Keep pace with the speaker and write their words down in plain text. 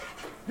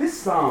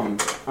psalm,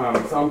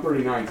 Psalm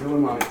 39,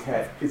 Tehillim Lamed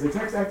Tet, is a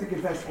text I have to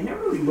confess I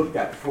never really looked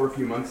at before a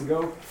few months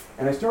ago,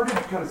 and I started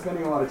kind of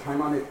spending a lot of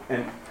time on it,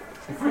 and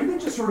I find it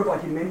just sort of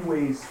like in many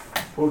ways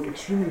both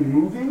extremely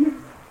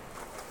moving,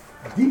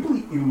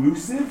 deeply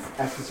elusive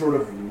as to sort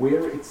of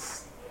where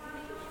it's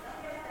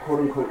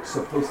quote-unquote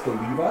supposed to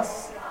leave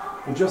us,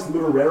 and just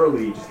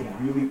literarily just a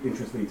really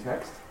interesting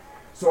text.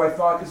 So I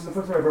thought, this is the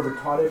first time I've ever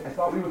taught it, I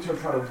thought we would sort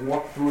of try to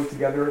walk through it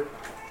together,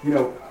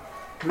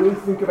 really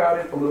think about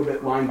it a little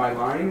bit line by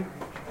line,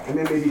 and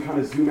then maybe kind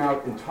of zoom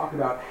out and talk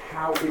about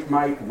how it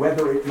might,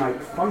 whether it might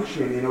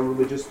function in a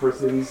religious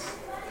person's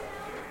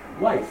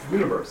life,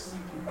 universe.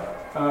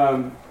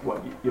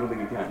 What, you don't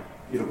think you can?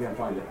 You can't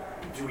find it?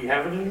 Do we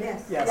have it in?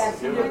 Yes.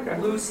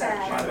 Blue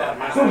section. My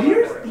bad. So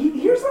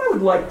here's what I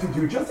would like to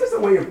do, just as a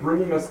way of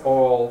bringing us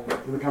all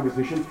to the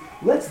conversation.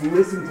 Let's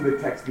listen to the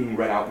text being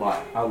read out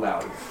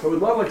loud. So I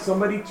would love like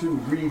somebody to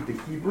read the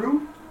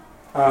Hebrew,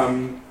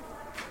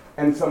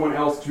 and someone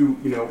else to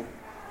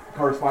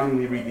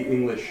correspondingly read the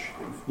English,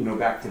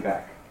 back to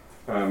back.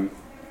 You mean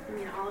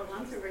all at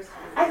once or verse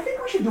by verse? I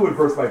think we should do it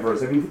verse by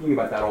verse. I've been thinking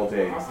about that all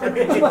day.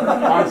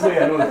 Honestly,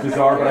 I know it's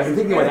bizarre, but I've been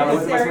thinking about that.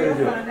 What's the best way to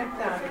do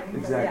it?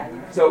 Exactly.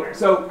 So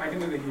I can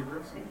do the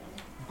Hebrew.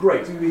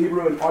 great. So you do the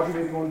Hebrew, and Audrey,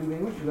 maybe you want to do the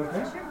English? Is that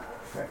okay? Sure.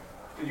 Okay.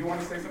 Did you want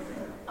to say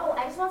something? Oh,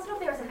 I just want to know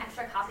if there was an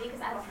extra copy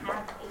because I don't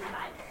have a binder.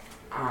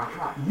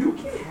 Aha. You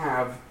can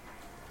have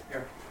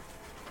Here.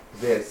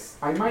 this.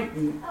 I might.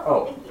 Thank you.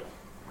 Oh.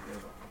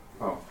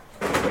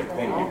 Okay,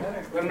 thank you.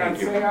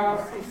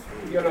 למנצח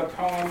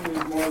יונתן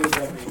מזמור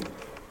לדוד.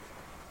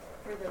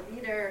 For the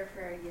leader,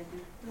 for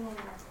Yedutun,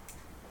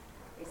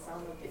 a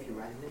psalm of If you're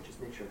writing it, just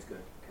make sure it's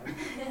good. Okay?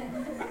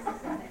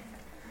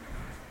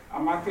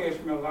 אמרתי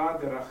אשמרה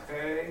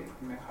דרכי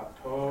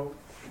מחטוב,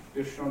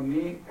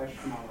 לשוני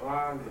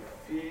אשמרה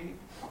לפי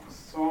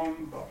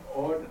מחסום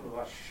בעוד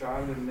רשע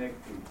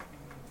לנגדי.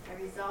 I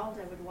resolved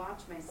I would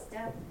watch my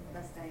step,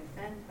 lest I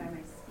offend by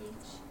my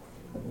speech.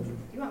 Do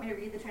you want me to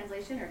read the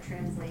translation or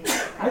translate?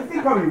 I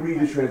think probably read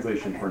the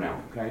translation for now,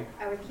 okay?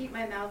 I would keep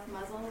my mouth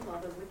muzzled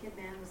while the wicked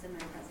man was in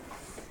my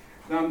presence.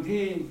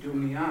 למדי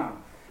דומיה,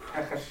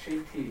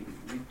 החשיתי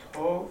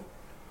לטוב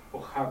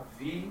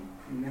וכבי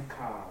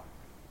נקר.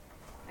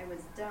 I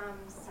was dumb,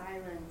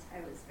 silent, I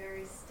was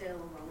very still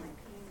while my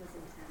pain was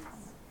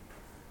intense.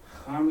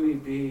 חם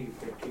ליבי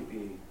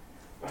בקיבי,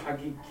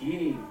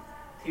 בחגיגי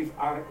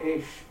תבער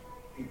אש,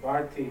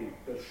 דיברתי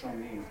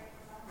בלשוני.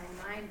 My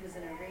mind was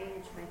in a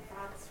rage, my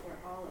thoughts were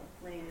all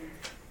aflame.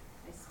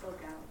 I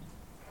spoke out.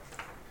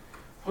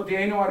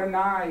 הודיענו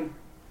אדוני,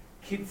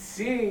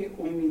 קצי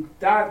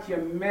ומידת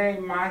ימי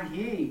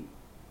מהי,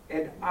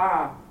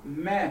 אדעה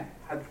מה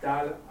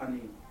הדל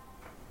אני.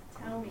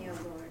 Tell me, O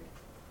Lord,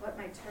 what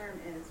my term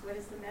is, what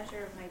is the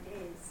measure of my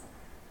days?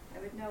 I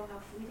would know how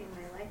fleeting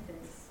my life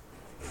is.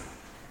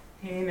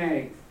 הנה,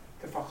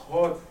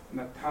 תפחות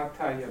נתת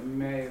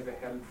ימי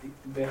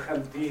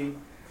וחלדי,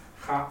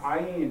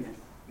 כעין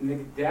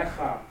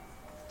נגדך,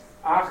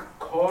 אך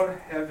כל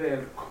הבל,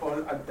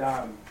 כל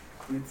אדם,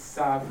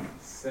 ניצב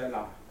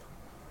סלע.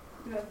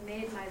 You have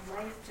made my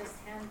life just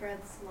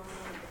handbreadths long,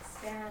 its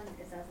span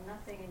is as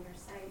nothing in your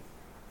sight.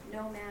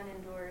 No man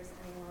endures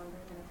any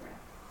longer than a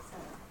breath.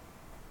 Selah.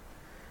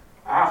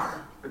 אך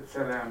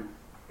בצלם,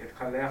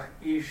 יתהלך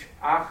איש,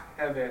 אך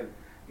הבל,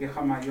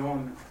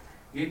 יחמיון,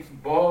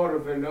 יתבור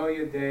ולא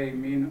ידע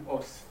מן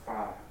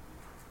אוספה.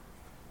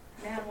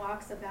 Man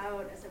walks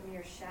about as a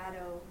mere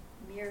shadow.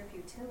 Mere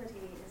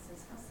futility is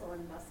his hustle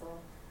and bustle,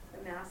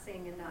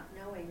 amassing and not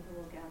knowing who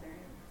will gather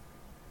in.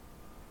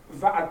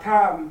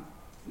 ואתה,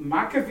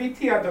 מה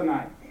קוויתי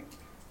אדוני?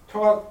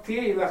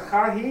 תורתי לך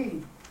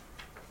היא.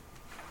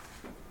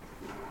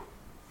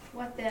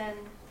 What then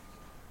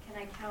can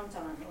I count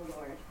on, O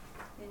Lord?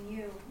 In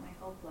you my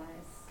hope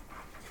lies.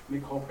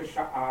 מכל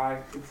פשעי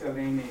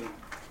תצילני,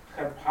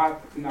 חרפת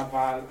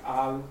נבל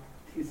אל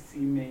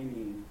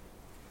תשימני.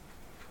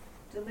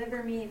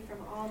 Deliver me from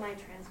all my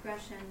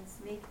transgressions,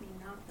 make me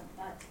not the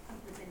butt of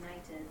the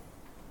benighted.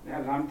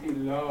 נעלמתי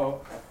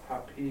לו את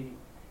אפי,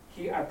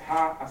 כי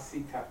אתה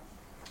עשית.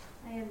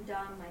 I am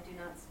dumb, I do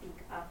not speak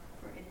up,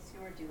 for it is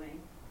your doing.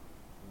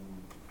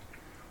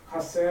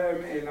 חסם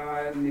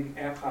אלי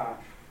נגעך,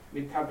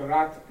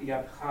 מתברת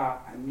ידך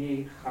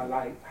אני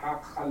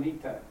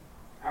חליתי.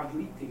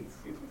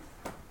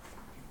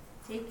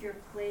 Take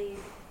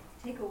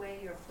away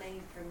your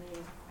plague from me,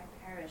 I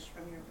perish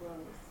from your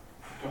blows.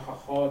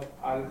 תוכחות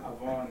על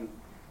עוון,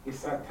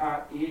 יסתה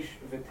איש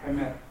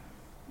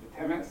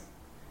ותמס,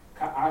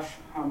 כאש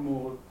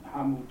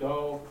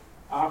המודו,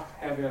 אך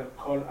הבל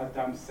כל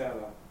אדם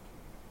סלע.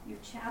 You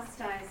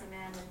chastise a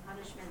man in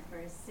punishment for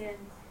his sin,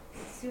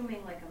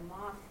 consuming like a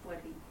moth what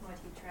he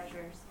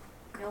treasures.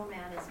 No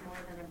man is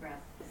more than a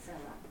breath.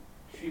 Selah.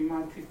 שמע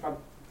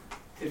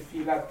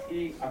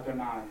תפילתי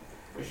אדוני,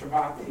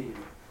 ושבעתי,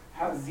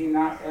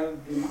 האזינה אל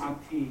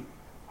דמעתי,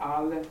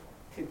 אל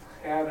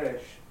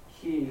תתחרש,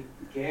 כי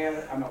גר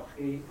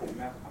אנוכי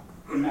עמך.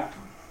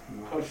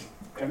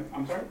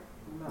 I'm sorry?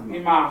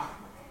 עמך,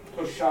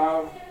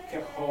 תושב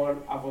ככל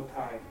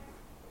אבותיי.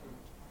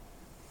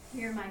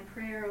 Hear my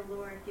prayer, O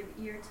Lord, give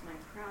ear to my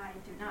cry,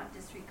 do not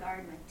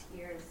disregard my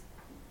tears.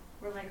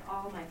 For like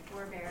all my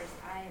forebears,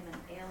 I am an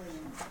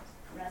alien,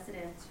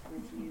 resident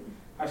with you.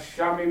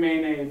 השב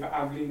ממני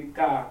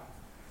ואבליקה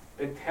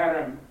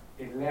בטרם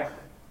אלך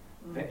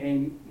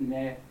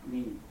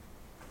ואינני.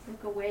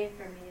 Look away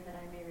from me that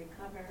I may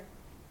recover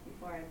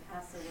before I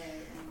pass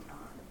away and be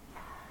gone.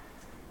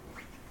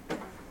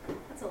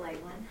 That's a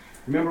light one.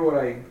 Remember what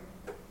I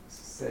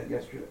said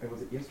yesterday?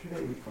 Was it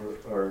yesterday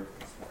or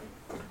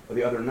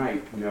the other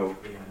night? You know,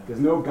 there's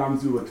no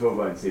Gamzula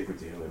Tova in Sefer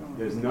Tehillim.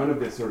 There's none of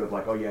this sort of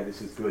like, oh yeah,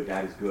 this is good,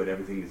 that is good,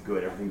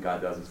 everything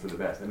God does is for the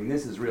best. I mean,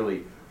 this is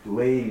really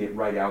laying it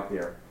right out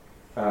there.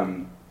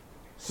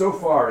 So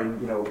far,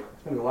 and you know,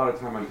 spending a lot of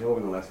time on Tehillim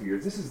in the last few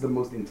years, this is the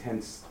most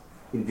intense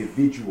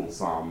individual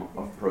psalm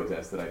of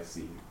protest that I've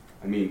seen.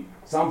 I mean,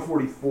 Psalm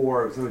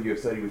 44, some of you have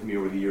studied with me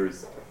over the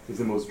years, is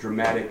the most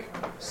dramatic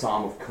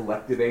psalm of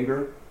collective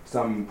anger.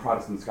 Some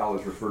Protestant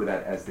scholars refer to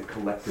that as the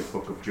collective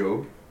book of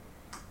Job.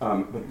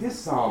 But this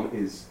psalm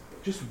is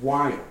just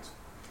wild.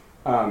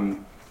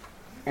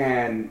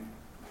 And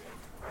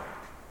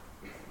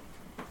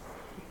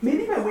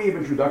maybe by way of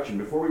introduction,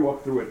 before we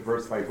walk through it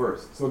verse by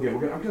verse. So again,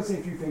 I'm going to say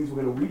a few things.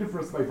 We're going to read it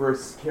verse by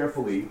verse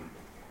carefully,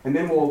 and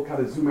then we'll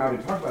kind of zoom out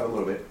and talk about it a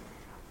little bit.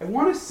 I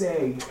want to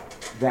say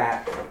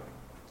that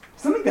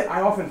something that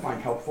I often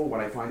find helpful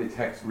when I find a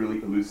text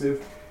really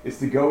elusive is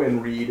to go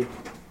and read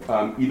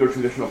either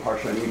traditional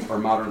Parshanim or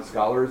modern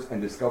scholars and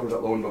discover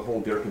that lo and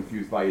behold, they're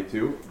confused by it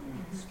too.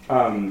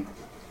 I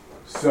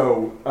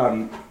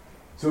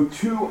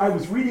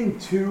was reading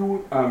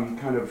two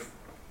kind of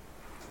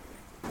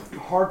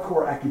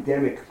hardcore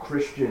academic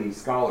Christian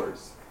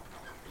scholars,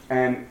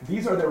 and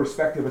these are their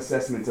respective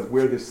assessments of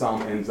where this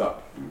psalm ends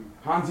up.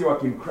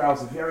 Hans-Joachim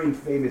Kraus, a very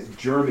famous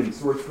German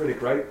source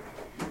critic, right?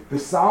 The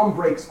psalm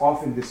breaks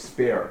off in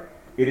despair.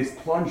 It is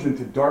plunged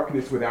into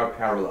darkness without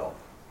parallel.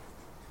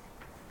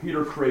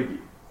 Peter Craigie.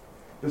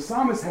 The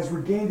psalmist has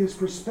regained his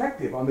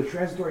perspective on the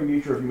transitory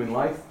nature of human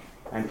life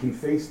and can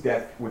face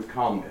death with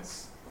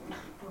calmness.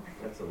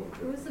 That's a little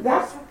Who's the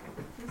That's, first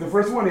one? the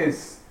first one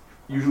is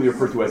usually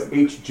referred to as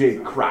H.J.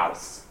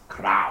 Kraus.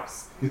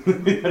 Kraus.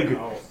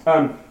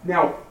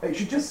 Now, I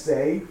should just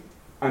say,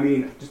 I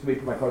mean, just to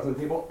make my cards on the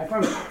table,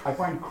 I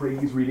find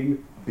Craigie's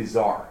reading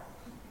bizarre.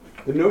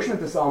 The notion that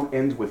the psalm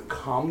ends with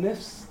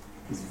calmness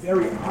is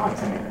very odd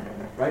to me,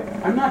 right?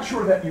 I'm not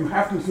sure that you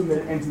have to assume that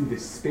it ends in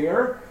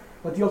despair,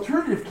 but the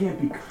alternative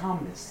can't be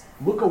calmness.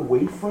 Look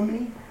away from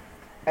me,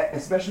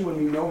 especially when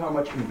we know how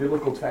much in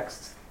biblical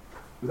texts.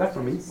 Was that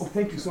from me? Oh,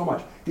 thank you so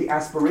much. The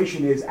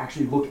aspiration is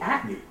actually look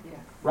at me,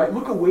 right?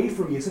 Look away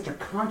from me is such a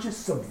conscious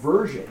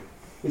subversion.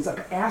 It's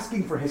like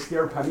asking for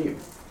hester panim.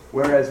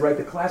 Whereas, right,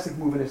 the classic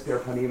move in hester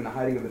panim and the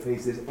hiding of the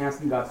face is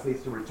asking God's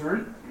face to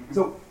return.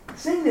 So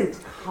saying that it's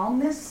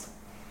calmness,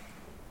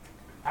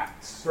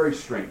 it's very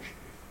strange.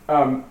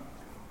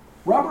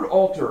 Robert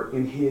Alter,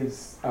 in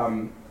his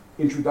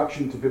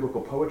introduction to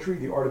biblical poetry,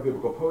 The Art of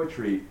Biblical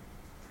Poetry,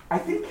 I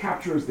think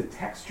captures the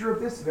texture of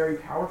this very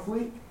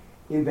powerfully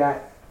in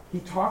that he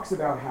talks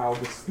about how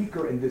the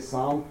speaker in this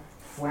psalm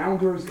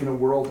flounders in a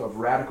world of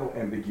radical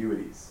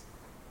ambiguities,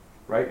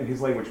 right? In his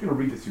language, I'm going to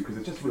read this to you because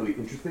it's just really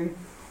interesting,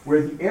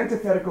 where the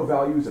antithetical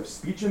values of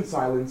speech and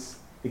silence,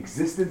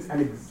 existence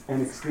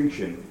and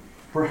extinction,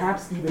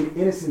 perhaps even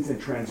innocence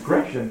and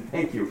transgression,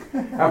 thank you,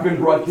 have been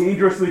brought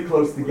dangerously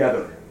close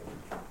together.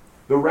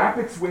 The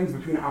rapid swings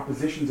between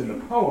oppositions in the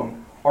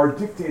poem are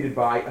dictated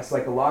by a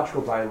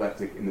psychological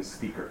dialectic in the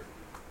speaker.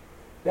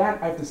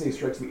 That, I have to say,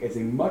 strikes me as a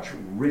much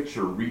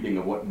richer reading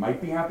of what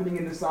might be happening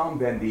in the psalm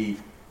than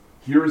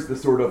here's the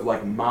sort of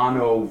like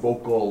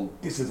mono-vocal,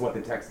 this is what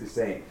the text is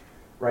saying,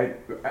 right?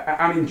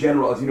 I'm in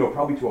general, as you know,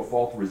 probably to a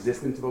fault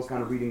resistant to those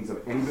kind of readings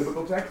of any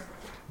biblical text,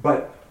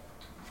 but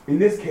in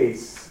this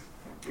case,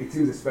 it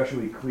seems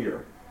especially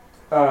clear.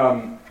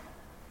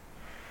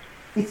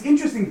 It's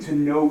interesting to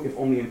note, if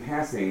only in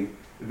passing,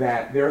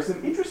 that there are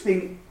some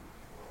interesting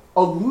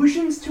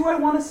allusions to, I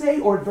want to say,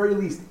 or at very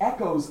least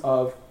echoes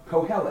of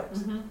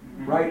Kohelet,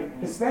 right?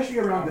 Especially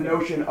around the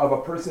notion of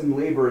a person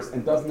labors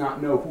and does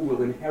not know who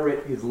will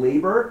inherit his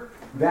labor.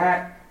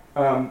 That,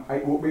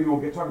 maybe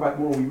we'll talk about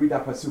more when we read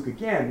that pasuk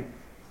again,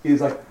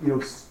 is like,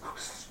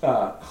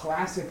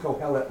 classic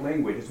Kohelet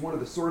language. It's one of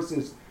the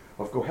sources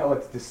of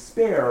Kohelet's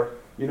despair.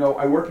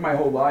 I work my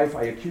whole life,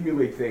 I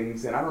accumulate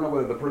things, and I don't know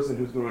whether the person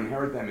who's going to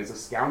inherit them is a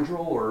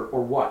scoundrel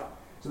or what.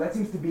 So that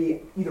seems to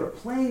be either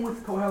playing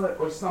with Kohelet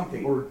or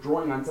something, or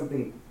drawing on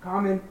something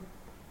common.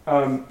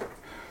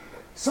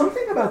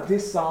 Something about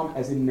this psalm,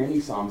 as in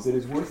many psalms, that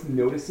is worth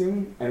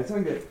noticing, and it's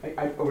something that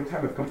I over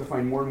time have come to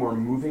find more and more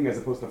moving as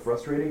opposed to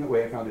frustrating, the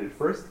way I found it at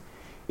first,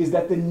 is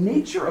that the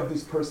nature of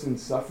this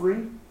person's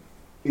suffering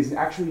is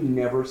actually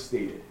never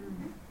stated.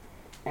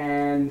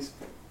 And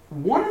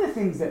one of the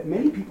things that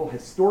many people,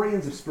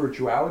 historians of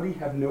spirituality,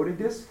 have noted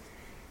this,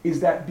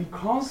 is that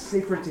because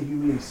Sefer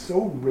Tehillim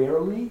so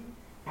rarely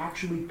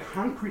actually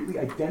concretely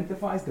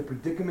identifies the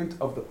predicament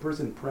of the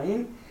person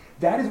praying,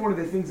 that is one of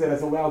the things that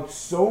has allowed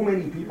so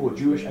many people,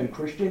 Jewish and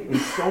Christian, in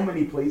so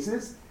many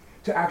places,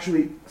 to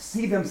actually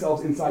see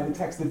themselves inside the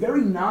text. The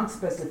very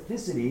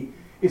non-specificity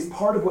is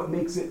part of what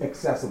makes it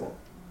accessible.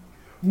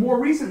 More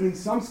recently,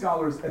 some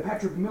scholars,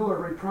 Patrick Miller,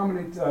 a very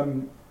prominent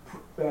kind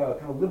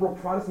of liberal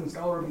Protestant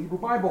scholar of the Hebrew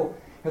Bible,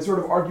 has sort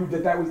of argued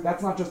that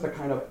that's not just a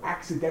kind of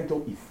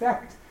accidental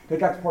effect,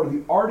 that's part of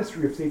the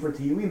artistry of Sefer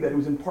Tehillim, that it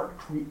was in part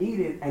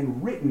created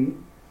and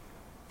written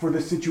for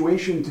the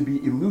situation to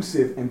be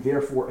elusive and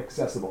therefore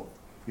accessible.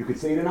 You could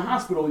say it in a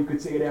hospital, you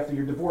could say it after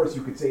your divorce,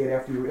 you could say it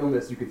after your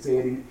illness, you could say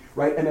it in,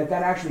 right? And that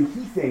actually,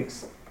 he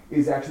thinks,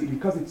 is actually,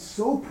 because it's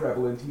so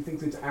prevalent, he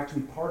thinks it's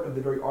actually part of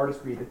the very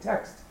artistry of the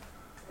text.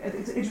 And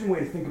it's an interesting way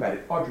to think about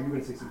it. Audrey, you were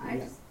going to say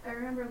something. I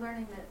remember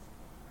learning that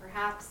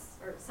perhaps,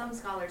 or some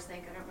scholars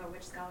think, I don't know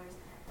which scholars,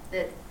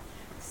 that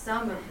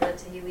some of the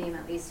Tehillim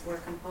at least were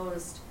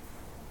composed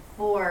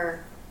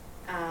for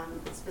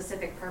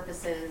specific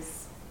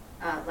purposes,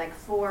 like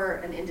for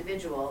an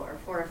individual or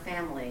for a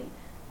family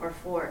or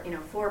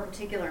for a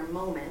particular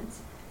moment,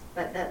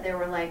 but that there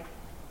were like,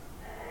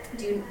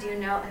 do you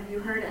know, have you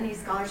heard any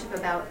scholarship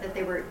about that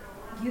they were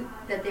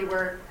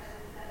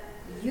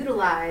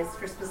utilized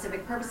for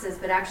specific purposes,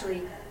 but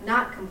actually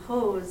not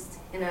composed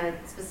in a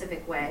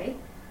specific way,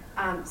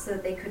 so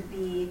that they could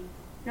be,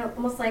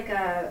 almost like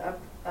a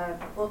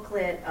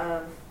booklet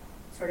of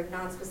sort of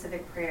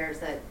non-specific prayers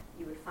that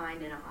you would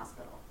find in a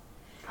hospital.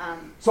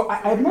 So I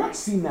have not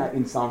seen that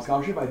in Psalm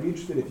scholarship. I'd be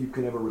interested if you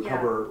can ever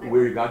recover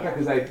where you got that,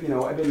 because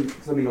I've been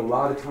spending a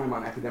lot of time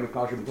on academic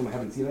scholarship until I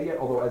haven't seen that yet.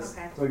 Although, as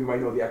some of you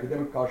might know, the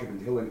academic scholarship in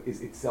Tehillim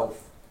is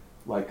itself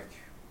like,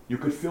 you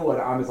could fill an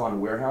Amazon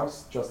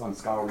warehouse just on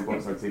scholarly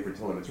books on Sefer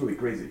Tehillim. It's really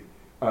crazy.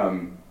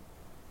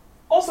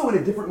 Also in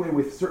a different way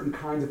with certain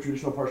kinds of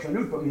traditional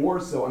Parshanut, but more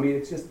so,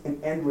 it's just an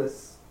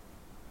endless,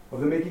 of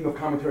the making of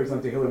commentaries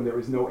on Tehillim, there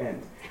is no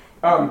end.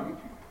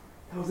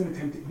 That was an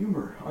attempt at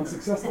humor,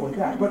 unsuccessful at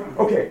that. But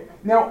okay,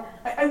 now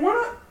I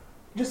want to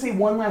just say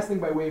one last thing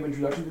by way of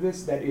introduction to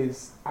this that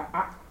is,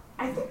 I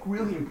think,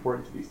 really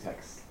important to these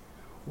texts,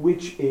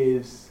 which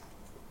is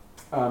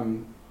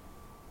the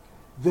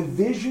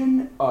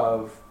vision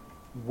of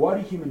what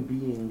a human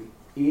being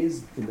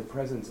is in the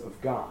presence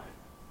of God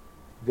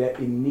that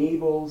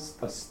enables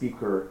a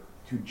speaker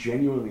to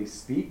genuinely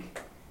speak,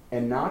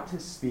 and not to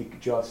speak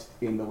just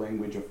in the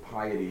language of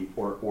piety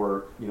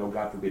or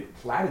God forbid,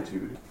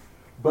 platitude,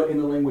 but in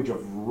the language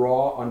of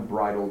raw,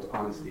 unbridled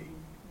honesty.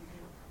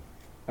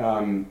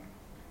 Brueggemann,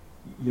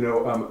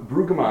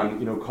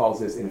 calls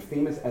this in a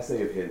famous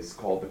essay of his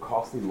called "The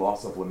Costly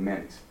Loss of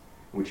Lament,"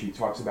 in which he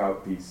talks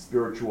about the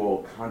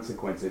spiritual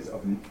consequences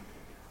of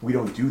we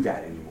don't do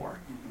that anymore,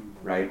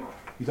 right?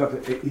 He's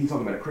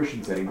talking about a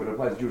Christian setting, but it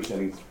applies to Jewish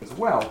settings as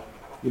well.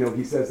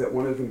 He says that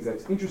one of the things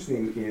that's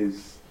interesting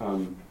is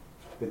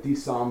that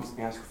these psalms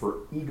ask for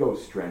ego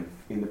strength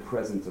in the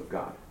presence of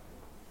God.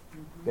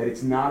 That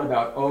it's not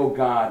about, oh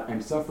God,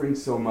 I'm suffering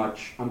so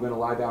much, I'm going to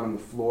lie down on the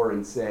floor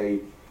and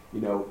say,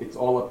 it's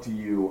all up to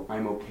you,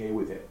 I'm okay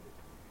with it.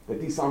 That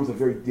these psalms are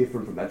very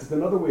different from that. It's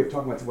another way of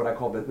talking about what I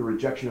call the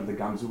rejection of the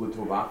Gamzula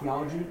Tovah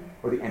theology,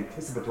 or the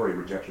anticipatory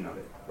rejection of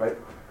it, right?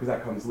 Because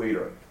that comes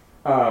later.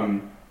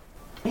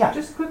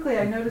 Just quickly,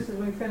 I noticed as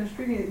we finished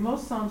reading it,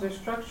 most psalms are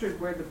structured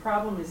where the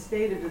problem is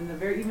stated in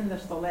even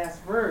just the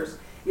last verse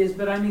is,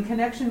 but I'm in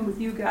connection with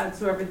you, God,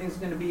 so everything's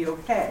going to be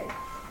okay.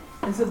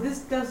 And so this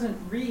doesn't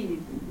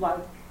read like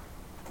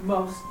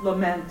most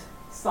lament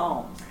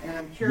psalms, and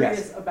I'm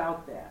curious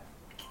about that.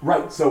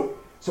 Right, so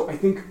I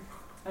think...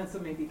 And so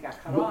maybe it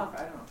got cut off,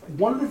 I don't know.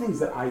 One of the things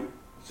that I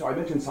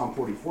mentioned Psalm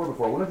 44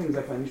 before, one of the things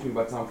I find interesting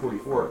about Psalm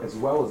 44, as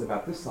well as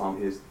about this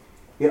psalm, is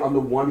it on the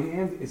one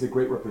hand is a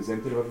great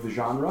representative of the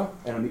genre,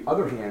 and on the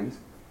other hand,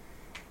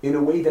 in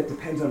a way that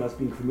depends on us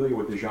being familiar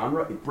with the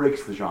genre, it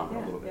breaks the genre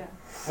a little bit.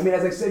 Yeah.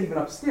 As I said even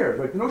upstairs,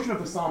 right, the notion of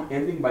the psalm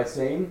ending by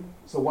saying,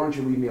 so why don't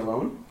you leave me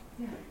alone,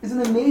 is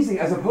an amazing,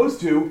 as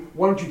opposed to,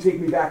 why don't you take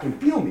me back and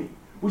heal me?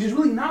 Which is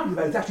really not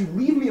about it. It's actually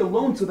leave me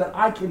alone so that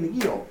I can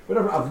heal.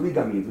 Whatever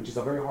avliga means, which is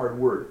a very hard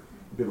word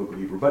in biblical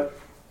Hebrew. But,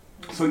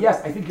 so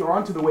yes, I think you're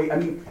onto the way,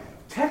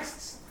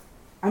 texts,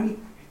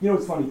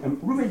 it's funny,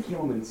 Reuven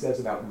Kielman says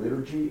about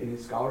liturgy in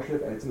his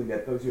scholarship, and it's something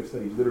that those who have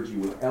studied liturgy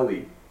with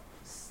Eli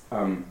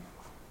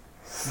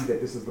see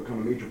that this has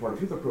become a major part of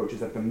his approach,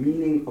 is that the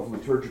meaning of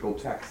liturgical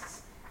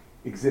texts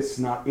exists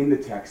not in the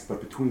text,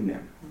 but between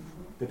them.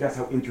 That's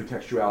how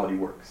intertextuality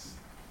works.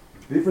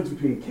 The difference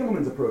between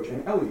Kielman's approach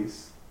and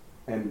Eli's,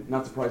 and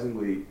not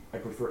surprisingly, I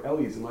prefer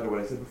Eli's in light of what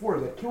I said before,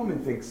 is that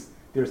Kielman thinks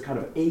there's kind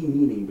of a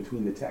meaning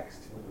between the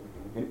text.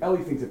 And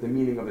Eli thinks that the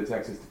meaning of the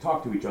text is to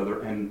talk to each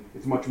other, and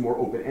it's much more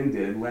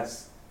open-ended and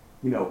less,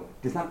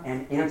 there's not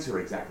an answer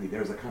exactly.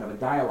 There's a kind of a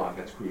dialogue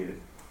that's created.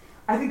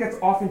 I think that's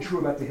often true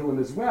about Tehillim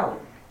as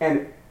well.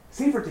 And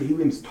Sefer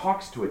Tehillim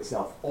talks to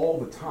itself all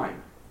the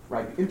time,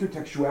 right? The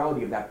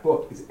intertextuality of that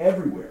book is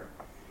everywhere.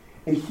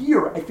 And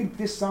here, I think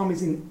this psalm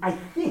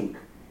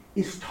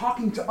is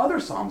talking to other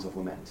psalms of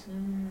lament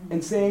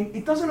and saying,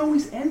 it doesn't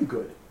always end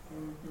good.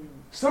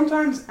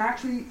 Sometimes,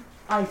 actually,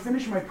 I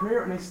finish my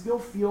prayer and I still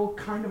feel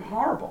kind of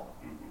horrible,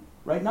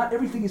 right? Not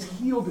everything is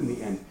healed in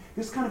the end.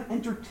 This kind of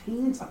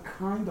entertains a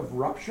kind of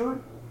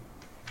rupture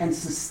and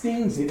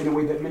sustains it in a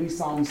way that many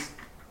psalms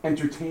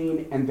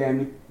entertain and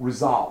then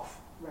resolve.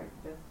 Right,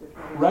 that's the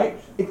Right?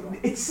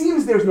 It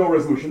seems there's no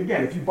resolution.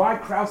 Again, if you buy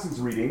Krause's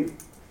reading,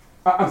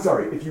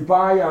 if you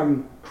buy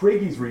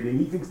Craigie's reading,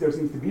 he thinks there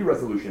seems to be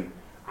resolution.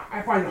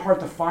 I find it hard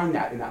to find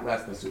that in that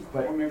last pasuk.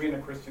 Or But maybe in a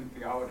Christian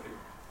theology,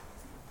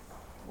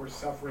 where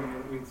suffering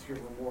leads to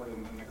your reward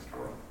in the next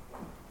world.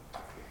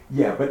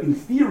 yeah, but in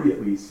theory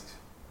at least,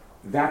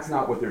 that's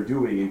not what they're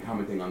doing in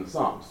commenting on the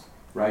Psalms,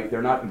 right?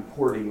 They're not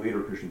importing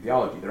later Christian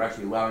theology. They're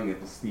actually allowing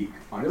it to speak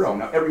on their own.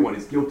 Now, everyone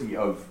is guilty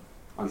of,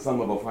 on some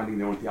level, finding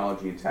their own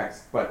theology in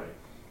text, but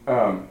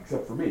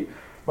except for me.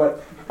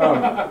 But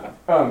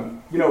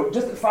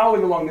just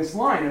following along this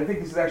line, and I think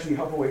this is actually a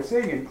helpful way of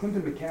saying it.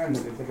 Clinton McCann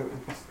is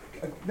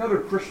like another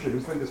Christian who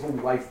spent his whole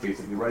life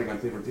basically writing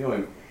on Sefer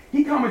Tehillim.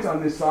 He comments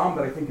on this psalm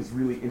that I think is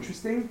really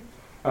interesting.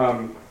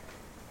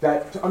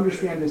 That to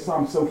understand this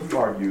psalm, so he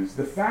argues,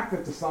 the fact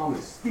that the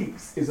psalmist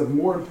speaks is of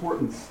more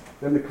importance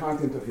than the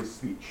content of his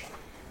speech.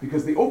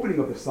 Because the opening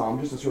of the psalm,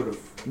 just to sort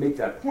of make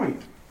that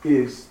point,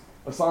 is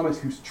a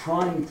psalmist who's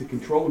trying to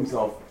control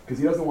himself because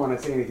he doesn't want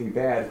to say anything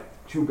bad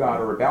to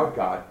God or about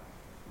God,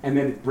 and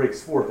then it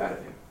breaks forth out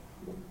of him,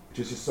 which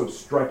is just so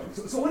striking.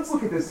 So let's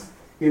look at this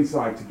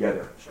inside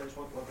together. Should I just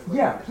walk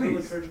Yeah, Is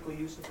please. there liturgical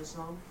use of the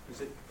psalm?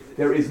 Is it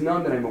There is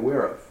none that I'm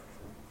aware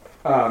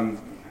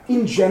of.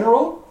 In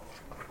general,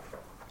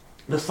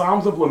 the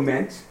Psalms of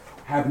Lament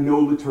have no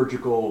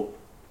liturgical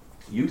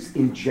use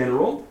in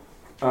general.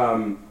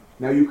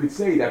 Now you could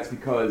say that's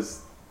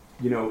because,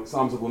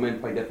 Psalms of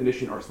Lament by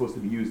definition are supposed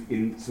to be used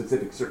in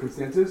specific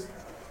circumstances.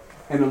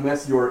 And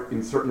unless you're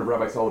in certain of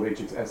Rabbi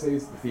Soloveitchik's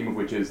essays, the theme of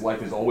which is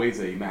life is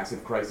always a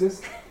massive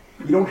crisis,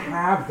 you don't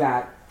have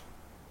that.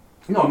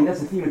 No, I mean, that's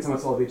the theme in some of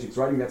Soloveitchik's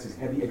writing. That's his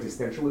heavy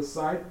existentialist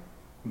side.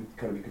 You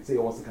could say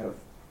almost a kind of,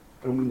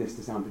 I don't mean this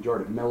to sound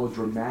pejorative,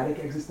 melodramatic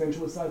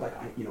existentialist side, like,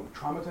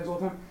 traumatized all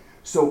the time.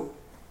 So,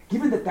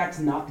 given that that's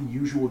not the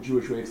usual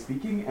Jewish way of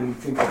speaking, and we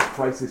think of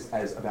crisis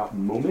as about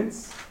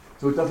moments,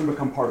 so it doesn't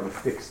become part of a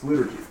fixed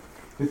liturgy.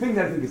 The thing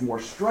that I think is more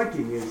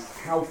striking is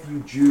how few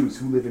Jews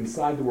who live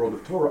inside the world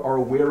of Torah are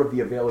aware of the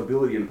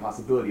availability and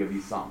possibility of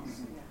these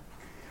psalms.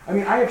 I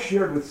mean, I have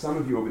shared with some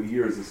of you over the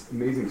years this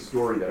amazing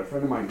story that a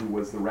friend of mine who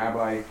was the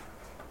rabbi,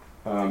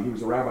 he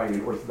was a rabbi in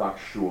an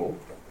Orthodox shul.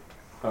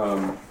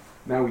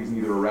 Now he's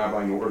neither a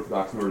rabbi nor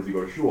Orthodox, nor does he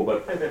go to shul.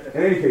 But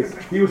in any case,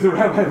 he was a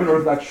rabbi of an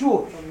Orthodox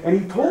shul. And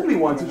he told me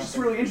once, which is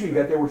really interesting,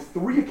 that there were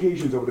 3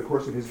 occasions over the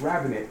course of his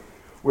rabbinate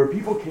where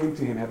people came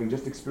to him having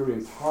just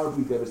experienced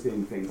horribly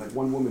devastating things. Like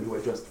one woman who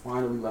had just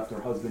finally left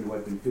her husband who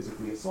had been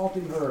physically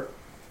assaulting her.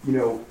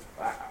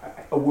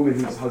 A woman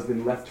whose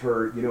husband left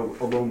her,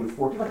 alone with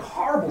 4 kids. Like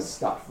horrible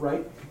stuff,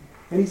 right?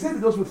 And he said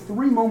that those were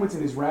 3 moments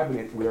in his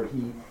rabbinate where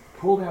he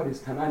pulled out his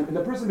Tanakh, and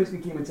the person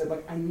basically came and said,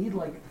 I need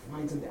to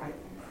find something.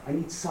 I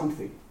need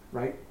something,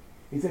 right?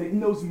 He said in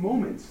those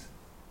moments,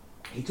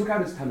 he took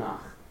out his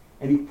Tanakh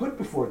and he put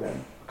before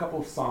them a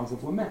couple of Psalms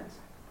of Lament.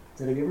 He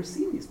said, have you ever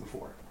seen these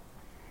before?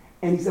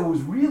 And he said what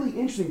was really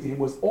interesting to him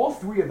was all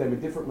 3 of them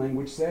in different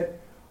language said,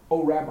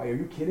 oh, Rabbi, are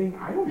you kidding?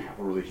 I don't have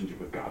a relationship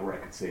with God where I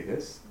could say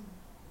this.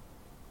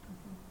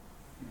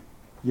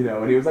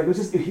 And he was like, it was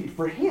just,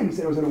 for him, he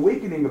said it was an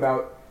awakening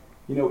about,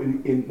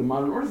 in the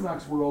modern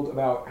Orthodox world,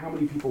 about how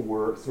many people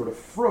were sort of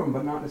frum,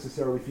 but not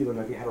necessarily feeling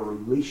like they had a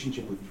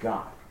relationship with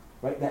God,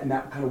 right? And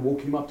that kind of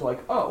woke him up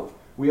to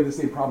we have the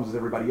same problems as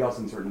everybody else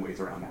in certain ways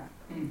around that.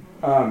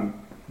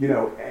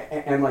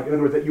 And like, in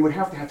other words, that you would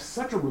have to have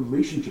such a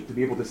relationship to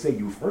be able to say,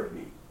 you've hurt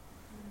me,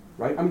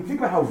 right? I mean, think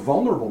about how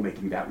vulnerable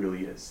making that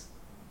really is,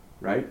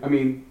 right? I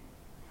mean,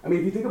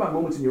 if you think about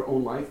moments in your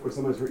own life where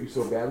someone has hurt you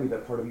so badly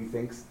that part of you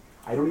thinks,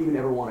 I don't even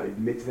ever want to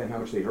admit to them how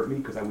much they hurt me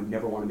because I would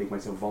never want to make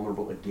myself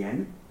vulnerable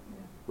again,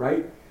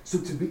 right? So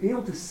to be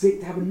able to say,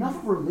 to have enough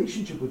of a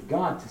relationship with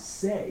God to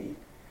say,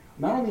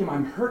 not only am I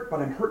hurt, but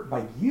I'm hurt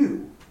by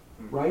you,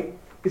 right?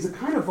 Is a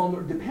kind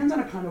of depends on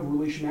a kind of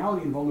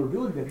relationality and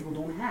vulnerability that people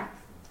don't have.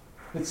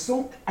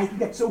 I think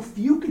that so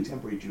few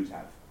contemporary Jews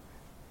have.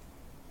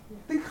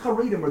 I think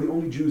Haredim are the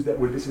only Jews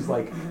where this is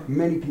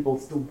many people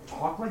still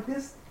talk like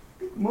this. I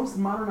think most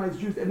modernized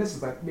Jews, and this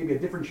is maybe a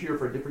different year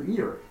for a different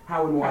year,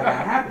 how and why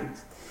that happened,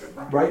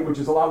 right? Which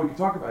is a lot we could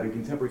talk about in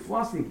contemporary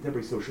philosophy and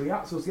contemporary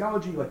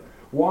sociology.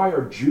 Why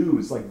are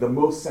Jews the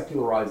most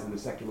secularized in the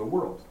secular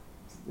world?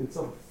 It's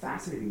a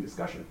fascinating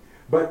discussion.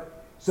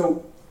 But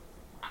so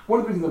one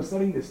of the reasons I'm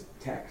studying this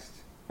text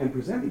and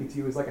presenting it to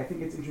you is I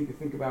think it's interesting to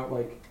think about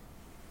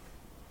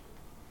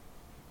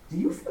do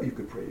you feel you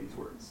could pray these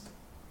words,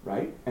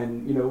 right?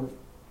 And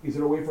is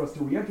there a way for us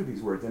to re-enter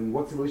these words? And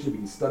what's the relationship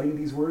between studying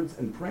these words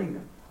and praying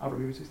them? Albert,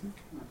 you were saying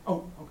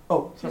something?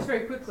 Oh, Just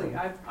very quickly,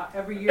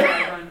 every year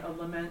I run a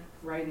lament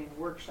writing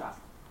workshop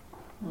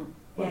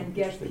and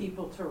get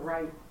people to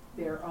write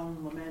their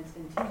own laments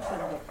and teach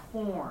them the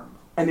form.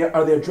 And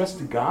are they addressed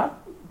to God?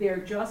 They're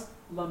just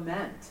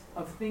lament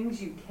of things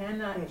you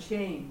cannot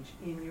change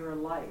in your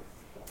life.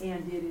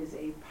 And it is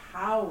a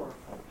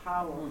powerful,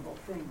 powerful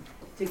thing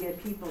to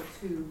get people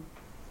to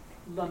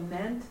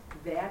lament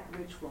that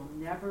which will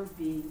never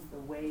be the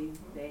way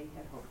they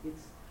had hoped.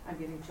 I'm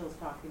getting chills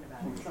talking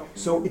about it, so.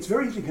 So it's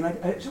very interesting.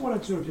 I just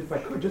want to sort of, if I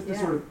could, just to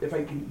Yeah. sort of, if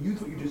I can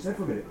use what you just said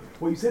for a minute.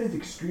 What you said is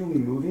extremely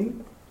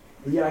moving,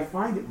 and yet I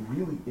find it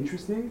really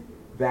interesting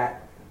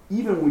that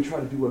even when we try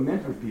to do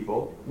lament with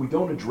people, we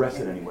don't address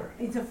it anywhere.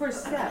 It's a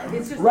first step,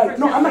 it's just the Right, first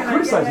no, step. I'm not Yeah,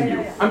 criticizing yeah, you.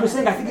 yeah. I'm just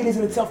saying I think it is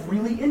in itself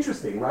really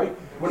interesting, right?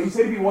 When you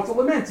say to people, what's a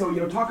lament? So,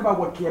 talk about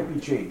what can't be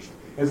changed.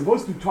 As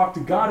opposed to talk to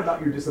God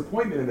about your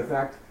disappointment and the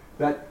fact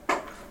that,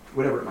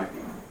 whatever it might be,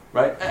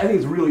 right? I think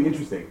it's really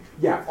interesting.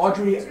 Yeah,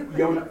 Audrey,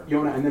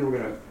 Yona, and then we're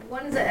going to...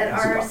 One is at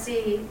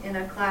RRC in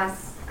a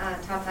class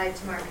taught by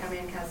Tamar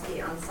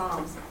Kamiankowski on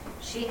Psalms.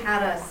 She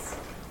had us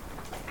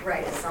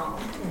write a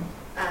psalm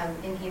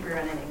in Hebrew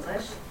and in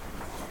English.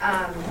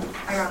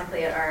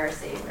 Ironically at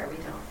RRC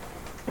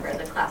where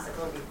the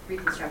classical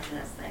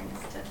reconstructionist thing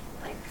is to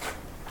like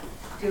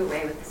do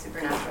away with the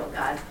supernatural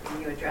God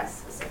whom you address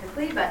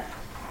specifically. But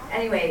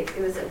anyway,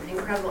 it was an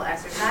incredible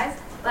exercise.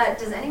 But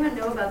does anyone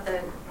know about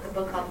the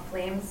book called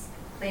Flames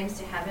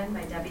to Heaven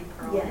by Debbie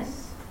Perlman?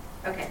 Yes.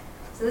 Okay,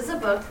 so this is a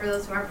book, for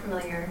those who aren't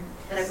familiar,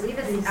 that I believe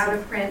is out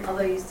of print,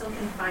 although you still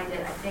can find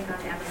it, I think, on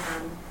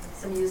Amazon,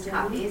 some used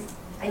copies.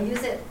 I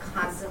use it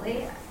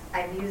constantly.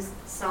 I've used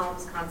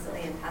Psalms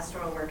constantly in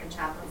pastoral work and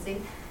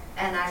chaplaincy,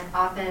 and I've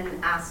often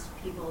asked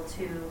people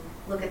to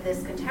look at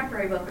this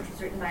contemporary book, which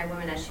was written by a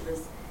woman as she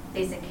was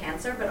facing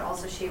cancer, but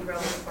also she wrote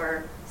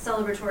for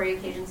celebratory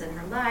occasions in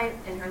her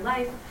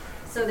life.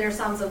 So there's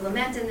Psalms of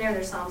lament in there,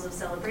 there's Psalms of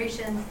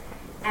celebration,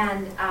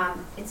 and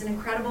it's an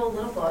incredible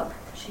little book.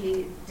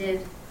 She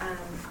did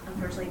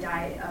unfortunately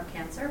die of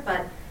cancer,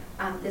 but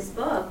this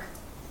book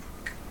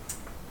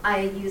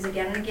I use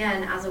again and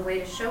again as a way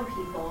to show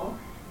people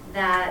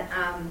that,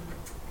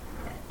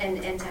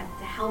 and to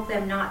help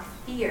them not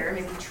fear,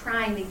 maybe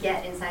trying to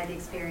get inside the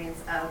experience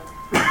of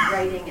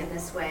writing in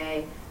this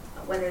way,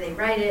 whether they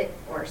write it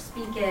or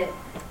speak it.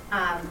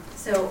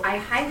 So I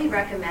highly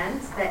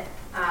recommend that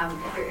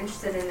if you're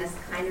interested in this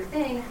kind of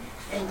thing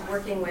and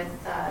working with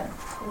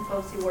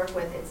folks you work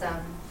with, it's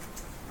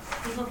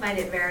people find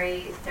it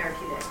very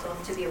therapeutic,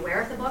 both to be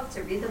aware of the book,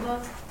 to read the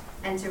book,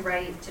 and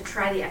to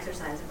try the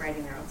exercise of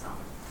writing their own song.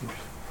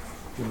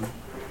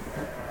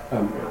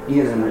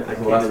 Ian, and I the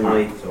came last in one.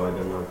 late, so I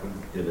don't know if you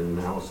did an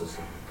analysis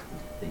of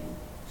the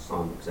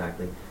psalm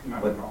exactly.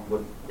 Not But at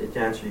all. to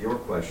answer your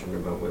question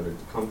about whether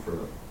it's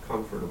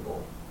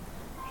comfortable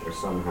or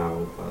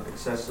somehow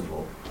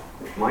accessible,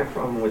 my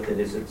problem with it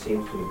is it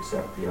seems to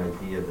accept the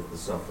idea that the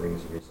suffering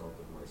is a result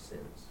of my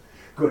sins.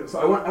 Good. So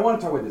I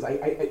want to talk about this.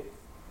 I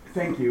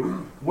thank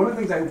you. One of the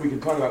things I hope we can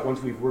talk about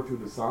once we've worked through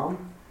the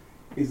psalm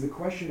is the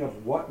question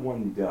of what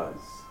one does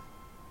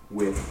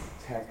with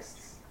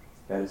texts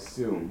that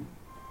assume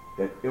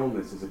that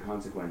illness is a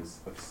consequence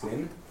of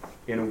sin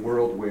in a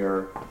world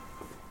where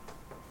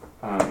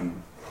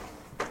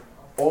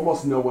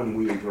almost no one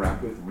we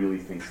interact with really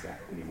thinks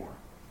that anymore.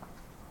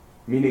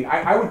 Meaning,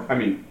 I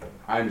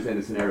understand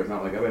the scenario is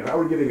not like that, but if I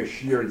were giving a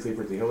shiur in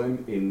Sefer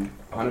Tehillim in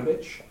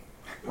Panovich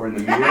or in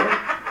the mirror,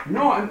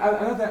 no, I'm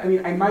not that. I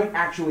mean, I might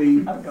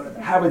actually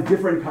have a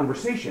different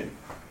conversation.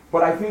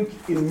 But I think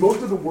in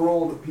most of the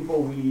world of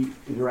people we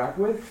interact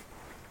with,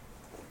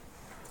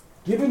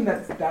 given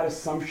that that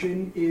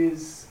assumption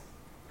is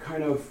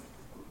kind of,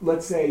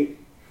 let's say,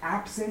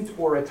 absent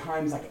or at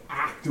times like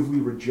actively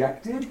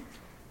rejected,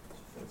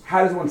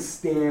 how does one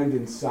stand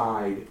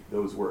inside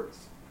those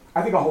words?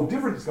 I think a whole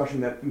different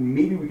discussion that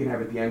maybe we can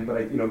have at the end,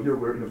 but here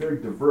we're in a very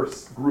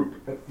diverse group,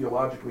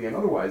 theologically and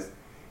otherwise,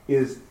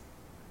 is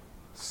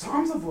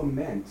Psalms of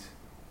Lament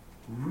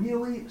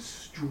really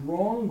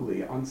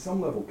strongly, on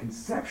some level,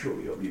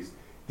 conceptually at least,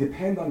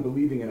 depend on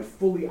believing in a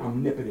fully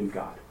omnipotent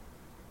God.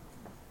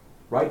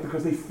 Right?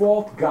 Because they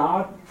fault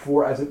God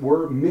for, as it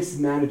were,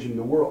 mismanaging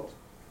the world.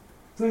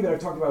 Something that I've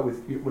talked about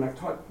when I've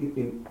taught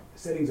in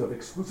settings of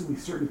exclusively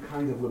certain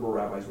kinds of liberal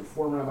rabbis,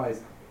 Reform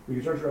rabbis,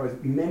 Reconstruction rabbis,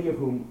 many of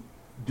whom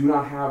do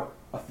not have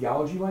a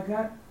theology like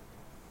that.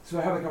 So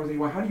I have the conversation,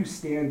 well, how do you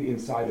stand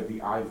inside of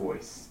the I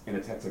voice in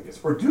a text like this?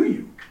 Or do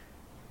you?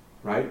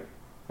 Right?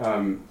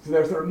 So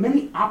there are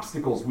many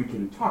obstacles we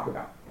can talk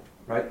about.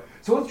 Right?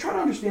 So let's try to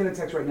understand the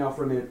text right now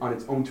for a minute on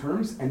its own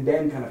terms, and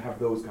then kind of have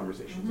those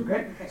conversations,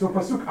 okay? So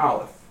Pasuk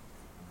Aleph,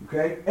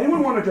 okay?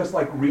 Anyone want to just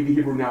like read the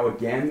Hebrew now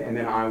again, and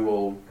then I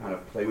will kind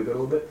of play with it a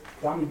little bit?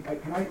 Don,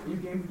 are you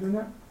game for doing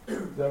that?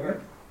 Is that okay?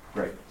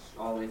 Great.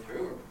 All the way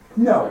through? Or?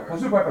 No,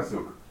 Pasuk by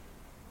Pasuk.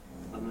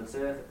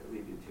 Amnatzeh,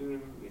 Lidutun,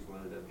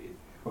 Mizmor David.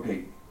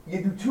 Okay,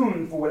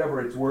 Yedutun, for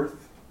whatever it's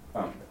worth,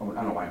 I don't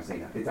know why I'm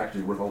saying that, it's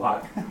actually worth a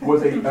lot,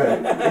 was a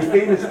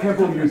famous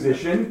temple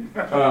musician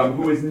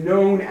who is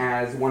known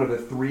as one of the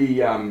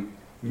three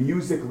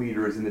music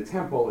leaders in the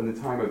temple in the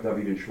time of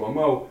David and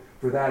Shlomo.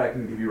 For that, I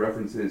can give you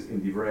references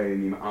in Divrei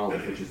Yamim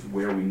Aleph, which is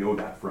where we know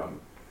that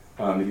from.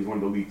 That he's one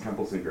of the lead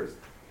temple singers.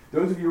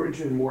 Those of you who are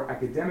interested in more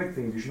academic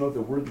things, you should know that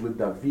the word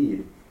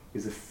David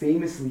is a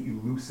famously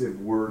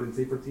elusive word in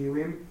Sefer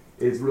Tehillim.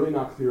 It is really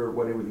not clear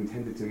what it was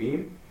intended to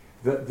mean.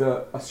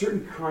 A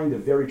certain kind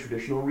of very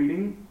traditional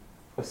reading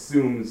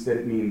assumes that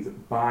it means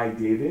by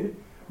David.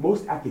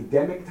 Most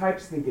academic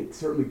types think it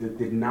certainly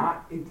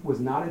was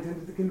not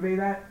intended to convey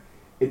that.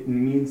 it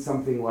means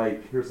something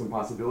like, here's some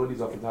possibilities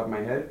off the top of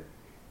my head,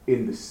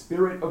 in the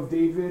spirit of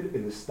David,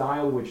 in the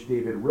style which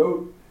David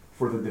wrote,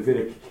 for the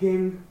Davidic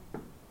king.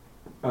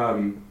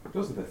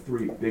 Those are the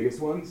three biggest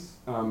ones.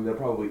 There are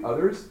probably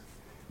others.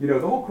 You know,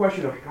 the whole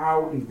question of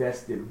how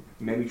invested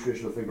many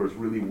traditional thinkers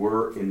really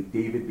were in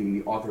David being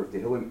the author of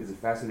Tehillim is a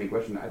fascinating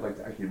question that I'd like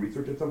to actually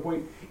research at some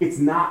point. It's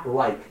not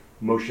like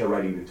Moshe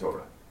writing the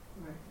Torah.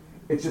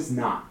 It's just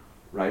not,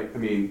 right? I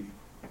mean,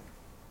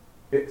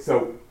 that's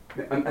not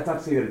to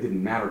say that it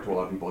didn't matter to a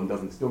lot of people and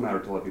doesn't still matter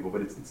to a lot of people,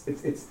 but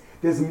it's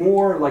there's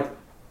more like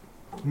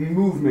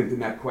movement in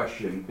that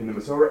question in the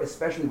Masorah,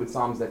 especially with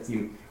Psalms that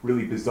seem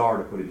really bizarre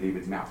to put in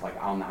David's mouth, like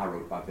Al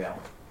Naharot Babel,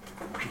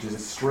 which is a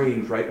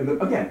strange, right?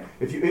 And again,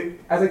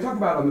 as I talked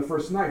about on the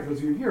first night, for those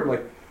of you here,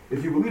 like,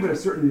 if you believe in a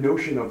certain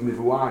notion of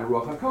Nivuah and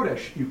Ruach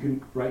HaKodesh, you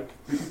can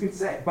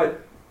say,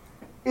 but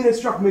it has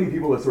struck many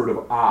people as sort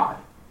of odd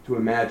to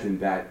imagine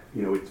that,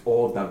 you know, it's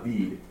all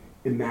David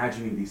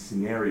imagining these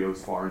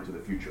scenarios far into the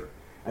future.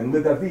 And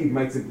Le David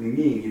might simply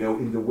mean, you know,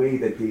 in the way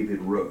that David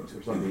wrote,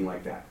 or something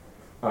like that.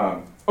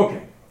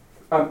 Okay,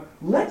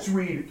 let's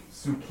read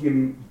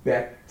Sukkim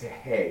Bet to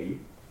Hay,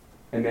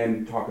 and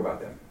then talk about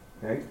them,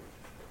 okay?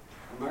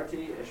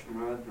 אמרתי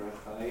אשמרה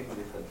דרכי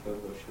לכתוב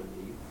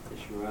לשוני,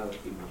 אשמרה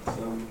לפי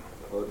מחסום,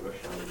 ועוד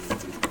רשע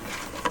לנביאים.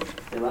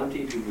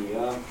 נעלמתי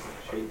דומיה,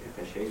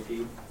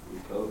 חשתי,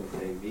 מטוב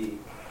וזאבי,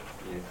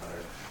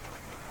 נעקר.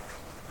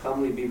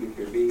 חם ליבי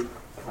בקרבי,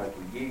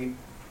 החגיגי,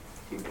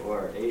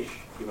 תבער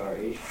אש,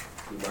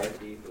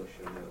 דיברתי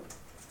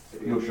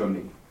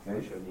Yoshoni.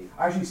 Okay?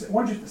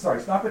 Actually,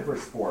 stop at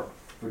verse 4.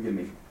 Forgive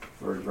me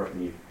for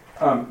interrupting you.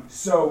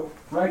 So,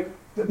 right,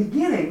 the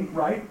beginning,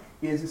 right,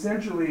 is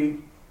essentially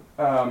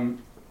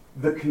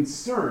the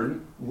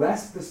concern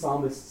lest the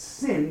psalmist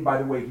sin by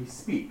the way he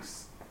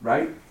speaks,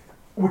 right?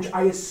 Which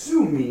I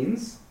assume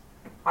means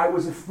I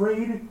was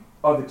afraid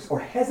of or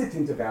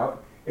hesitant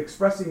about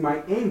expressing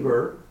my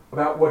anger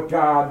about what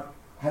God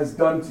has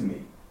done to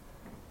me.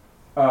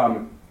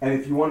 And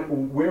if you want,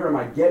 where am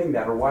I getting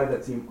that, or why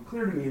that seemed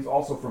clear to me, is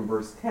also from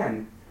verse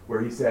 10,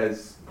 where he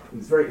says, in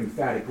this very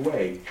emphatic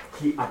way,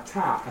 Ki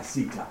ata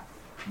asita,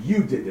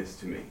 you did this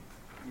to me,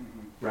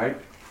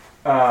 right?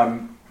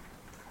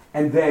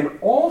 And then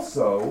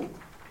also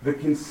the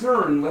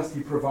concern lest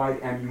he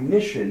provide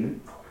ammunition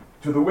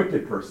to the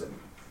wicked person,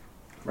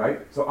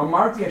 right? So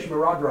amarti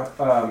eshmera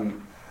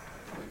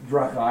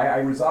drachai, I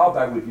resolved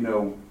I would,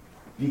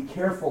 be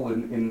careful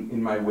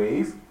in my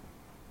ways,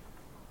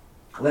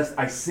 lest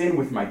I sin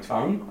with my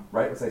tongue,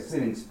 right? Lest I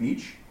sin in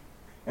speech.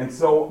 And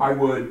so I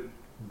would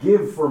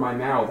give for my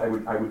mouth,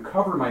 I would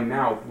cover my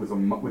mouth with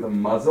a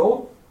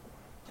muzzle,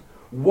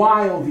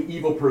 while the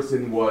evil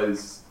person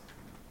was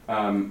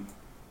in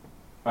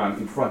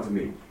front of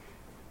me.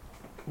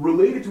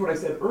 Related to what I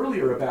said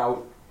earlier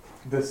about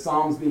the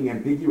Psalms being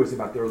ambiguous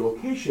about their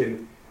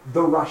location,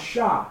 the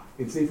Rasha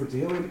in Sefer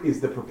Tehillim is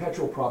the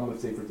perpetual problem of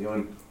Sefer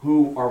Tehillim.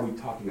 Who are we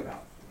talking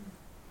about?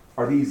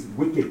 Are these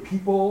wicked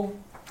people?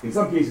 In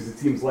some cases, it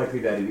seems likely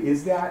that it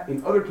is that.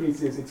 In other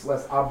cases, it's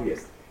less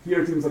obvious. Here,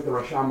 it seems like the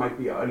Rasha might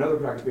be another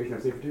preoccupation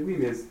of Sefer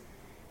Tehillim is,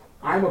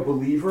 I'm a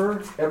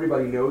believer,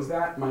 everybody knows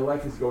that, my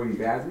life is going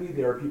badly,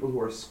 there are people who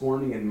are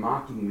scorning and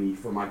mocking me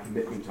for my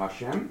commitment to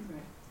Hashem,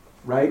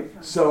 right?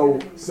 So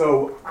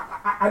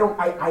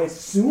I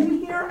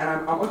assume here, and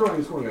I'm underlining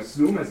this word,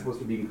 assume as opposed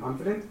to being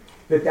confident,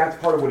 that that's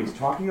part of what he's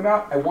talking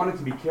about. I wanted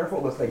to be careful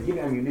lest I give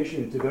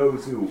ammunition to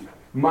those who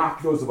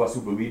mock those of us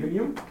who believe in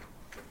you.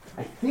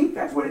 I think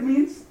that's what it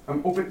means.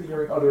 I'm open to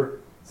hearing other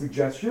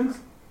suggestions.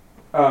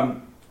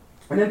 And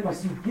then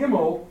Pasuk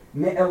Gimel,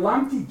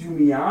 Ne'elamti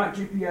Dumia,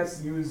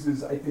 JPS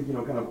uses, I think,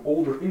 kind of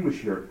older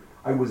English here.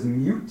 I was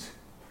mute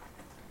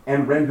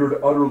and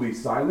rendered utterly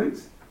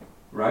silent,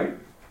 right?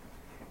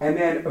 And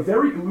then a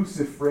very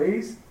elusive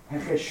phrase,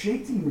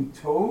 Hechesheti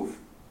mitov,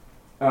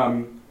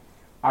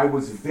 I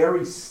was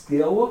very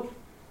still.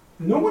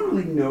 No one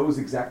really knows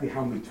exactly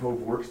how mitov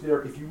works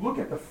there. If you look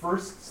at the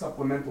first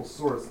supplemental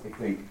source, I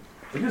think,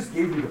 I just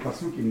gave you the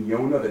pasuk in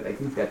Yonah that I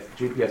think that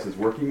JPS is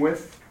working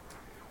with,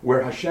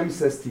 where Hashem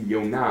says to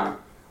Yonah,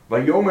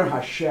 Vayomer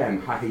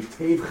Hashem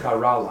ha'hetev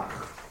charalach,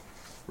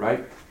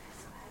 right?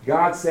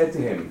 God said to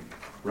him,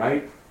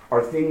 right,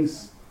 are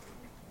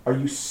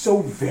you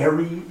so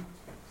very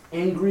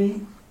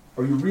angry?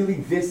 Are you really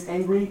this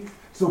angry?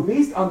 So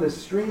based on the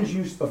strange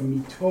use of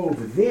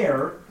mitov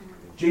there,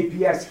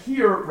 JPS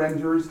here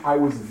renders, I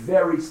was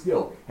very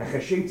still.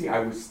 Hechesheti, I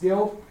was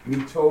still,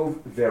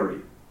 mitov,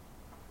 very.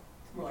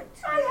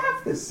 I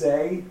have to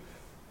say,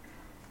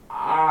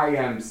 I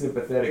am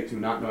sympathetic to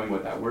not knowing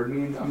what that word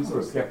means. I'm sort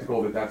of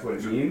skeptical that that's what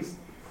it means.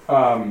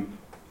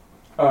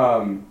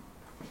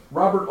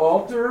 Robert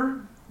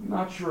Alter,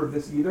 not sure of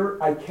this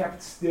either. I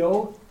kept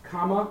still,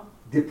 comma,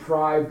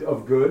 deprived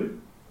of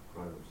good.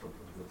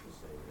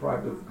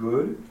 Deprived of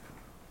good.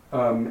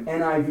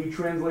 NIV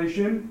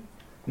translation,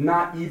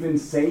 not even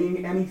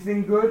saying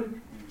anything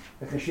good.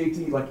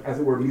 Like as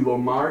it were,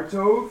 milomar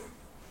tov.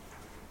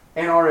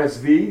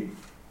 NRSV,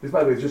 this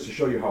by the way is just to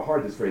show you how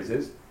hard this phrase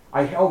is.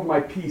 I held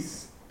my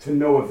peace to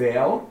no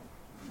avail.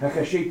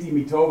 Hechasheti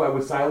mitov, I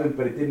was silent,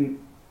 but it didn't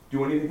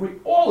do anything for me.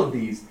 All of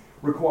these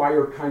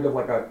require kind of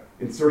like a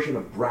insertion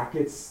of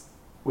brackets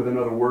with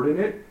another word in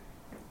it.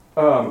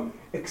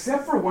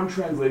 Except for one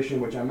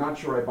translation, which I'm not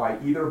sure I buy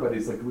either, but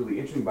is like really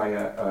interesting, by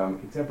a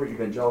contemporary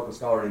evangelical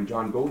scholar named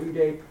John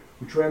Goldingay,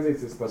 who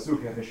translates this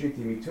pasuk, Hechasheti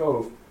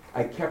mitov,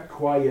 I kept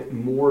quiet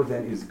more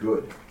than is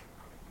good.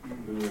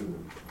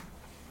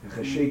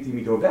 Hechasheti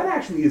mitov. That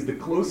actually is the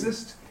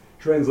closest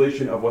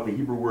translation of what the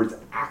Hebrew words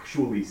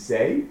actually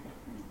say,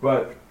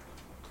 but,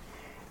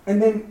 and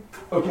then,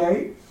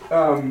 okay,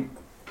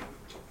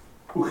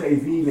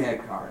 Ucheivi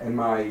me'ekar, and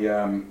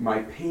my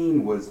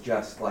pain was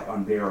just like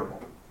unbearable.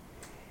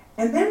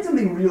 And then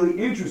something really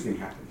interesting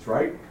happens,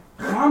 right?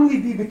 Cham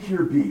libi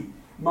b'kirbi.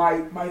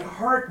 My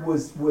heart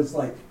was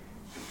like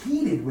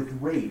heated with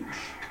rage.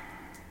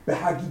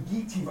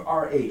 Behagigitiv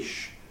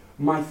ar-esh.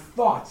 My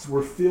thoughts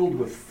were filled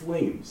with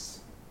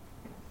flames.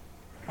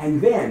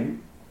 And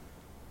then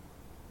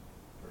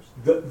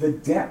the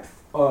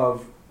depth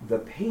of the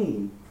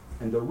pain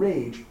and the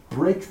rage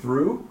break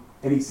through,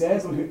 and he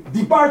says,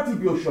 Dibarti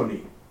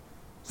bilshoni.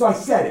 So I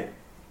said it.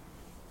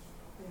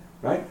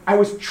 Right? I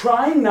was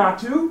trying not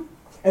to,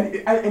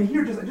 and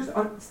here, just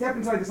step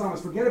inside the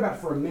psalmist. Forget about it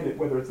for a minute,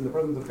 whether it's in the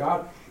presence of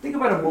God. Think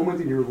about a moment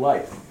in your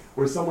life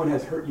where someone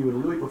has hurt you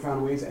in really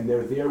profound ways, and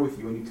they're there with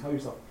you, and you tell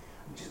yourself,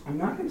 I'm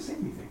not going to say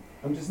anything.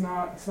 I'm just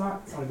not, it's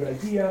not a good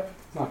idea.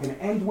 It's not going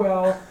to end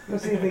well. I'm not going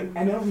to say anything.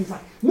 And then he's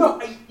like,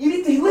 no, you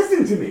need to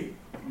listen to me.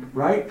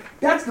 Right?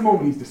 That's the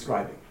moment he's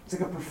describing. It's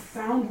like a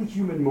profoundly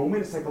human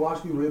moment, a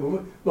psychologically relatable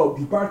moment. Look,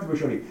 Dibarti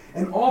b'shoni.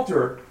 And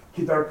Alter,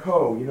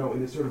 Kidarko,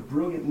 in this sort of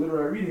brilliant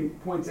literary reading,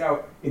 points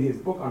out in his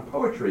book on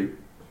poetry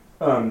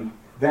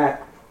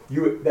that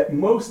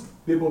most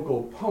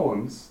biblical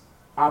poems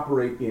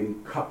operate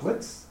in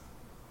couplets,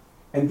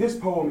 and this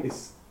poem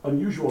is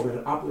unusual that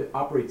it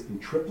operates in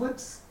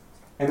triplets,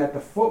 and that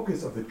the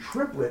focus of the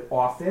triplet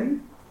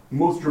often,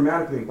 most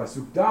dramatically in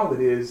Pasuk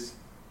Dalet,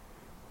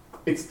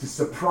 it's to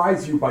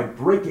surprise you by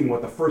breaking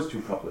what the first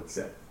two couplets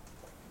said,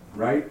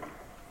 right?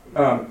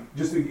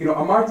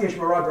 Amarti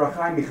eshmara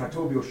drachai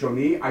michato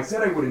bilshoni. I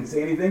said I wouldn't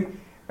say anything.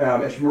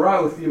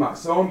 Eshmara lefi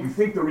machsom. You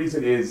think the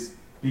reason is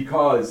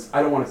because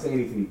I don't want to say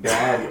anything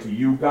bad to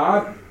you,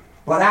 God,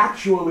 but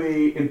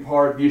actually, in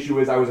part, the issue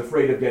is I was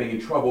afraid of getting in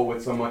trouble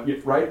with someone,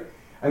 right?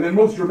 And then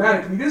most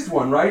dramatically, this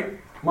one, right?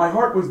 My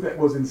heart was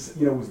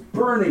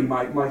burning.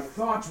 My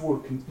thoughts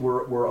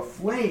were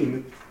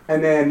aflame,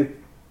 and then,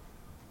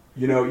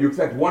 you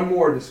expect one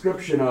more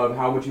description of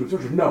how much you was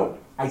tortured. No,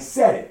 I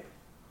said it.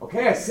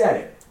 Okay, I said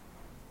it.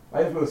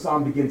 Right? That's where the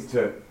psalm begins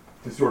to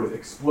sort of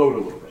explode a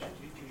little bit.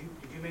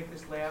 Did you make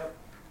this layout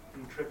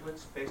in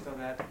triplets based on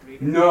that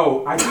reading?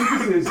 No, I think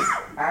this is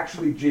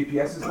actually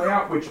JPS's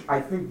layout, which I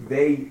think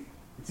it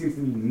seems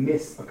to me,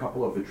 miss a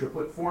couple of the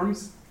triplet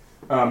forms.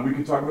 We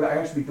could talk about that.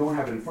 I actually don't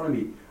have it in front of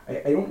me.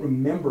 I don't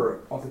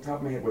remember off the top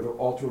of my head whether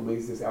Alter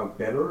lays this out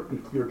better in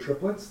clear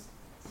triplets.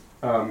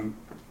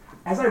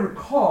 As I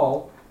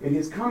recall, in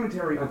his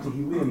commentary on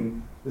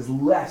Tehillim, there's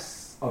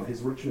less of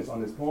his richness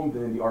on this poem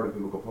than in the Art of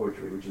Biblical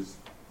Poetry,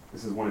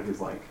 this is one of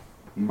his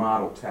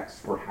model texts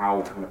for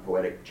how kind of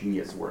poetic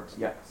genius works.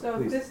 Yeah. So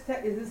please. is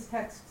this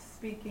text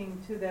speaking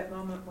to that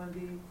moment when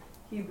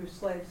the Hebrew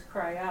slaves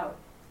cry out,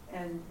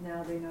 and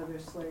now they know they're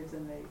slaves,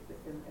 and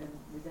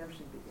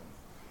redemption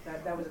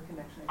begins? That was a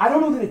connection. I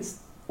don't know that it's.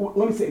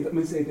 Let me say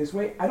it this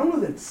way. I don't know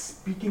that it's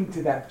speaking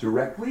to that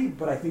directly,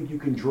 but I think you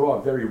can draw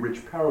very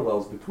rich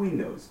parallels between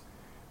those.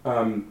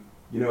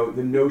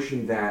 The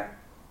notion that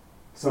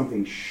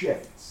something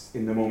shifts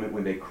in the moment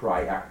when they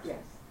cry out. Yes.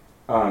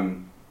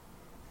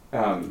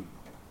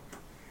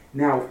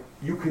 Now,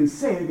 you can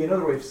say, maybe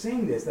another way of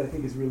saying this that I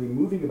think is really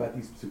moving about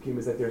these psukim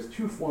is that there's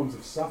two forms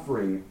of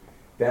suffering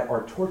that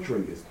are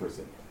torturing this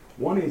person.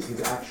 One is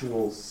his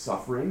actual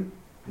suffering,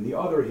 and the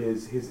other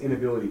is his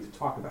inability to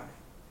talk about it,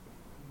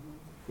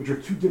 which are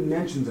two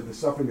dimensions of the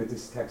suffering that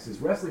this text is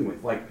wrestling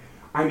with. Like,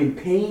 I'm in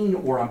pain,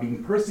 or I'm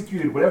being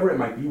persecuted, whatever it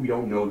might be, we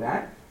don't know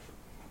that.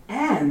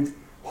 And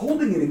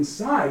holding it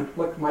inside,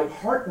 like my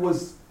heart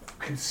was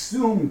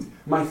consumed,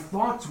 my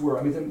thoughts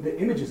were, the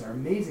images are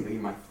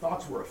amazing. My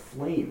thoughts were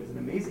aflame. It's an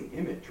amazing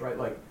image, right?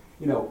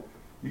 You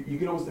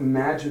can almost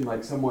imagine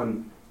like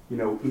someone,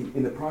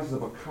 in the process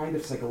of a kind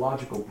of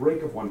psychological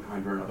break of one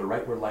kind or another,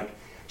 right? Where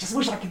just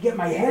wish I could get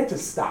my head to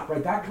stop,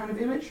 right? That kind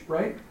of image,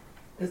 right?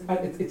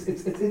 It's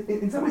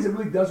in some ways it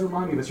really does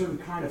remind me of a certain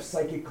kind of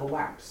psychic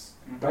collapse,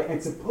 right? And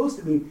it's supposed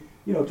to mean,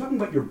 talking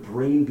about your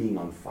brain being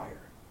on fire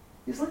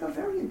is like a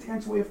very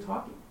intense way of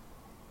talking.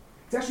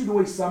 It's actually the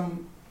way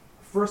some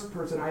first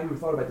person, I never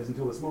thought about this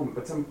until this moment,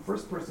 but some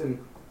first person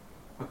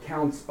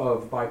accounts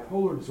of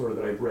bipolar disorder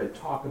that I've read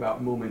talk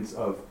about moments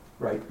of,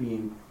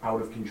 being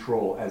out of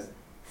control as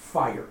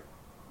fire,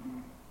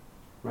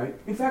 right?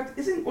 In fact,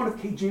 isn't one of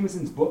Kate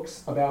Jamison's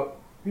books about,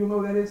 people know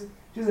who that is?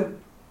 She's a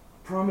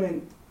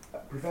prominent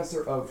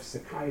professor of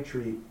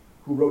psychiatry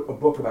who wrote a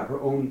book about her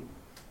own,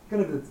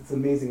 kind of this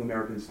amazing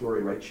American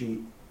story, right?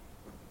 She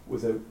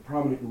was a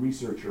prominent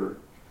researcher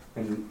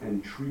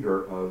and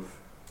treater of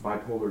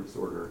bipolar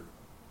disorder.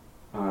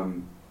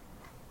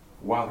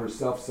 while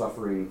herself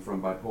suffering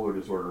from bipolar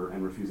disorder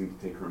and refusing to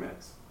take her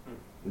meds.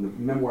 And the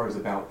memoir is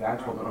about that.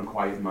 It's called An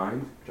Unquiet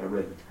Mind, which I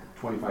read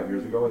 25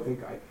 years ago, I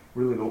think. I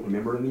really don't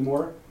remember it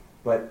anymore.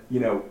 But,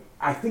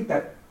 I think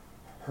that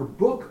her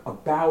book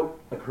about,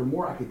 like her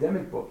more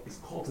academic book, is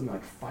called something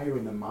like Fire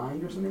in the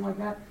Mind or something like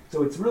that.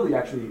 So it's really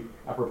actually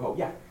apropos.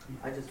 Yeah?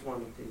 I just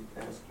wanted to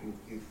ask you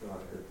if you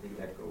thought that the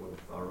echo of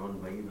Aaron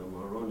Vaidam,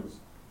 Aaron is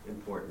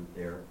important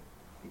there,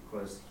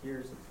 because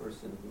here's a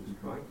person who's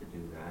trying to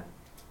do that,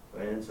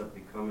 but ends up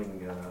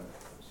becoming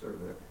sort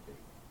of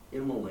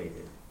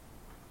immolated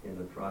in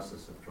the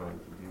process of trying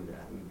to do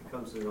that. And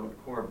becomes their own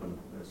korban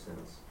in a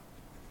sense.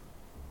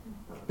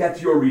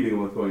 That's your reading of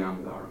what's going on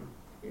with Aaron.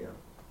 Yeah.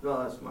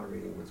 No, that's my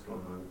reading of what's going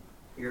on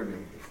here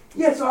maybe.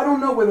 Yeah, so I don't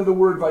know whether the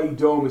word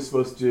Vaidom is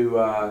supposed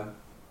to,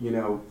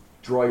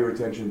 draw your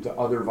attention to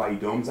other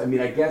Vaidoms. I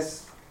mean, I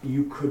guess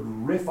you could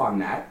riff on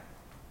that.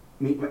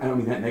 I don't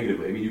mean that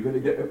negatively. I mean, you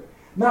could,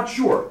 not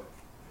sure.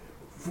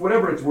 For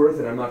whatever it's worth,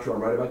 and I'm not sure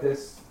I'm right about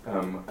this,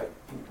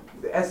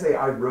 the essay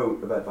I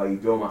wrote about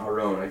Vaidom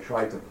Aharon, I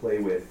tried to play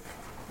with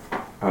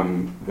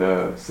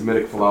the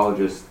Semitic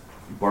philologist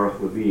Baruch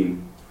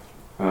Levine,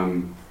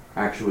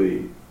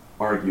 actually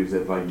argues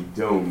that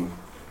Vaidom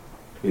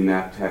in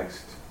that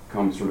text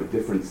comes from a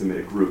different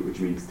Semitic root, which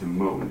means to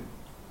moan,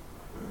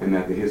 and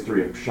that the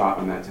history of Pshat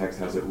in that text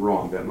has it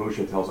wrong, that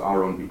Moshe tells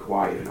Aaron be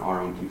quiet and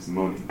Aaron keeps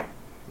moaning.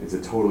 It's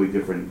a totally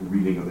different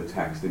reading of the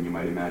text than you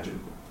might imagine.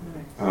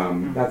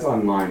 That's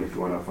online if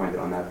you want to find it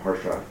on that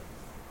Parsha.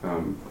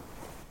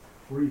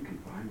 Or you can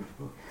buy my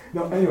book.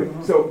 No, anyway,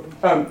 so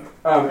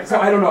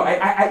I don't know.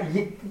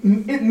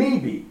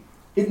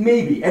 It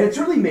may be, and it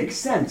certainly makes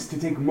sense to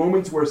take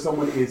moments where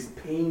someone is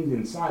pained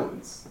in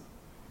silence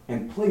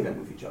and play them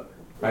with each other,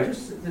 right?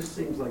 This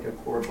seems like a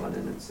korban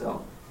in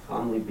itself.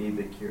 Kamli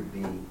bibik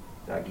kirbi,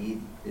 dagi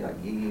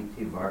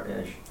tivar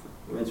esh.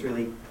 I mean, it's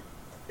really,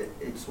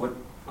 it's what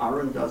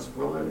Aaron does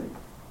for a living.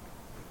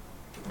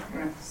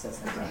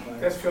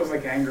 This feels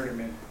like anger to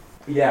me.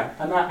 Yeah,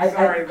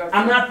 Sorry,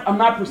 I'm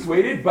not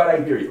persuaded, but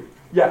I hear you.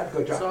 Yeah,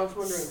 go John. So I was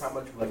wondering how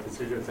much of like the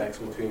decision effects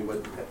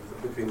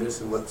between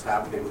this and what's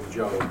happening with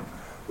Job,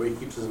 where he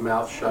keeps his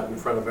mouth shut in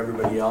front of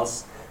everybody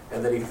else,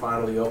 and then he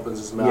finally opens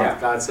his mouth. Yeah.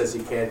 God says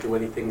he can't do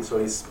anything, so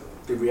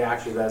the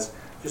reaction is,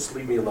 just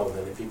leave me alone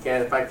then.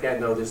 If I can't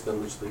know this,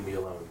 then just leave me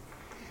alone.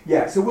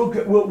 Yeah, so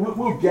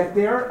we'll get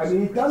there. I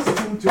mean, it does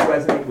seem to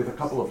resonate with a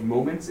couple of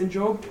moments in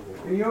Job.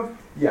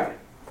 Yeah.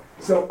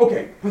 So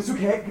okay, Pasuk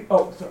Hey.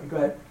 Oh, sorry. Go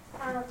ahead.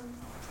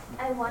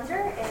 I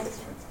wonder if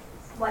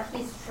what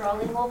he's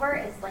struggling over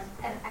is like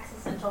an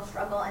existential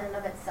struggle in and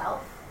of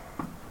itself.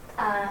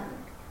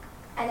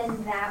 And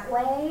in that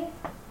way,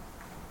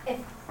 if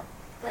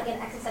like an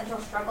existential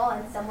struggle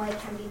in some way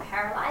can be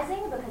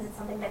paralyzing because it's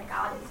something that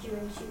God is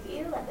doing to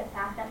you, like the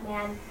fact that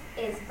man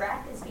is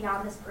breath is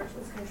beyond this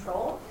person's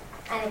control.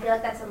 And I feel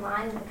like that's in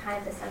line with kind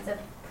of the sense of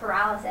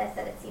paralysis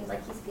that it seems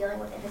like he's feeling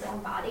within his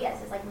own body, as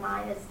his like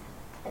mind is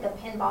like a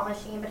pinball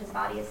machine, but his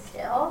body is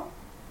still.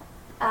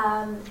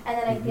 And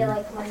then I feel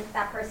like when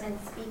that person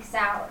speaks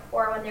out,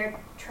 or when they're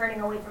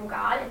turning away from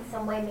God, in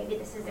some way maybe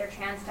this is their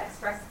chance to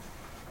express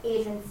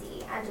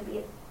agency and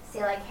to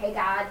say like, hey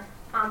God,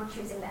 I'm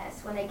choosing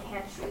this, when they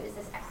can't choose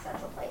this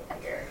existential plate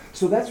that you're...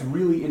 So that's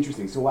really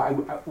interesting. So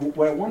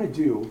what I want to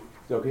do, if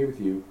it's okay with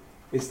you,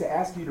 is to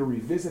ask you to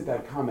revisit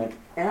that comment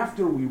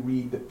after we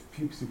read the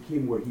few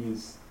psukim where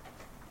he's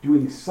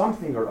doing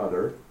something or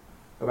other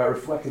about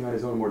reflecting on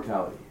his own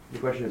mortality. The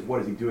question is, what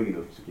is he doing in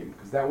those psukim?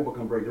 Because that will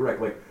become very direct.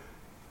 Like,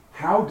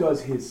 how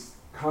does his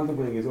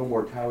contemplating his own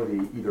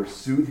mortality either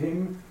soothe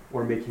him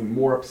or make him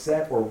more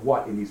upset, or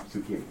what in these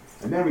psukim?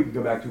 And then we can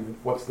go back to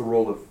what's the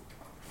role of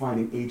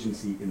finding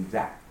agency in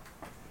that,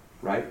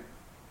 right?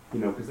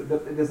 Because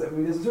there's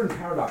a certain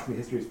paradox in the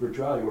history of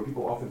spirituality where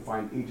people often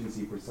find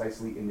agency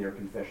precisely in their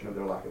confession of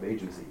their lack of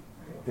agency.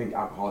 Think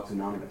Alcoholics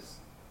Anonymous,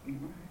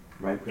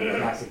 right? The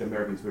classic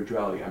American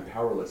spirituality. I'm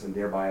powerless, and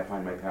thereby I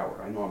find my power.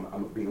 I know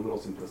I'm being a little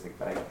simplistic,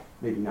 but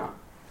maybe not.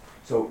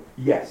 So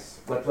yes,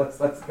 let's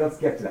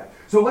get to that.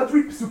 So let's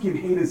read Psukim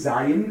Hey to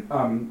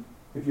Zion.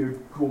 If you're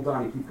cool,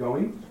 Donnie, keep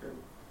going.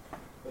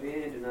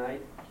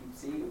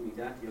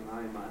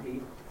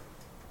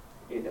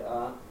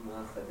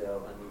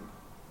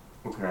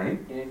 Okay.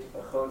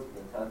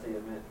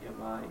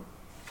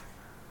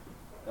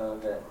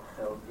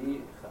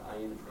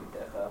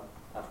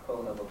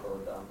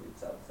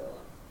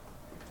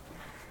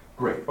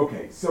 Great.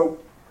 Okay, so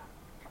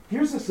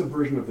here's a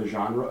subversion of the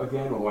genre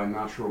again, although I'm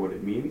not sure what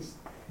it means.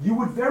 You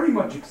would very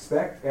much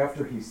expect,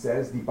 after he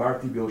says,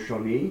 Dibarti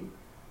Bilshoni,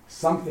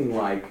 something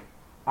like,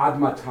 Ad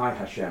matai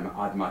Hashem,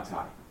 Ad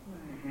matai.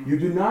 You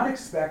do not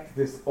expect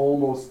this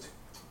almost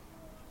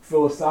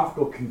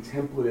philosophical,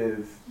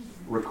 contemplative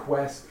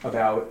request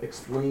about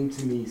explain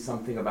to me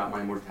something about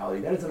my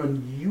mortality. That is an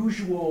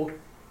unusual,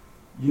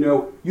 you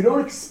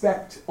don't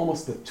expect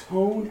almost the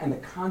tone and the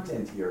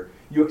content here.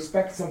 You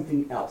expect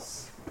something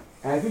else.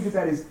 And I think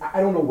that is, I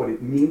don't know what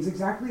it means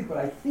exactly, but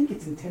I think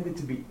it's intended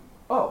to be,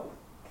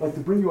 like to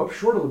bring you up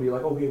short a little bit,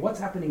 like, okay, what's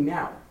happening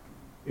now?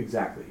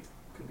 Exactly.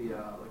 Could be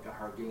like a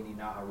Hargani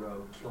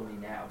Naharo, kill me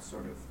now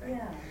sort of thing.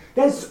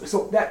 Thank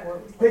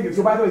you.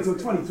 So by the way, so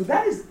it's funny. So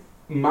that is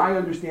my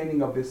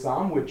understanding of this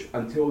psalm, which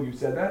until you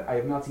said that, I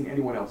have not seen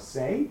anyone else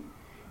say,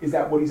 is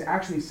that what he's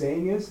actually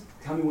saying is,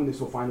 tell me when this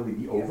will finally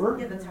be over.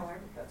 Yeah, that's hard.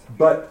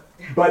 But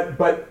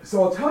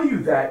so I'll tell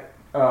you that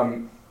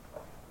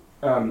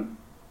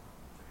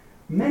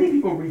many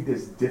people read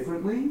this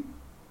differently.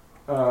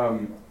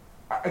 I'll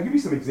give you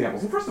some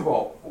examples. So first of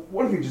all,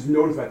 one thing to just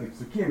notice about the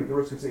Psukim, at the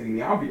risk of stating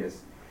the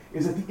obvious,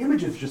 is that the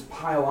images just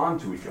pile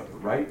onto each other,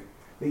 right?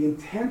 They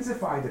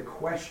intensify the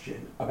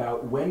question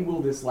about when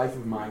will this life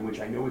of mine, which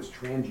I know is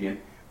transient,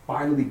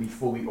 finally be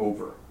fully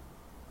over.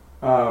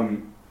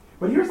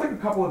 But here's like a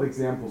couple of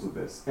examples of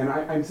this. And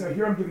I'm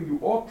giving you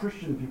all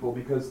Christian people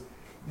because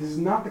this is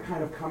not the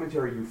kind of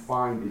commentary you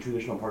find in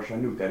traditional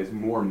Parshanut that is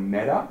more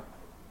meta,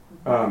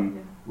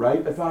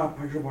 right? That's not how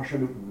traditional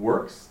Parshanut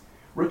works.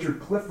 Richard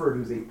Clifford,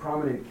 who's a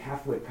prominent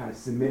Catholic kind of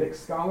Semitic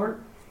scholar,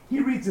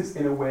 he reads this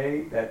in a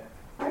way that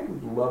I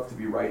would love to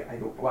be right. I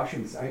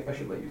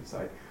should let you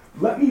decide.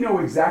 Let me know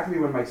exactly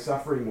when my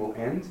suffering will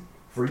end,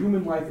 for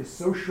human life is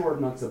so short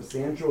and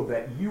unsubstantial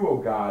that you, O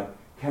God,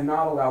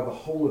 cannot allow the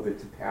whole of it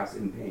to pass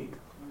in pain.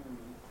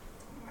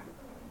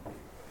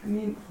 I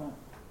mean,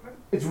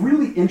 it's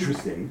really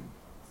interesting.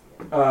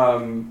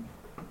 I'm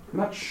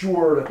not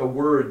sure that the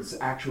words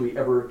actually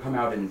ever come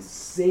out and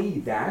say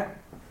that.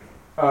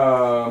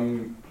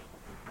 So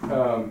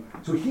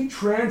he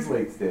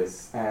translates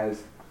this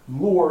as,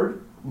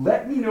 Lord,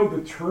 let me know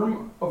the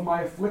term of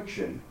my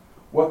affliction,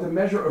 what the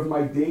measure of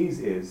my days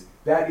is,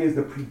 that is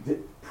the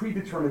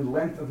predetermined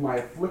length of my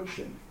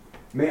affliction.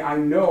 May I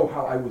know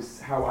how I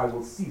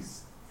will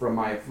cease from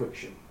my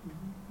affliction.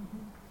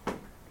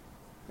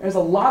 There's a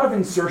lot of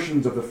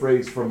insertions of the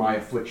phrase "from my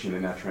affliction"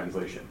 in that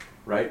translation,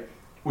 right?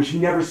 Which he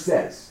never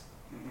says.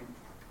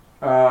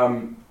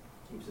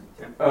 Keeps it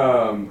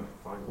temporary.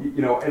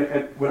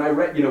 And when I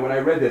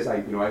read this, I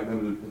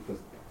was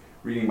just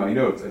reading my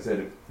notes. I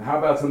said, how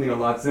about something a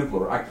lot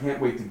simpler? I can't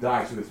wait to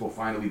die, so this will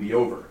finally be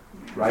over,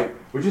 right?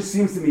 Which just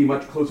seems to me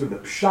much closer to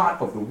the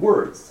pshat of the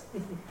words.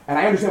 And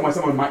I understand why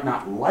someone might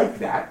not like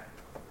that,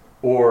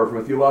 or from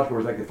a theological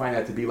perspective, find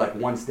that to be like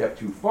one step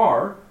too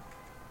far.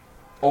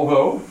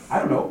 Although, I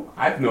don't know,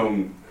 I've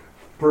known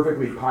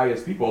perfectly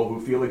pious people who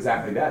feel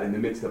exactly that in the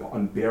midst of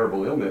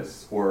unbearable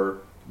illness, or,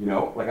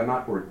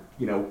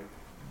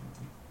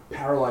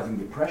 paralyzing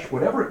depression,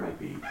 whatever it might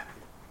be.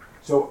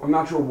 So I'm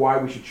not sure why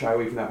we should shy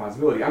away from that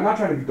possibility. I'm not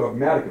trying to be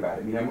dogmatic about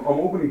it. I mean, I'm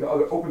open to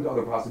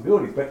other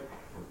possibilities, but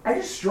it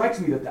just strikes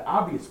me that the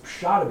obvious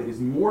shot of it is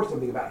more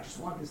something about, I just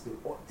want this to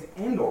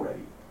end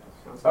already.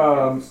 Sounds like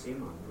emphysema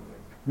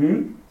in a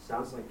way.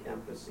 Sounds like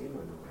emphysema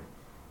in a way.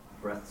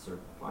 Breaths are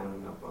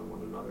piling up on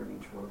one another, and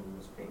each one of them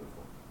is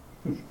painful.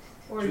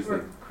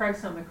 Or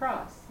Christ on the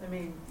cross. I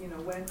mean,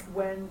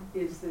 when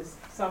is this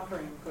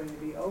suffering going to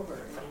be over?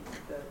 And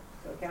the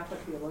Catholic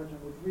theologian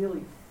would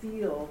really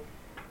feel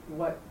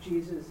what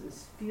Jesus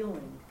is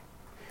feeling.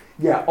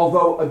 Yeah,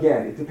 although,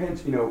 again, it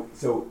depends,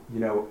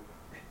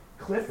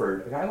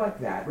 Clifford, a guy like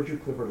that,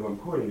 Richard Clifford, who I'm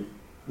quoting,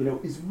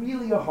 is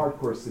really a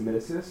hardcore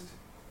Semiticist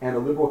and a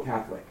liberal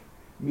Catholic,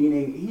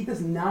 meaning he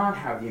does not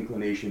have the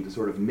inclination to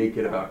sort of make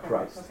it about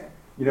Christ. Okay.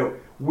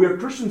 Where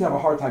Christians have a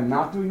hard time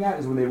not doing that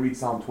is when they read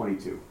Psalm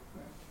 22,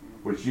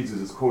 which Jesus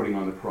is quoting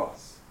on the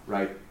cross,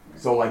 right?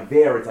 So like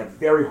there, it's like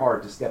very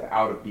hard to step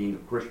out of being a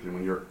Christian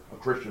when you're a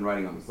Christian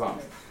writing on the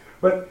Psalms.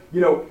 But,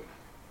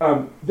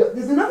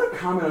 there's another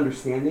common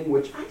understanding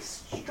which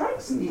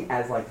strikes me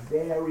as like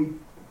very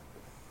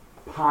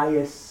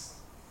pious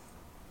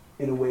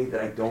in a way that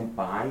I don't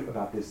buy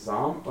about this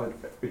psalm,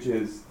 which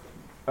is,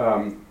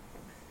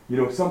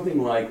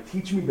 something like,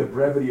 teach me the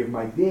brevity of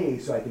my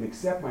days so I can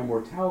accept my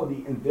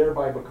mortality and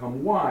thereby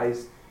become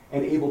wise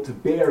and able to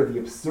bear the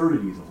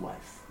absurdities of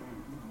life.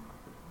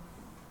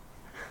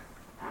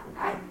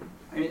 I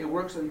mean, it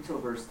works until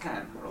verse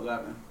 10 or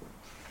 11.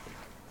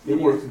 It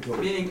works until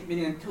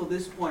Meaning until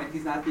this point,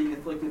 he's not being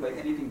afflicted by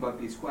anything but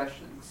these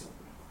questions.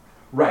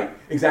 Right,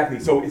 exactly.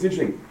 So it's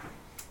interesting.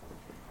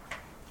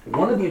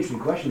 One of the interesting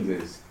questions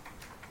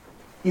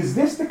is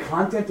this the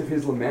content of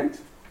his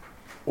lament?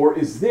 Or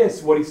is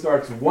this what he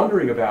starts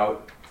wondering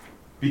about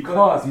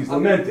because he's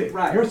lamenting?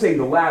 Right. You're saying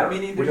the latter,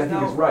 Meaning which I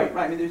think is right.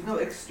 Right, I mean, there's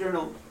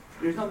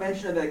no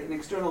mention of like an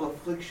external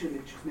affliction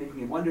that's just making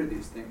him wonder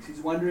these things. He's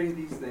wondering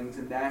these things,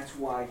 and that's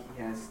why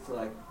he has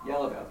to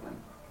yell about them.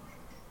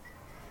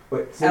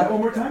 Wait, say that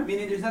one more time?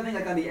 Meaning there's nothing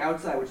on the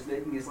outside which is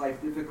making his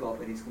life difficult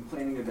that he's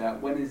complaining about.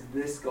 When is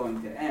this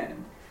going to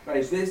end?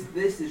 Right?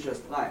 This is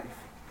just life.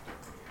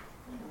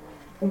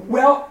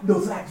 Well,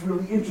 that's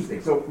really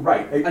interesting. So,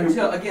 right.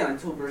 Until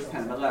verse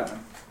 10 and 11.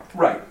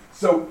 Right.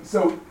 So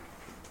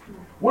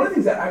one of the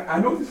things that I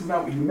know this is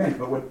not what you meant,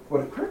 but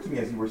what occurred to me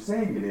as you were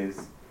saying it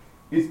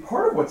is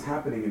part of what's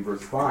happening in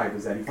verse 5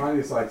 is that he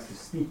finally decides to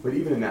speak, but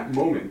even in that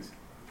moment,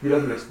 he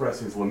doesn't express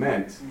his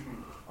lament.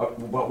 But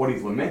what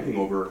he's lamenting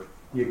over,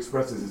 he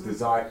expresses his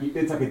desire.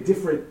 It's like a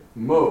different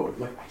mode.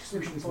 Like, I just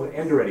wish this would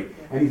end already.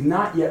 And he's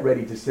not yet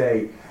ready to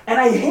say, and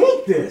I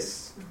hate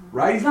this,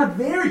 right? He's not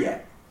there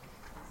yet.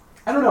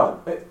 I don't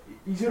know.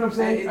 You see what I'm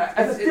saying?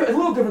 It's a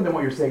little different than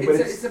what you're saying, but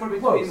it's somewhere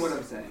close. between what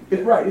I'm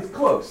saying. Right, it's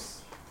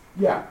close.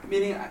 Yeah.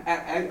 Meaning,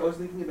 I was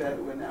thinking about it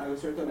when I was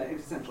starting talking about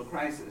existential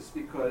crisis,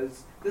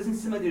 because it doesn't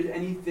seem like there's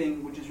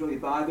anything which is really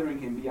bothering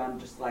him beyond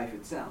just life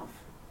itself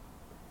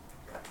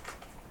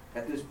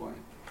at this point.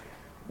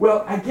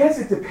 Well, I guess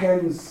it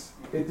depends.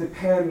 It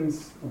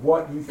depends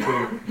what you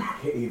think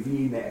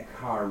Ke'evi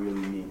Ne'ekar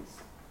really means.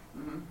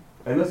 Mm-hmm.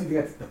 Unless you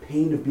think that's the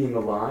pain of being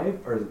alive,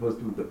 or as opposed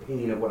to the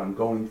pain of what I'm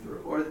going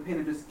through. Or the pain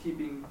of just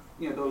keeping,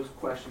 those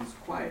questions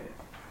quiet.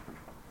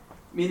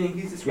 Meaning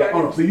he's Yeah. describing.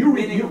 Oh no. So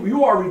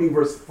you are reading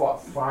verse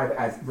 5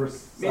 as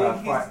verse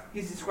Meaning 5.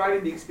 he's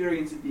describing the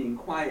experience of being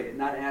quiet and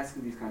not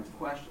asking these kinds of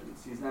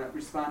questions. He's not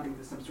responding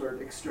to some sort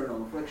of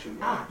external affliction.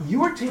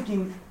 You are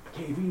taking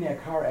Ke'evi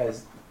Ne'ekar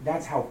as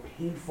that's how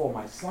painful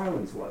my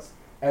silence was,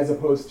 as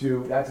opposed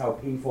to that's how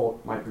painful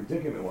my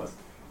predicament was.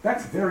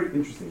 That's very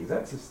interesting. Is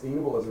that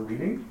sustainable as a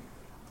reading?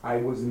 I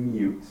was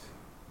mute,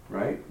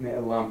 right?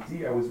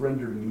 Ne'elamti, I was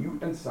rendered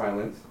mute and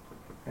silent.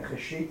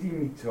 Echesheti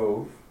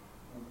mitov,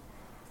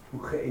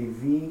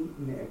 uche'evi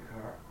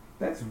ne'ekar.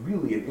 That's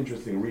really an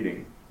interesting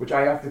reading, which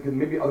I have to, because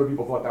maybe other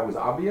people thought that was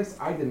obvious.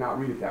 I did not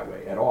read it that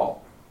way at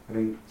all. I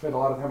mean, spent a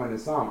lot of time on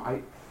this psalm.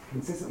 I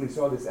consistently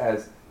saw this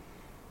as,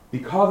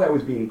 because I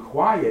was being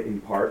quiet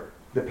in part,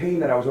 the pain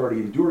that I was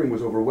already enduring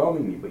was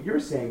overwhelming me. But you're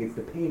saying it's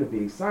the pain of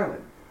being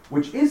silent,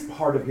 which is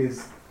part of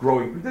his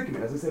growing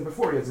predicament. As I said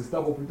before, he has this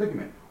double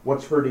predicament.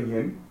 What's hurting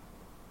him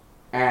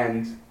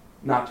and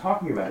not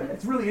talking about it.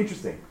 It's really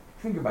interesting.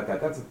 Think about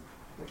that. That's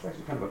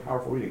actually kind of a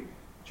powerful reading.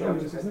 Joe,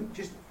 you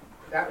just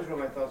that was where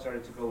my thoughts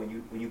started to go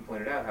when you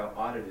pointed out how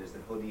odd it is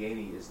that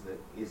Hodiani is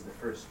the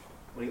first,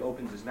 when he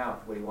opens his mouth,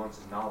 what he wants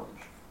is knowledge.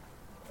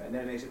 And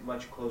then it makes it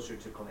much closer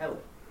to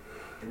Kohelet,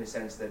 in the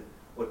sense that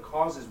what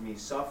causes me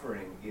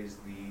suffering is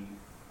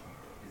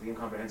the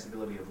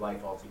incomprehensibility of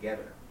life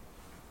altogether.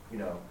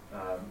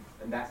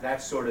 And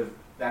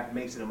that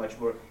makes it a much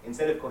more,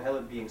 instead of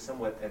Kohelet being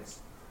somewhat at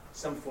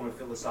some form of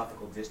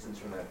philosophical distance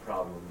from that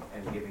problem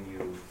and giving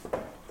you,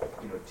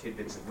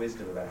 tidbits of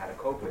wisdom about how to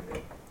cope with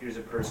it, here's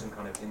a person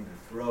kind of in the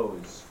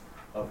throes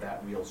of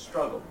that real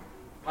struggle,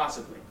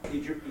 possibly.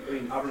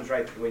 Avram's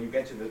right, when you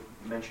get to the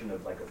mention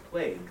of like a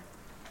plague,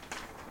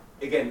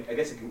 again, I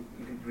guess you can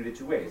read it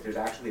two ways. There's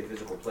actually a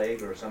physical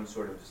plague or some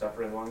sort of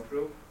suffering going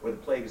through, or the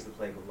plague is the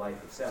plague of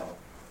life itself.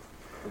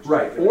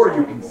 Right, or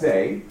you can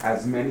say,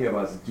 as many of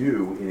us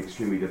do in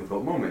extremely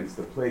difficult moments,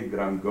 the plague that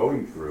I'm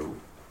going through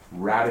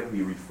radically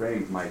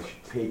reframes my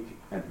take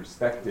and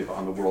perspective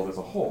on the world as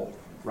a whole,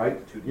 right?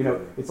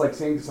 It's like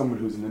saying to someone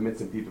who's in the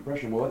midst of deep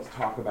depression, well, let's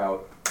talk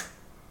about,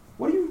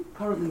 what are you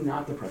currently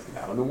not depressed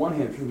about? On the one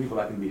hand, for people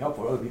that can be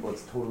helpful, for other people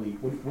it's totally,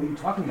 what are you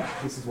talking about?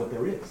 This is what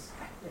there is.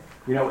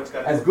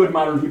 As good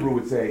modern Hebrew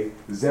would say,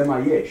 Ze ma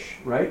yesh,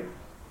 right?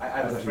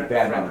 That's actually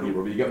bad modern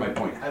Hebrew, but you get my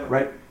point,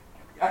 right?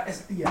 I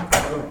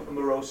have a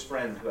morose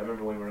friend who I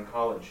remember when we were in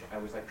college, I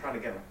was like trying to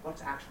get him,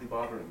 what's actually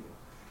bothering you?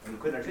 And he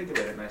couldn't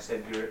articulate it, and I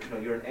said,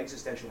 you're an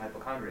existential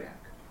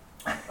hypochondriac.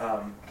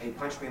 And he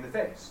punched me in the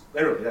face,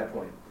 literally at that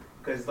point.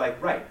 Because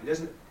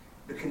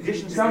the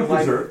conditions of your life.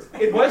 Deserved.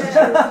 It was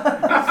deserved.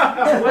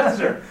 It was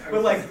deserved.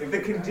 But the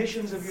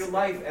conditions of your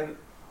life, and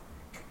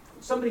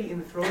somebody in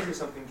the throes of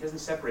something doesn't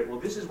separate, well,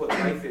 this is what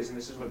life is, and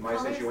this is what my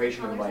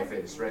situation in life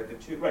is, right? The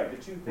two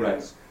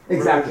things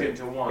merge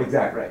into one.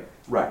 Exactly.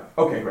 Right.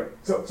 Okay, great.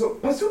 So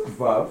Pasuk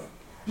Vav,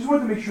 just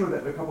wanted to make sure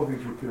that a couple of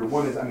things were clear.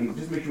 One is,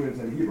 just make sure we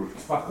understand the Hebrew.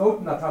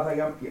 Fachot natata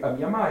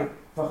yamai,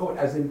 fachot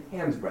as in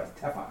hand's breadth,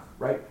 tefach,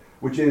 right?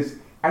 Which is,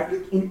 I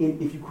think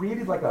if you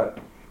created like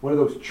one of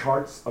those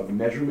charts of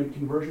measurement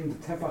conversions,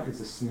 tefach is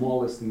the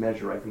smallest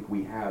measure I think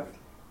we have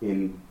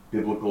in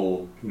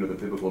biblical, the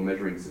biblical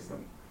measuring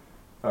system.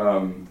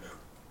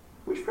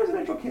 Which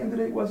presidential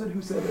candidate was it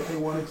who said that they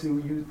wanted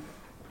to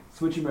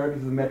switch America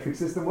to the metric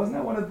system? Wasn't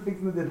that one of the things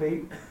in the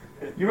debate?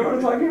 You remember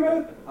what I'm talking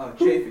about? Oh,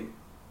 Chafee.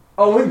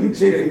 Oh, Lincoln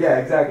Chafee, yeah,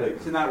 exactly.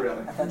 So not really.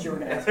 I thought you were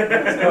going to ask.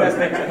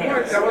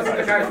 That wasn't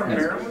the guy from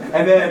Maryland?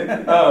 And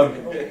then,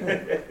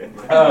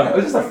 it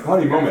was just a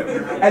funny moment.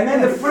 And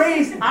then the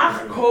phrase,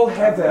 Ach kol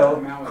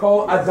hevel,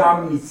 kol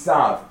adam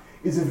nitzav,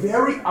 is a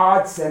very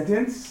odd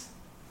sentence.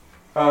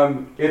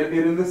 It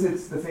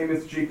elicits the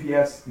famous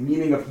JPS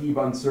meaning of heave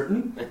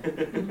uncertain.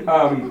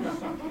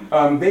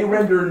 They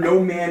render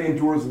no man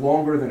endures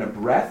longer than a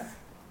breath.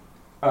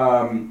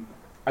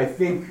 I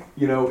think,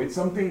 it's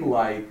something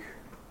like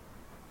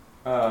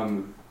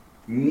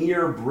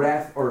mere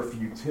breath or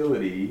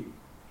futility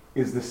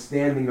is the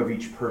standing of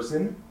each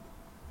person.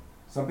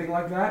 Something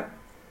like that.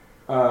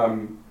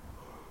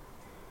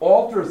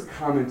 Alter's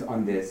comment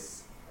on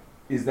this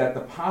is that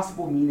the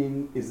possible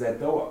meaning is that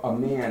though a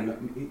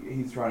man,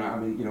 he's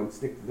trying to,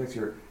 stick to this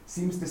here,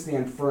 seems to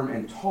stand firm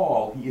and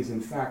tall, he is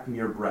in fact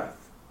mere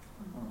breath.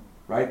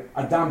 Right?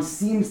 Adam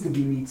seems to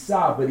be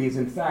nitzav, but he is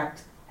in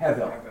fact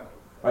hevel.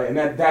 Right? And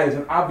that is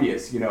an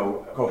obvious,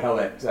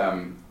 Kohelet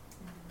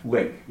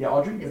link. Yeah,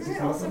 Audrey? Isn't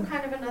it also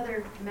kind of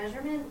another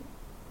measurement?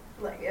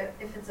 Like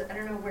if it's, I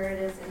don't know where it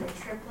is in the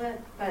triplet,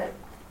 but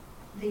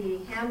the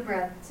hand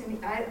breath, to me,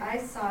 I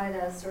saw it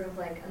as sort of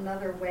like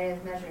another way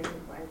of measuring.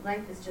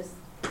 Life is just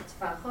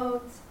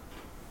tfachot,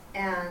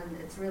 and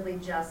it's really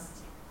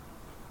just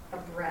a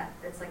breath.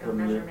 It's like a The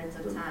me- measurement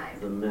of the- time.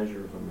 The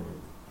measure of a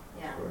man.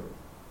 Yeah, Sort of.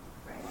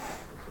 right.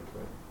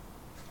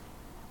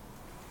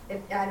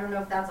 That's okay. I don't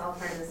know if that's all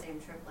part of the same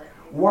triplet.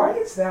 Why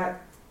is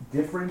that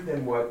different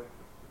than what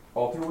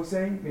Alter was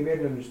saying? Maybe I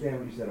didn't understand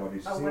what you said,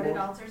 Audrey. Oh, Say what it did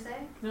more. Alter say?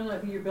 No, I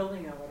think you're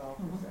building on what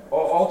Alton said.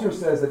 Alter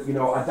says that,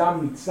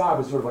 Adam Nitzav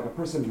is sort of like a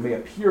person who may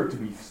appear to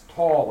be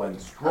tall and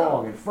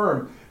strong and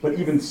firm, but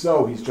even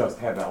so, he's just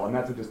Hevel, and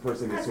that's what this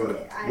person is sort of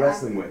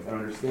wrestling with and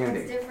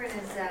understanding. What's different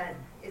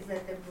is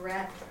that the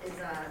breath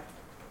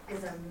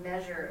is a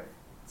measure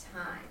of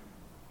time.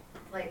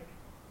 Like,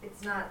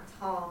 it's not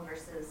tall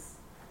versus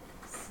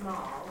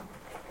small.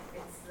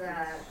 It's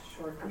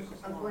Short I'm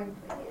versus I'm long. going,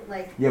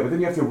 like, Yeah, but then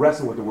you have to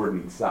wrestle with the word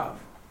Nitzav,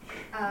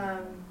 Okay.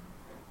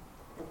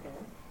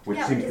 which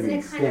yeah, seems but to be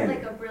isn't it kind of like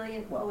standing. a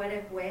brilliant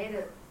poetic way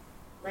to,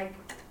 like,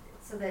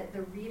 so that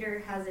the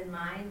reader has in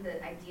mind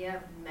the idea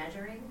of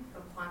measuring,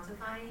 of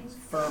quantifying?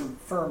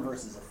 Firm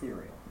versus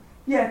ethereal.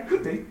 Yeah,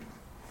 could be.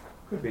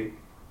 Could be.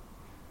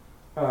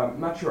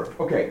 Not sure.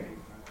 Okay.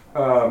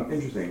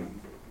 Interesting.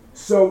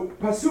 So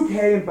Pasuk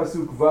Hey and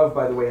Pasuk Vav,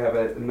 by the way, have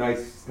a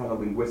nice kind of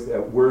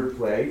linguistic word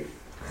play.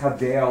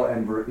 Chadel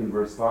in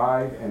verse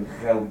 5 and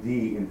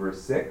Cheldi in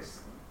verse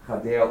 6.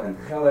 Chadel and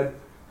Cheled.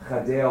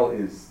 Chadel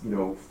is,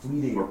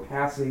 fleeting or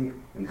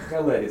passing, and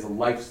Cheled is a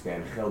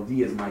lifespan.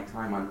 Cheldi is my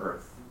time on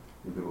earth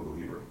in biblical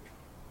Hebrew.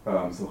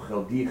 So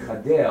Cheldi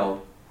Chadel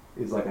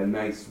is like a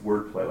nice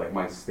wordplay, like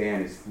my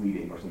span is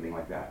fleeting or something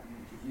like that.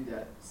 If you view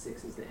that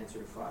 6 as the answer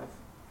to 5.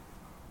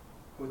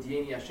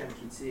 Hodieni Hashem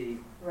Kitzi,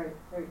 Right.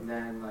 and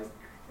then like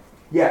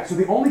Yeah, so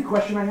the only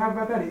question I have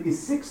about that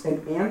is 6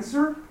 an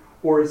answer,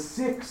 or is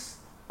 6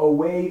 a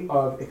way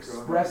of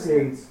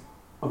expressing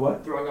a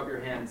what? throwing up your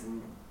hands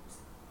and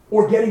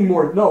Or getting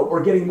more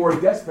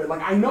desperate.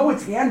 Like, I know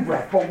it's hand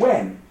breath, but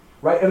when?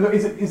 Right? And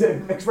is it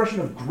an expression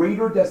of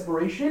greater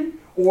desperation?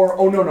 Or,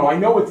 oh no, I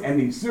know it's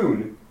ending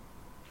soon.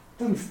 It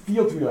doesn't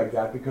feel to me like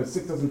that because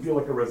 6 doesn't feel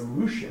like a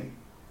resolution,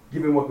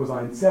 given what goes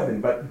on in 7.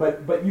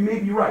 But you may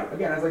be right.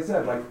 Again, as I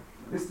said, like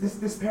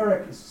this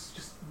parak is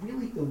just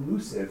really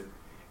elusive.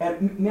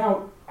 And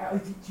now,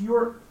 to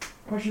your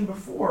question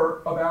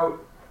before about,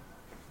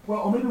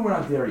 well, maybe we're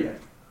not there yet.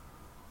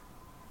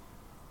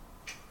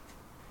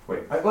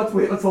 Wait,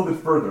 let's hold it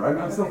further.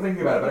 I'm still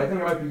thinking about it, but I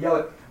think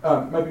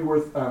it might be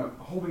worth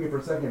holding it for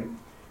a second.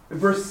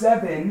 Verse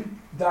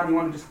 7, Don, you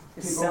want to just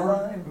Is take over?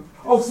 Sela,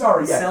 Oh,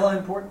 sorry, is yes. Sela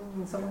important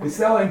in some way? Is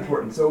Sela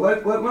important? So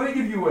let me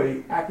give you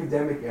a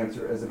academic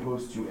answer as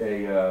opposed to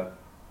a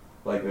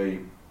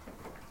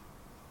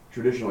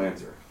traditional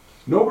answer.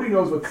 Nobody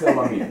knows what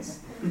Sela means.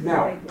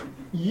 Now,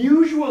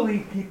 usually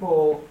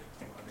people,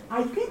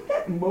 I think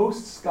that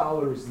most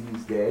scholars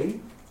these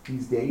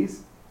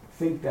days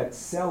think that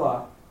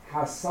Sela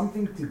has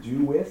something to do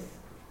with,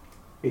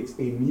 it's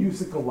a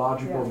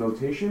musicological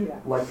notation,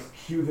 like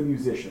cue the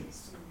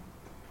musicians.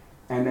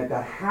 And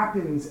that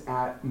happens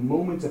at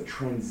moments of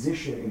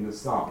transition in the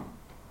psalm.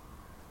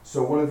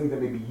 So one of the things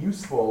that may be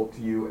useful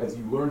to you as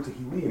you learn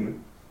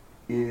Tehillim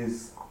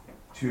is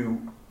to,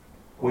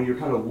 when you're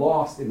kind of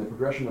lost in the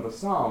progression of a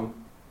psalm,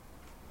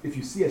 if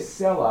you see a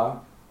Sela,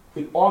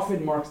 it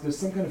often marks there's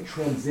some kind of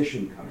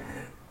transition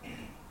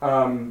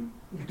coming.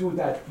 You can do with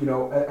that,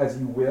 as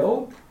you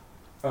will.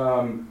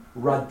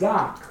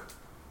 Radak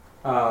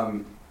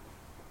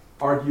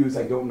argues,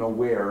 I don't know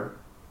where,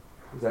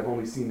 because I've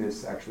only seen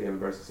this, actually, I'm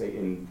embarrassed to say,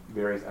 in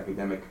various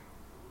academic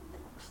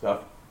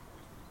stuff,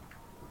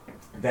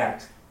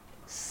 that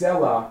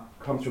Sela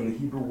comes from the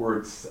Hebrew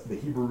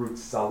root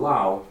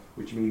salal,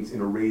 which means in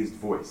a raised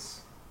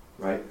voice,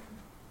 right?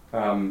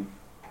 I'm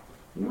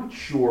not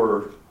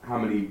sure how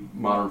many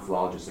modern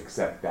philologists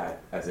accept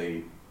that as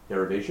a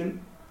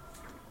derivation,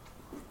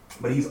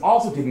 but he's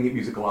also taking it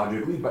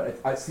musicologically,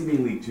 but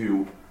seemingly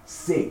to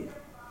sing.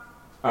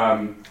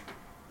 I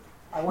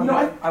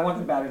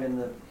wonder about it in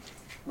the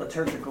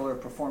liturgical or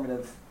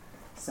performative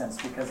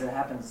sense because it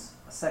happens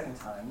a second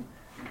time,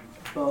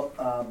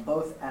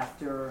 both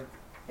after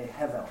a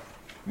hevel.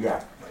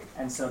 Yeah.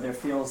 And so there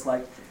feels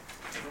like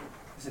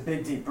there's a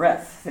big deep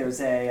breath. There's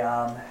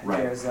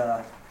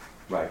a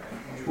Right.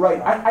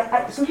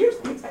 So here's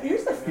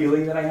the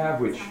feeling that I have,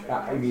 which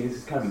this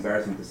is kind of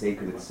embarrassing to say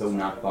because it's so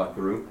not thought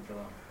through.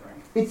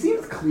 It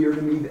seems clear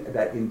to me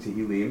that in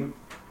Tehillim,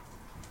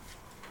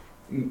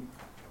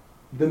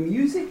 the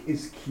music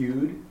is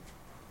cued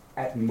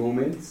at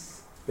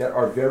moments that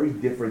are very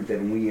different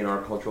than we in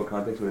our cultural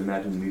context would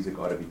imagine the music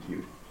ought to be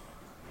cued.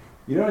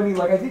 You know what I mean?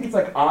 Like, I think it's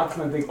like odds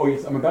and I think, oh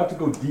yes, I'm about to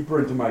go deeper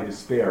into my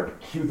despair.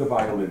 Cue the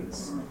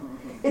violins.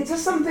 It's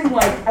just something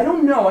like, I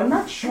don't know, I'm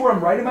not sure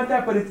I'm right about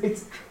that, but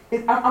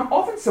I'm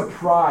often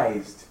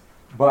surprised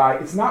by,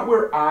 it's not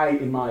where I,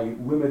 in my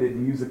limited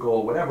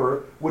musical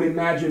whatever, would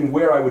imagine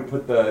where I would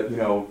put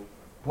the,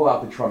 pull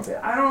out the trumpet.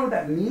 I don't know what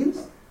that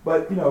means,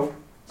 but,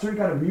 certain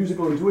kind of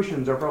musical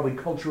intuitions are probably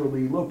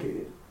culturally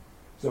located.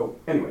 So,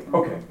 anyway,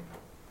 okay.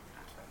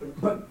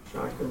 But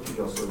I think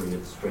you also read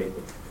it straight.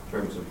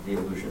 terms of the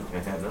allusion to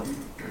Hevel,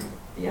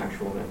 the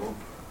actual Hevel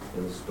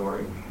in the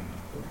story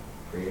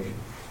of creation.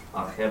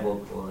 Ach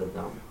Hevel kol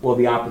Adam. Well,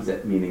 the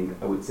opposite, meaning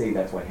I would say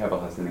that's why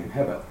Hevel has the name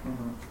Hevel.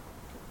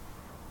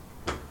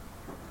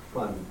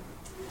 But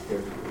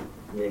they're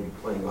maybe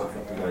playing off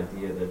of the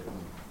idea that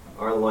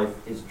our life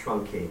is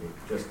truncated,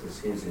 just as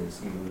his is,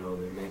 even though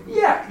there may be...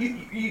 Yeah,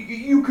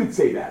 you could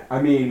say that.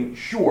 I mean,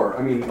 sure.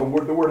 I mean, the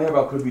word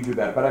Hevel could lead to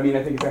that. But I mean,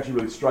 I think it's actually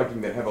really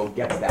striking that Hevel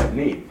gets that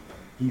name.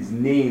 He's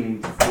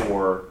named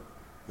for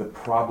the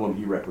problem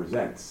he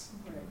represents.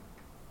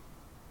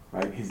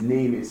 Right? His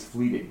name is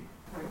fleeting.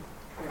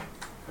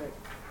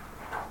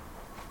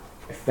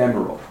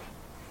 Ephemeral.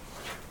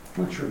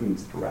 I'm not sure it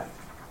means breath,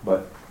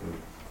 but...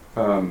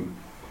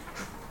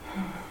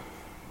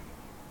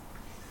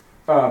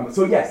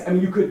 so yes, I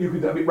mean, you could,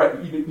 I mean,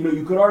 right,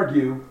 you could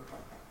argue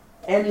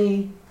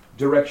any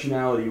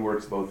directionality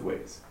works both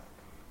ways.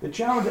 The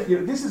challenge,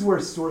 this is where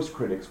source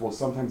critics will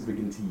sometimes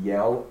begin to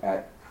yell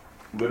at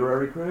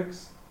literary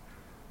critics.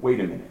 Wait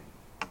a minute,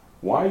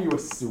 why are you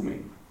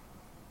assuming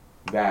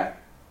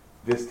that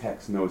this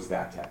text knows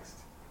that text?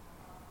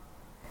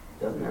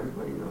 Doesn't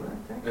everybody know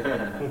that text?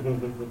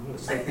 The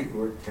second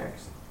word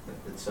text,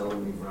 that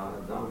Tzelem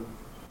Nivra Adam.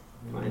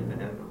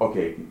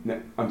 Okay,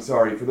 I'm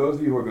sorry, for those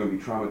of you who are going to be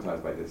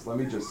traumatized by this, let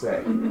me just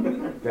say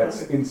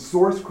that's in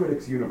source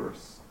critics'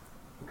 universe,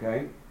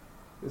 okay?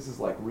 This is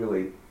like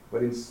really,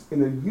 but in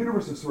the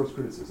universe of source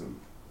criticism,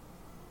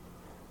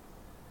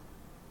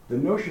 the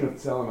notion of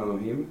Tzelem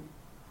Elohim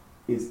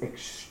is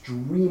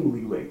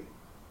extremely late.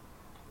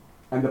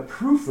 And the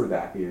proof for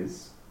that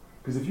is,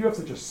 because if you have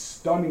such a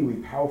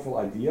stunningly powerful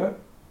idea,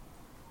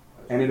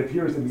 and it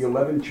appears in the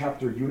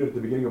 11-chapter unit at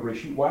the beginning of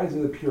Reshit, why does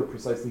it appear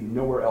precisely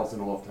nowhere else in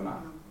all of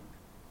Tanakh?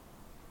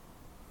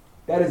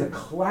 That is a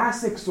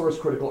classic source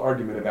critical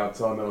argument about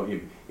Tzelem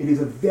Elohim. It is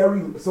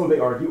so they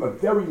argue, a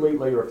very late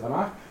layer of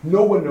Tanakh.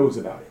 No one knows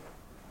about it.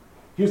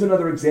 Here's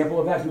another example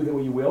of that, do with it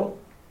what you will.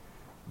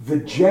 The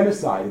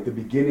genocide at the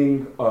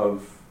beginning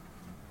of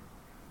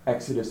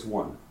Exodus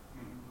 1.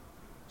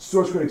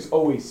 Source critics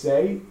always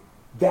say,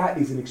 that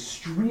is an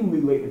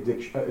extremely late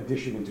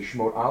addition into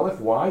Shemot Aleph.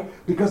 Why?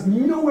 Because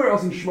nowhere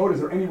else in Shemot is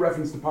there any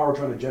reference to Paro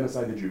trying to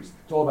genocide the Jews.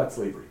 It's all about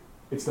slavery.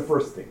 It's the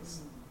first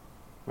things.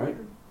 Right?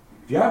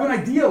 If you have an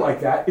idea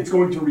like that, it's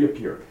going to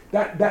reappear.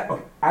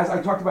 Okay, as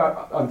I talked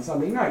about on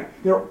Sunday night,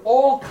 there are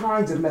all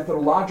kinds of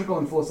methodological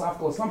and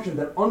philosophical assumptions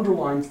that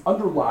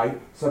underlie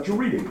such a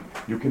reading.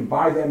 You can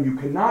buy them, you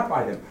cannot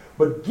buy them.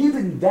 But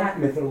given that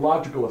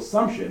methodological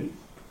assumption,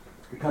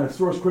 the kind of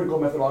source critical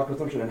methodological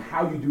assumption and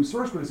how you do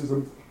source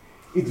criticism,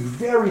 it's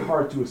very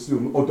hard to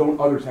assume, don't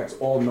other texts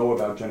all know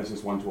about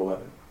Genesis 1 to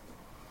 11?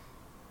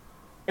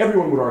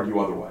 Everyone would argue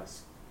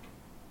otherwise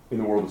in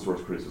the world of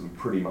source criticism,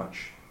 pretty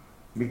much.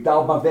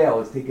 Migdal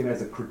Bavel is taken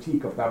as a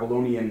critique of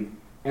Babylonian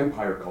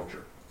empire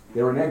culture.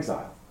 They're in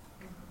exile.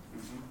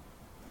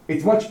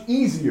 It's much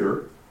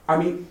easier,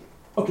 I'm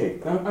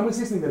going to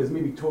say something that is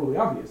maybe totally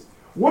obvious.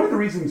 One of the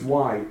reasons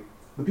why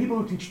the people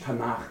who teach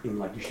Tanakh in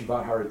like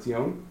Yeshivat Har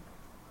Etzion,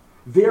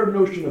 their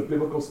notion of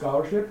biblical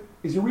scholarship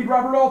is you read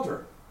Robert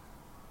Alter.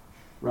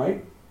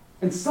 Right?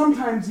 And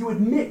sometimes you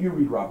admit you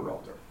read Robert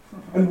Alter.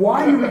 And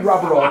why do you read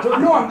Robert Alter?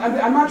 No,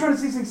 I'm not trying to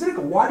say something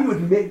cynical. Why do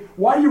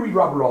you read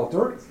Robert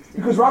Alter?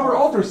 Because Robert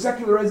Alter,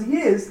 secular as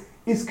he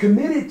is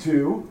committed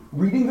to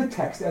reading the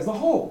text as a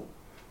whole.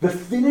 The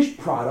finished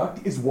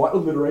product is what a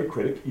literary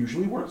critic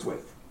usually works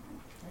with.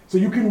 So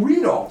you can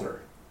read Alter.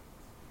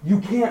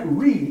 You can't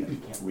read.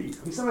 I mean,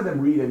 some of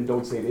them read and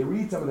don't say they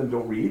read, some of them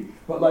don't read.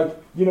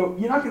 But you're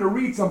not going to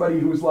read somebody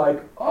who's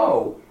like,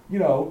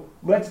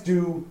 let's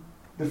do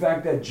the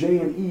fact that J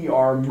and E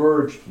are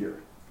merged here.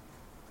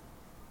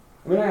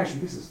 I mean,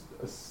 this is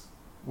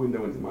a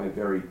window into my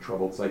very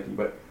troubled psyche,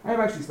 but I have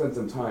actually spent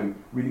some time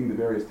reading the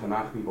various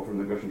Tanakh people from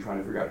the Gush and trying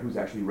to figure out who's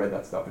actually read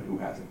that stuff and who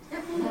hasn't.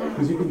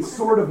 Because you can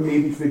sort of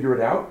maybe figure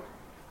it out.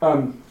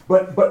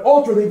 But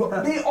Alter,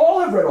 they all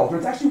have read Alter.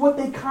 It's actually what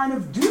they kind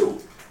of do.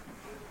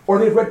 Or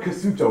they've read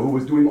Kasuto, who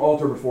was doing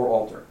Alter before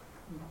Alter.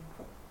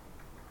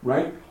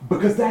 Right?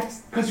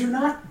 Because you're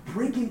not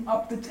breaking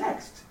up the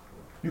text.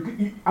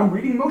 I'm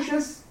reading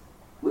Moshe's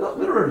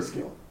literary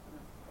skill.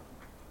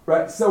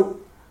 Right? So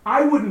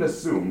I wouldn't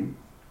assume,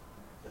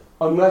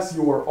 unless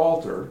you're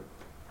Alter,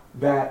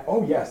 that,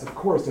 oh yes, of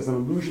course, there's an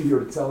allusion here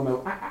to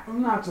Tzelem.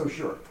 I'm not so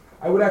sure.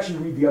 I would actually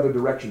read the other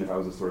direction if I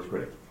was a source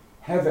critic.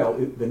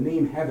 Hevel, the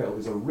name Hevel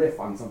is a riff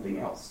on something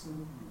else.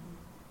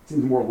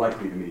 Seems more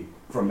likely to me,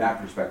 from that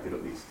perspective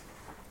at least.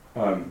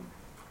 I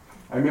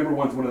remember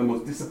once one of the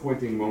most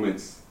disappointing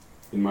moments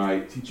in my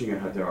teaching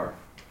at Hadar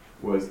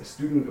was a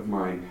student of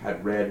mine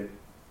had read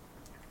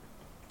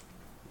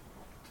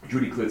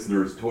Judy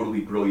Klitzner's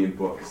totally brilliant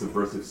book,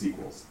 Subversive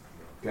Sequels.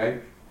 Okay?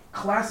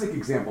 Classic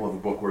example of a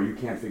book where you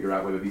can't figure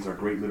out whether these are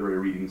great literary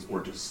readings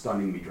or just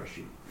stunning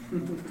midrashim.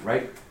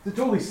 Right? It's a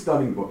totally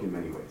stunning book in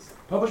many ways.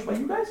 Published by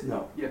you guys?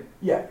 No.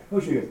 Yeah.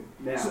 Published by you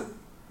guys.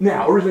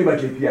 Now, originally by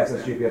JPS,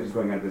 as JPS is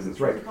going out of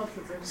business, right?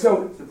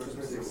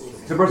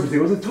 Subversive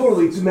Sequels.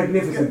 It's a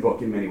magnificent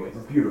book in many ways.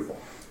 It's beautiful.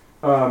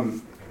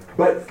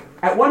 But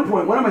at one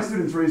point, one of my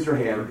students raised her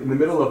hand in the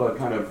middle of a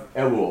kind of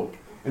elul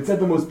and said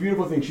the most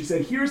beautiful thing. She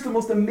said, here's the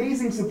most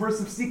amazing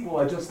subversive sequel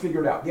I just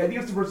figured out. The idea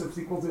of subversive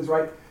sequels is,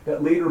 right,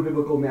 that later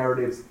biblical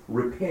narratives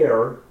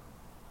repair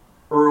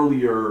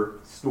earlier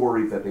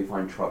stories that they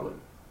find troubling.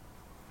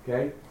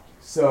 Okay?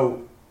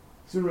 So,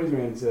 student raises her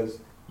hand and says,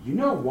 you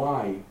know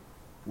why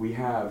we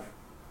have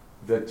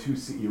the two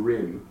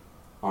Seirim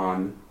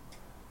on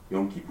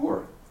Yom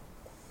Kippur?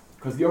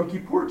 Because the Yom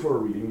Kippur Torah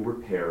reading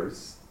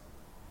repairs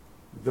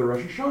the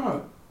Rosh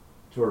Hashanah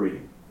Torah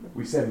reading.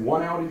 We send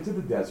one out into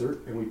the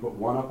desert and we put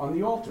one up on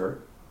the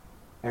altar,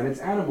 and it's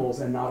animals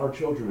and not our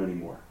children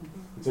anymore.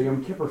 And so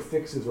Yom Kippur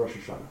fixes Rosh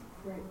Hashanah.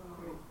 Right.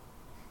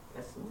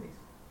 That's nice.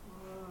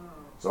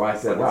 So I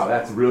said, wow,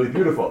 that's really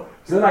beautiful.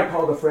 So then I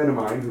called a friend of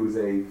mine who's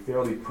a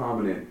fairly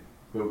prominent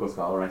biblical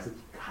scholar, and I said,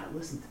 you gotta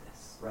listen to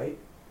this, right?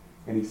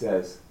 And he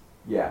says,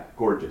 yeah,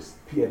 gorgeous.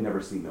 He had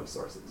never seen those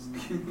sources.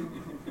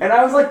 And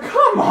I was like,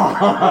 come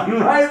on,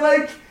 right?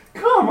 Like,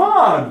 come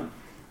on.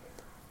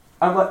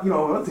 I'm like,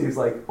 one thing is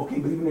like, okay,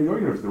 but even in your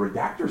universe, the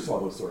redactor saw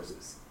those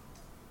sources,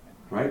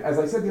 right? As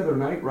I said the other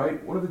night,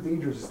 right, one of the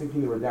dangers is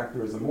thinking the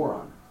redactor is a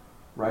moron,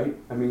 right?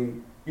 I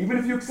mean, even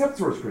if you accept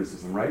source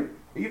criticism, right?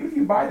 Even if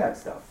you buy that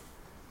stuff.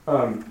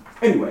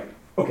 Anyway,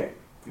 okay.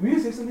 Were you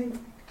going to say something?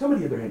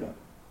 Somebody had their hand up.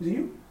 Is it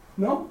you?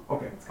 No?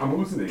 Okay. I'm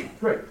hallucinating.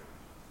 Great.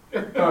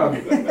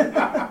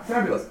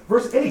 Fabulous.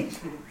 Verse 8.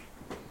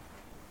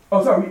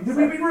 Oh, sorry. Did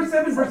we read verse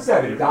 7? Verse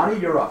 7. Donnie,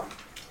 you're up.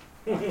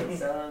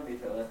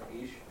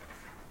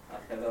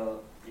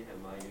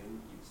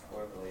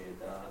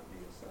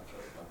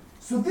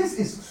 So this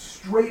is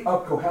straight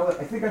up Kohelet.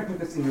 I think I put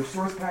this in your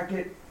source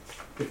packet.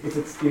 If it's,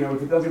 if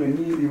it doesn't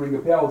immediately ring a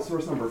bell, it's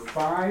source number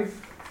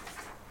 5.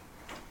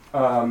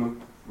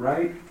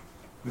 Right?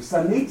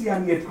 ושנאתי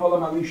אני את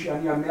כל המלי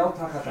שאני עמל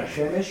תחת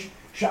השמש,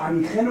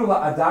 שעניכנו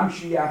לאדם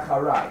שיהיה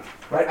אחריי.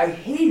 Right? I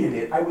hated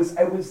it. I was,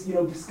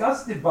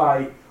 disgusted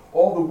by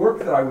all the work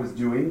that I was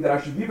doing, that I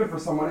should leave it for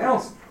someone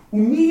else.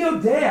 ומי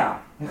יודע,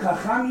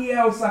 החכם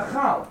יהיה או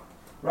שחל.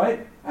 Right?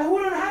 How do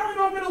I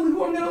know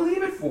who I'm going to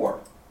leave it for?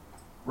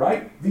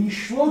 Right?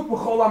 וישלוט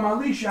בכל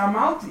המלי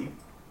שעמלתי.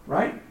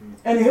 Right?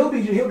 And he'll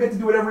get to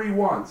do whatever he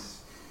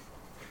wants.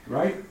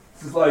 Right?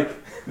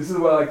 This is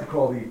what I like to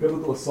call the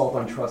biblical assault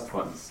on trust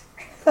funds.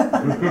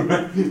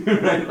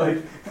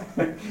 Right?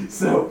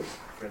 So,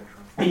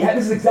 yeah,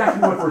 this is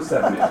exactly what verse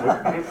 7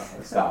 is.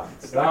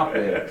 Stop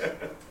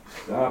it.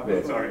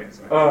 Sorry.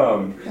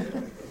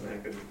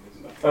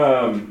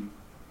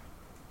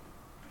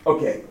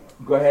 Okay,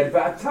 go ahead,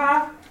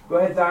 Vata. Go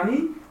ahead,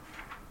 Dani.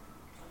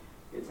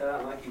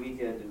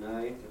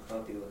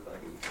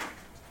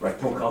 Right,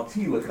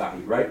 Tochalti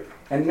Lechahi, right?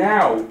 And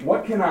now,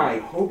 what can I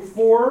hope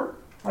for,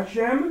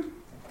 Hashem?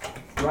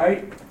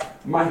 Right?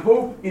 My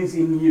hope is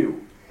in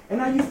you. And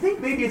now you think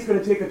maybe it's going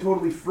to take a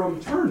totally frum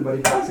turn, but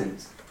it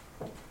doesn't.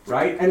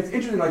 Right? And it's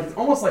interesting, it's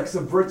almost like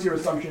subverts your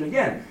assumption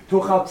again.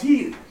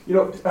 Tochalti,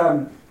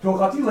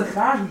 Tochalti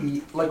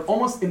Lechahi,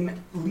 almost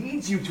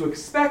leads you to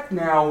expect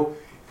now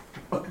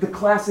the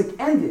classic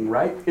ending,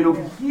 right? It'll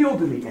be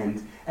healed in the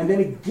end. And then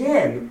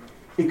again,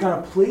 it kind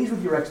of plays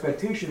with your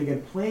expectation,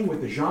 again, playing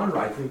with the genre,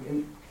 I think,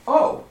 and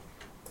Tochalti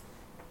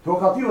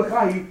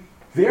Lechahi,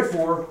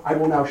 therefore I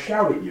will now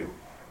shout at you.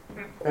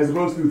 As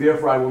opposed to,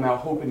 therefore I will now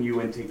hope in you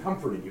and take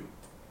comfort in you.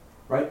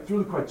 Right? It's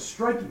really quite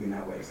striking in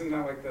that way. Isn't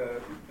that like the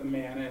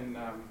man in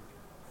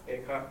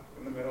Akot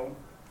in the middle?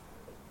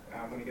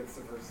 When he gets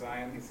to verse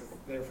Zion, he says,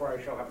 therefore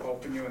I shall have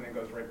hope in you, and then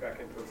goes right back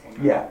into his own.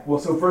 Yeah, well,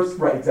 so first,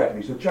 right,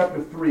 exactly. So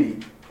chapter 3,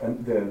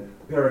 and the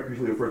parak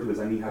usually referred to as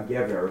Ani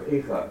HaGever of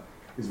Echa,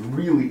 is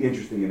really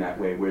interesting in that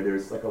way, where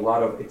there's a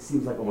lot of, it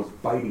seems like almost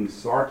biting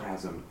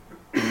sarcasm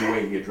in the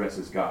way he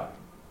addresses God.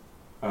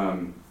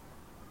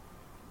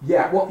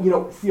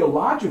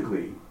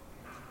 Theologically,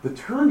 the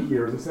turn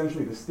here is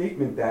essentially the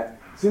statement that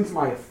since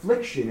my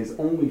affliction is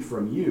only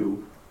from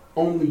you,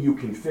 only you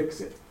can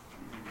fix it.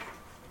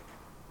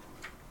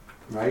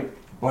 Right?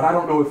 But I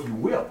don't know if you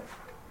will.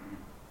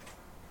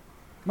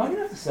 Am I going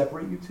to have to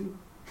separate you two?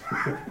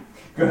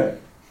 Go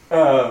ahead.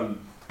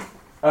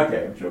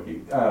 Okay, I'm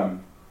joking.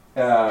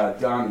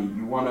 Donnie,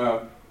 you want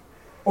to...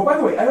 Oh, by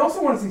the way, I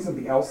also want to say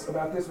something else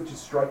about this, which is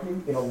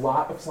striking in a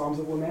lot of Psalms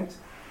of Lament.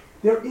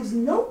 There is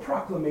no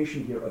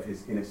proclamation here of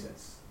his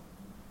innocence.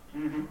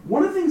 Mm-hmm.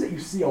 One of the things that you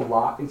see a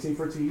lot in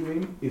Sefer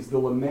Tehillim is the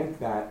lament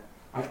that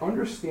I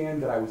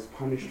understand that I was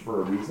punished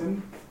for a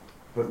reason,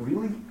 but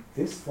really,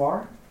 this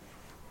far?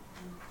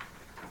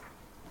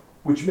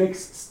 Which makes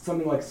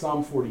something like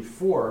Psalm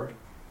 44,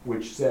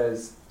 which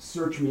says,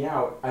 search me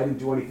out, I didn't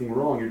do anything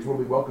wrong, you're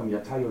totally welcome,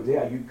 Yata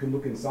Yodea, you can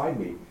look inside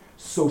me.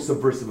 So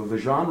subversive of the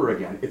genre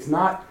again. It's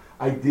not,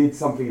 I did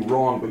something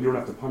wrong, but you don't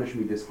have to punish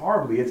me this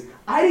horribly. It's,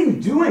 I didn't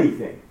do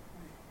anything.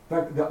 In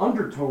fact, the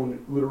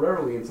undertone,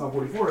 literally, in Psalm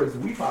 44 is,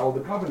 we followed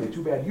the covenant,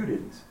 too bad you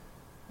didn't.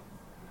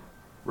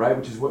 Right?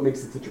 Which is what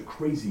makes it such a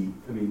crazy,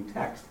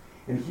 text.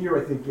 And here,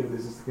 I think, there's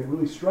this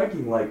really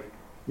striking,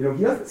 he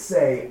doesn't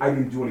say, I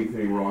didn't do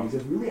anything wrong. He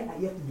says, really,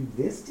 you have to do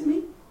this to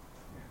me?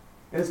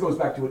 And this goes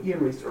back to what Ian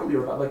raised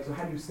earlier about, like, so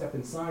how do you step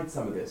inside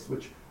some of this,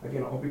 which,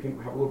 again, I hope we can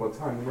have a little bit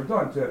of time when we're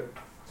done to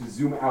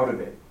zoom out of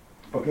it.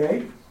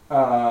 Okay?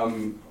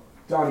 Don,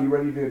 you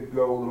ready to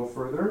go a little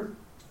further?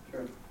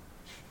 Sure.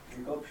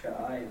 במקום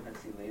שהעין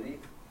הצילני,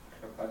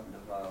 שפט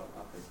נבל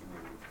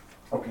אפסימני.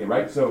 Okay,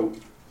 right? So,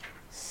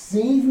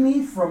 save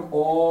me from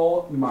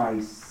all my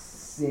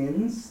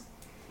sins.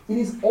 It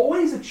is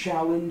always a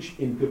challenge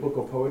in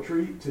biblical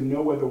poetry to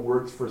know whether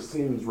words for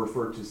sins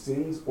refer to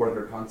sins or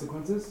their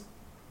consequences.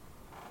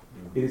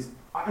 It is,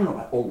 I don't know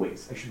about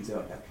always, I shouldn't say it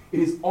like that. It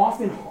is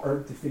often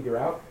hard to figure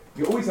out.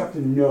 You always have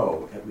to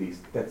know, at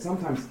least, that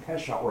sometimes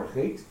pesha or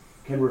chet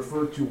can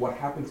refer to what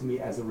happened to me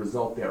as a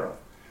result thereof.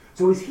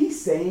 So is he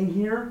saying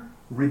here,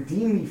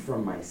 redeem me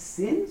from my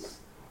sins,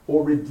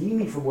 or redeem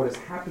me from what has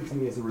happened to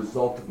me as a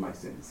result of my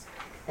sins?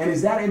 And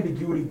is that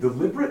ambiguity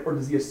deliberate, or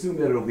does he assume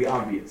that it'll be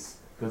obvious?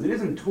 Because it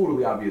isn't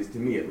totally obvious to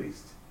me, at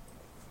least.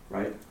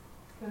 Right?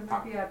 But it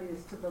might be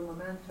obvious to the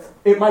lamenter.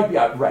 It might be,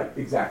 right,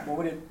 exactly.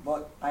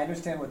 What I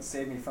understand what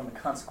save me from the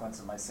consequence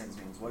of my sins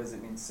means. What does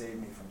it mean, save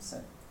me from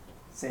sin?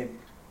 Save,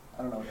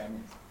 I don't know what that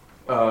means.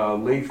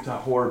 Leif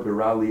tahor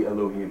birali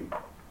Elohim.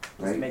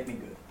 Just make me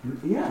good.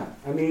 Yeah,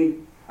 I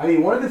mean,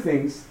 one of the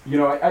things,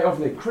 I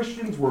often say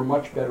Christians were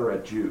much better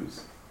at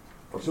Jews,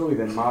 or certainly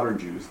than modern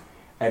Jews,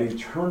 at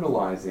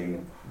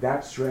internalizing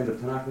that strand of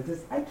Tanakh that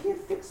says, I can't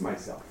fix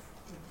myself.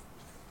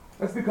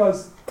 That's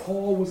because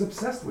Paul was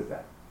obsessed with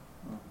that.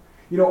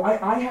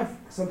 I have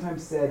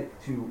sometimes said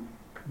to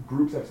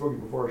groups I've spoken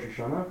before Rosh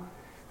Hashanah,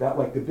 that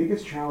like the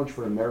biggest challenge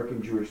for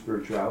American Jewish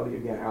spirituality,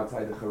 again,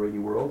 outside the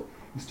Haredi world,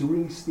 is to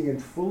really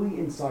stand fully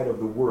inside of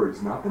the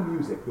words, not the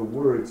music, the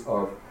words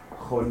of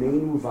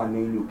Chonenu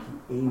vanenu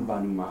ki ein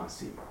banu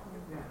ma'asim.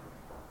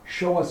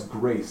 Show us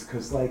grace,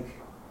 because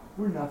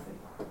we're nothing.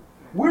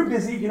 We're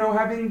busy,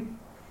 having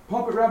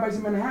pulpit rabbis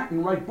in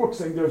Manhattan write books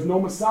saying there's no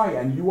Messiah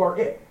and you are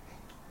it.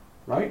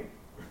 Right?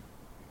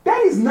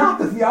 That is not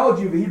the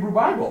theology of the Hebrew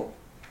Bible.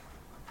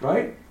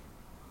 Right?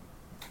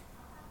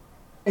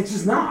 It's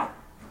just not.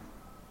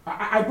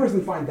 I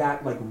personally find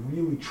that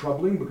really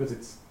troubling because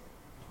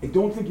I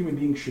don't think human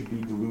beings should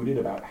be deluded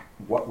about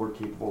what we're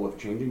capable of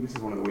changing. This is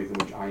one of the ways in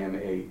which I am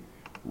a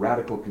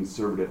radical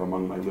conservative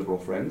among my liberal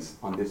friends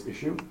on this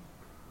issue.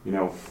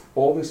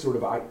 All this sort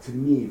of, to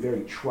me,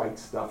 very trite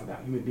stuff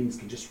about human beings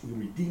can just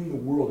redeem the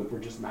world if we're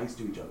just nice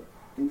to each other.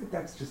 I think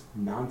that's just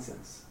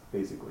nonsense,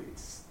 basically.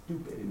 It's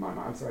stupid in my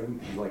mind. I'm sorry, I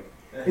didn't think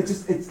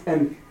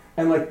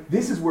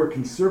this is where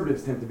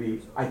conservatives tend to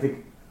be, I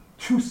think,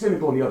 too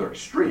cynical on the other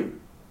extreme.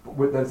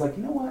 But that's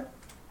you know what?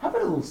 How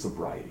about a little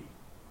sobriety?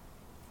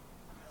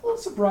 A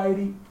little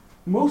sobriety.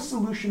 Most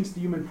solutions to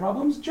human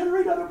problems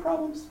generate other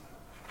problems.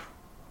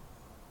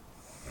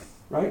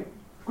 Right?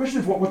 The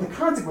question is what the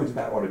consequence of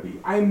that ought to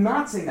be. I'm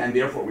not saying that, and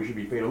therefore we should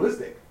be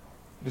fatalistic.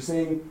 I'm just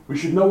saying we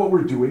should know what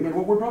we're doing and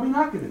what we're probably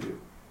not going to do.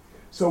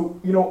 So,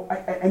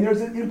 and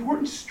there's an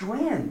important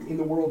strand in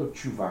the world of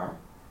tshuva,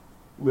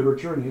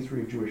 literature and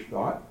history of Jewish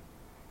thought,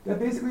 that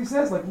basically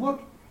says,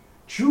 look,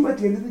 tshuva at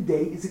the end of the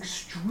day is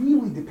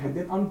extremely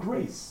dependent on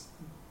grace.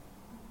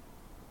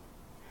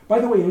 By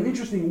the way, in an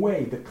interesting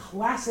way, the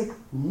classic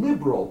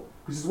liberal,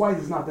 this is why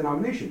this is not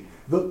denomination,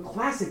 the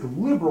classic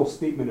liberal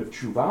statement of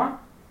tshuva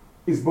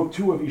is Book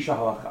 2 of Isha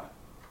Halacha.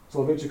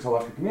 Soloveitchik's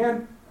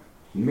halachic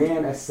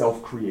man as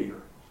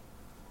self-creator.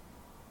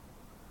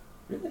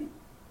 Really?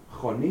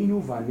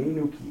 Chonenu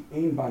vanenu ki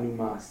ein banu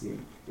ma'asim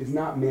is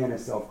not man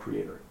as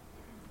self-creator.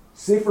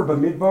 Sefer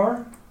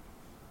Bamidbar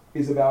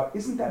is about,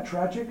 isn't that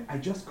tragic? I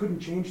just couldn't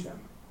change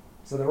them.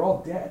 So they're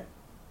all dead.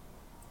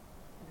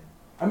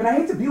 I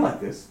hate to be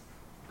like this,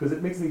 because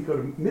it makes me kind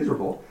of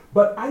miserable,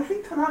 but I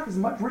think Tanakh is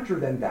much richer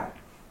than that.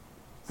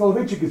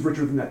 Soloveitchik is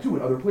richer than that too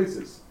in other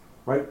places.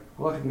 Right?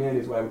 Halachic man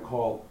is what I would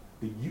call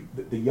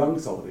the young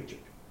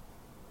Soloveitchik.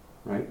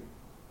 Right?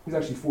 He's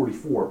actually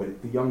 44, but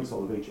it's the young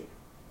Soloveitchik.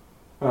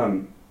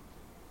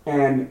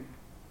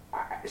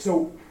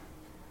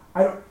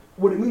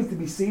 What it means to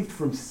be saved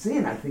from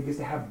sin, I think, is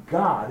to have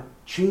God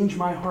change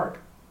my heart.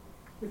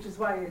 Which is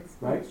why it's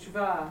right?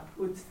 Tshuva,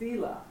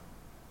 utzvila,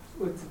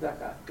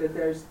 utzdaka. That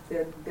there's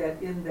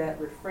that in that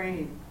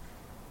refrain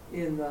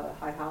in the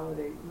High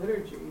Holiday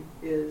liturgy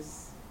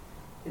it's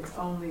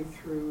only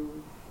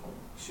through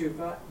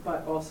tshuva,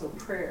 but also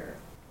prayer.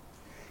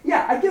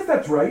 Yeah, I guess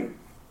that's right.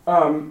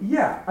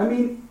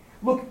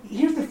 Look,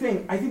 here's the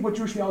thing. I think what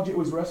Jewish theology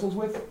always wrestles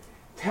with,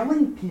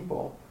 telling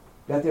people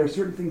that there are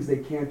certain things they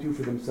can't do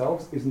for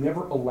themselves is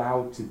never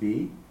allowed to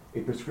be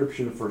a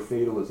prescription for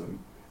fatalism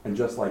and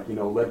just let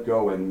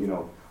go and,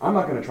 I'm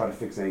not going to try to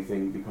fix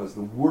anything because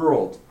the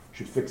world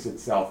should fix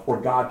itself or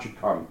God should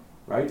come,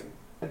 right?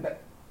 Right.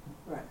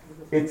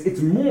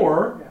 It's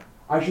more,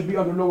 I should be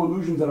under no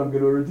illusions that I'm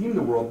going to redeem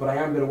the world, but I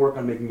am going to work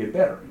on making it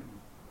better.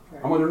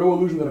 Right. I'm under no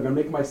illusion that I'm going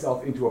to make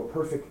myself into a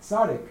perfect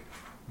tzaddik,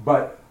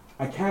 but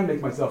I can make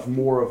myself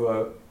more of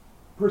a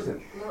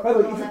person. By the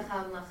way,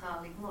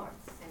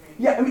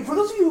 for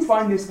those of you who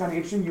find this kind of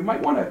interesting, you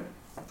might want to,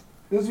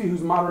 those of you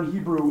whose modern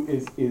Hebrew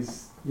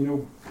is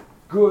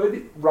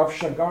good, Rav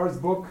Shagar's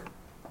book,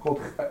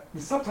 called,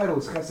 the subtitle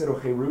is Chesed or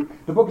Cherut.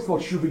 The book is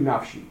called Shuvi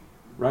Nafshi,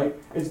 right?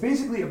 It's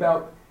basically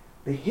about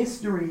the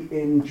history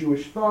in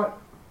Jewish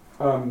thought,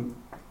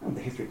 not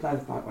the history,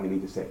 that's not what I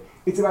mean to say.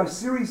 It's about a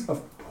series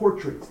of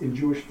portraits in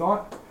Jewish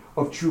thought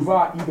of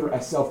tshuva either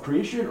as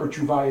self-creation or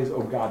tshuva as,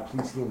 oh God,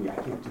 please heal me, I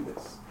can't do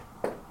this.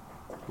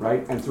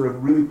 Right? And sort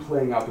of really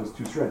playing out those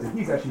two strands. And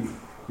he's actually,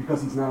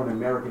 because he's not an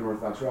American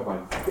Orthodox rabbi,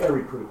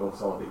 very critical of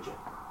Soloveitchik.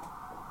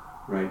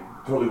 Right?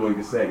 Totally willing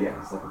to say,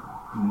 yeah, it's like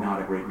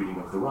not a great reading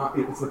of the Ram.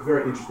 It's like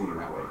very interesting in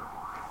that way.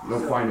 You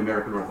don't find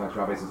American Orthodox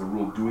rabbis as a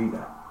rule doing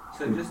that.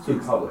 So just in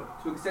public.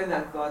 To extend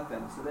that thought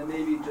then, so then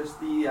maybe just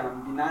the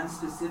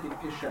non-specific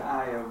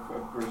Pisha'ai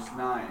of verse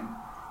 9,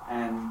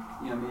 and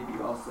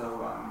maybe also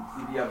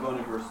the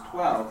Avon verse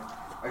 12,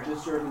 are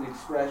just sort of an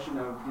expression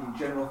of the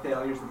general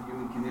failures of the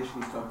human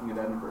condition he's talking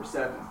about in verse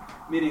 7.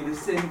 Meaning the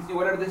sins,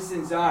 whatever the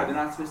sins are, they're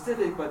not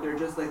specific, but they're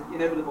just like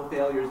inevitable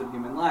failures of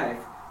human life.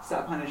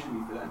 Stop punishing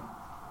me for them.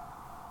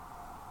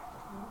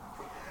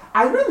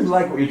 I really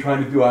like what you're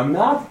trying to do. I'm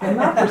not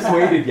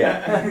persuaded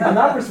yet. I'm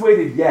not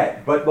persuaded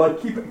yet.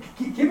 But keep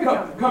it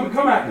up.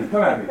 Come at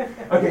me.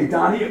 Okay,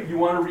 Donnie, you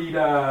want to read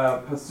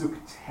Pasuk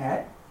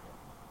Tet?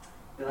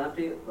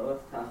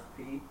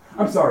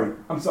 I'm sorry.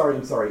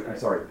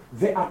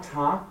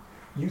 Ve'ata,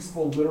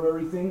 useful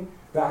literary thing.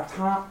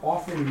 Ve'ata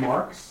often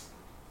marks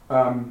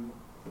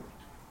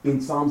in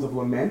Psalms of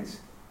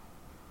Lament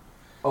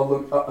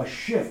a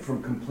shift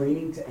from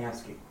complaining to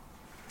asking.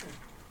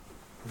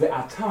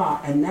 Ve'ata,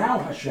 and now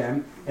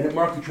Hashem, and it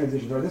marks the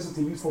transition. So this is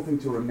a useful thing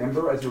to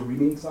remember as you're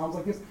reading Psalms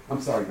like this. I'm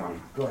sorry, Donnie.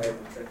 Go ahead.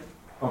 1 second.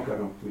 Okay,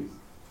 no, please.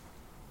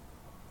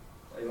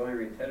 You want me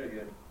to read 10 or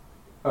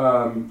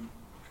good?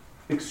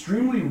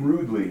 Extremely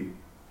rudely,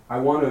 I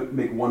want to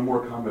make one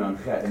more comment on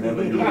Chet, and then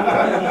let you read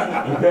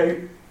that.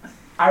 Okay?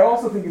 I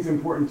also think it's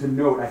important to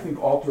note, I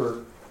think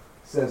Alter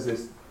says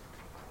this,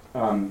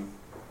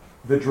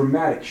 the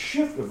dramatic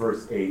shift of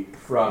verse 8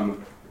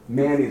 from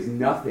man is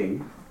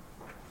nothing,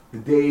 the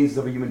days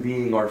of a human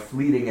being are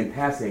fleeting and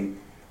passing,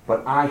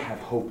 but I have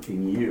hope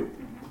in you.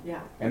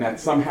 Yeah. And that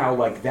somehow,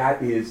 like,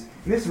 that is,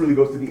 and this really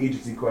goes to the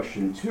agency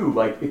question too,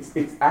 like,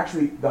 it's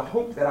actually, the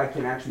hope that I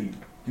can actually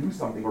do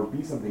something or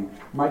be something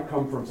might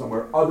come from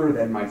somewhere other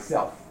than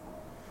myself.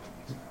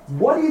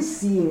 What is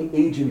seeing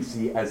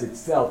agency as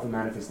itself a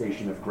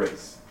manifestation of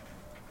grace?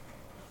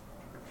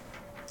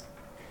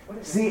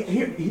 See,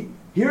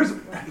 here's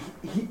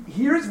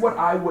what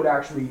I would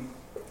actually,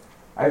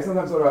 I have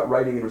sometimes thought about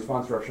writing in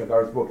response to Rav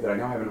Shagar's book that I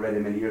now haven't read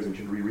in many years and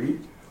should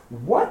reread.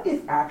 What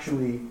if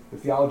actually the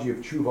theology of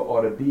tshuva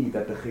ought to be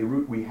that the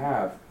cherut we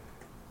have,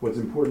 what's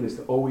important is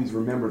to always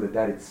remember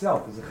that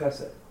itself is a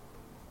chesed.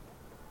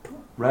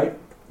 Right?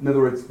 In other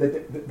words,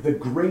 the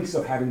grace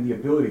of having the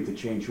ability to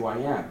change who I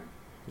am.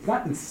 It's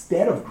not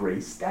instead of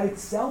grace, that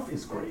itself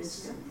is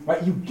grace.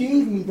 Right? You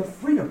gave me the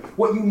freedom.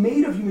 What you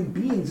made of human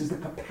beings is the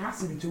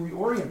capacity to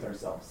reorient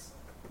ourselves.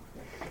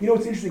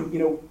 It's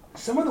interesting,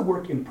 some of the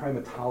work in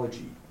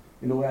primatology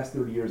in the last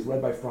 30 years,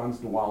 led by Franz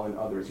de Waal and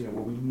others, where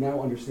we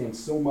now understand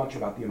so much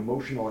about the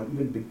emotional and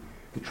even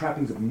the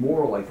trappings of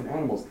moral life in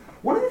animals.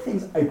 One of the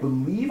things I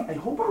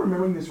hope I'm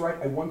remembering this right,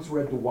 I once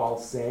read de Waal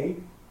say,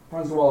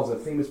 Franz de Waal is a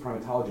famous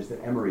primatologist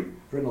at Emory,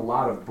 written a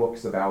lot of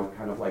books about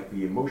kind of like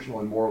the emotional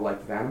and moral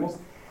life of animals.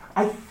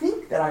 I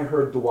think that I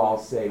heard de Waal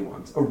say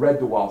once, or read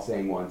de Waal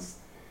saying once,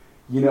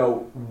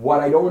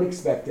 what I don't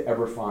expect to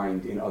ever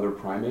find in other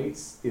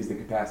primates is the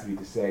capacity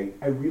to say,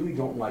 I really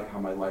don't like how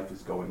my life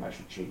is going, I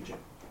should change it.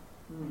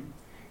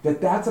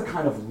 That's a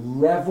kind of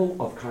level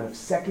of kind of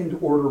second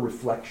order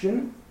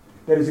reflection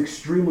that is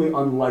extremely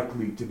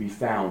unlikely to be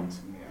found.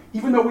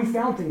 Even though we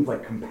found things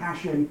like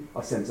compassion,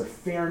 a sense of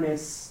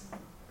fairness,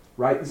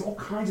 right? There's all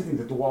kinds of things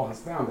that de Waal has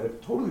found that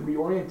have totally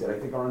reoriented, I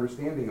think, our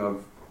understanding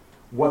of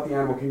what the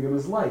animal kingdom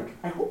is like.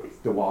 I hope it's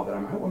de Waal I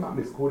hope I'm not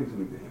misquoting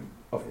something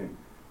of him.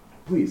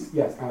 Please,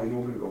 yes, Ali,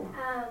 we're going to go on.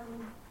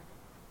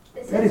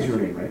 That is your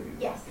name, right?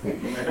 Yes.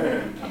 Thank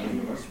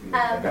you.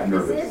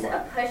 This is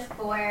a push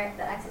for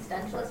the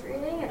existentialist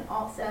reading and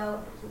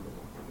also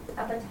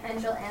a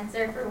potential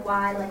answer for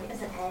why it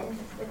doesn't end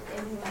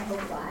within my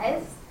hope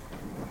lies.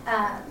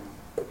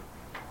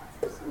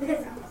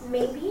 Because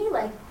maybe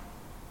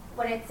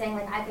when it's saying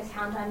I could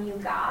count on you,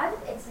 God,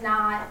 it's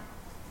not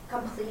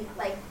completely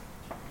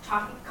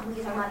talking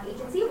about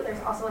agency, but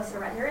there's also a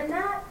surrender in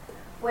that,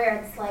 where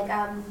it's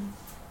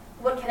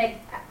what can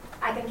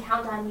I can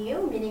count on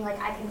you, meaning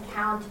I can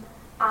count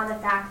on the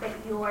fact that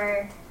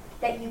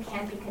you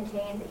can't be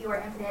contained, that you are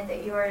infinite,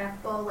 that you are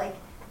ineffable.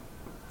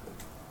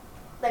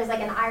 There's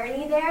an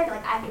irony there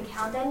that I can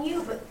count on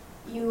you, but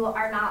you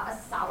are not a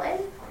solid.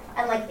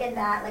 And in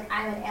that,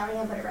 I'm an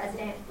alien but a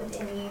resident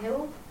within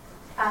you.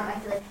 I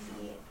feel like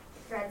can be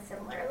read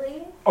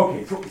similarly.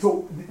 Okay,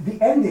 so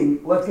the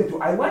ending, let's get to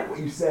it. I like what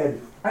you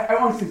said. I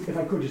honestly, if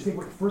I could, just take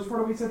what the first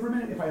part of what you said for a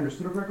minute, if I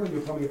understood it correctly,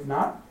 you'll tell me if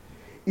not,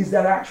 is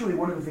that actually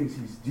one of the things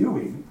he's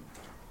doing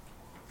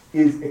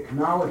is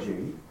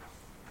acknowledging,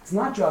 it's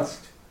not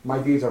just my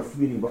days are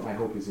fleeting, but my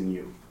hope is in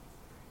you.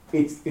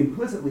 It's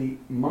implicitly,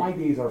 my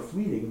days are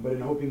fleeting, but in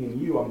hoping in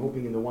you, I'm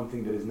hoping in the one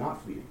thing that is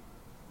not fleeting.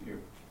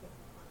 You.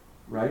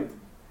 right?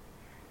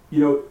 You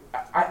know,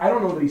 I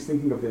don't know that he's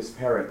thinking of this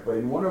parrot, but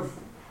in one of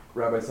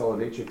Rabbi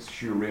Soloveitchik's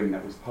shiurim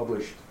that was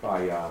published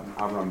by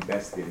Avram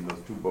Bestin, those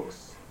 2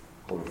 books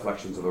called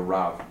Reflections of the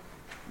Rav,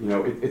 you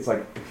know, it's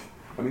like,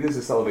 I mean, this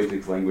is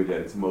Soloveitchik's language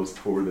at its most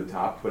over the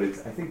top, but I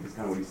think that's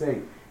kind of what he's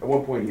saying. At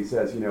one point he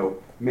says, you know,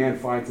 man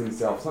finds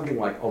himself something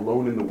like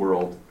alone in the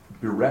world,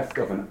 bereft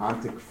of an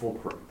ontic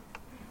fulcrum.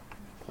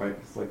 Right?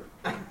 It's like,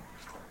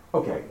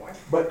 okay.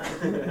 But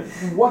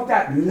what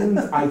that means,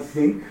 I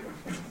think,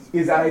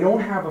 is that I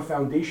don't have a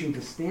foundation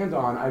to stand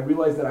on. I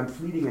realize that I'm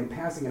fleeting and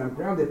passing and I'm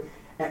grounded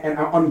and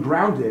I'm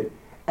ungrounded,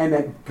 and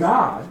that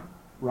God,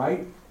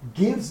 right,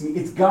 gives me,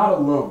 it's God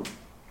alone.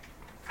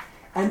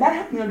 And that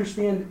helped me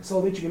understand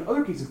Soloveitchik in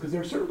other cases, because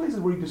there are certain places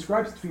where he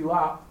describes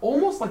tefillah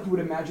almost like you would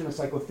imagine a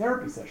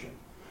psychotherapy session.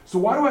 So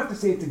why do I have to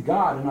say it to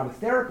God and not a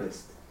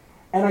therapist?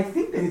 And I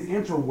think that his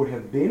answer would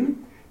have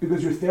been,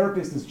 because your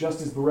therapist is just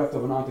as bereft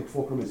of an ontic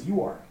fulcrum as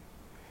you are.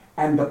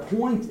 And the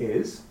point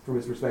is, from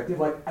his perspective,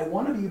 like, I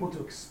want to be able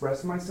to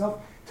express myself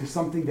to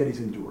something that is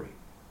enduring.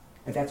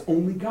 And that's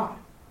only God.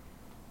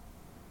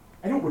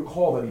 I don't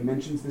recall that he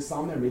mentions this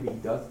psalm there. Maybe he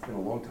does. It's been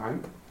a long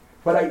time.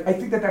 But I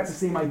think that that's the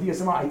same idea.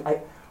 Somehow,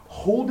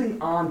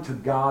 holding on to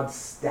God's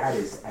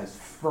status as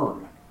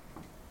firm.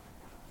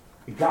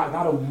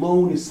 God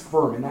alone is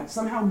firm, and that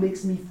somehow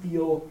makes me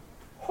feel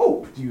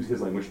hope, to use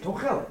his language,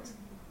 tochelet.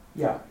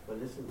 Yeah. But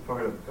isn't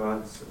part of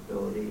God's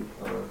ability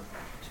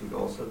to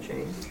also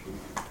change,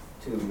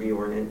 to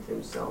reorient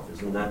himself?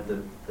 Isn't that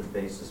the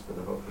basis for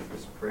the hope of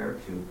this prayer?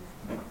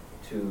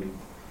 To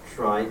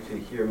try to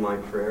hear my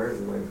prayer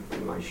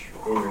and my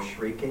inner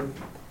shrieking,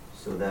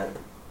 so that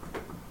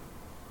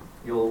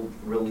you'll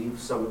relieve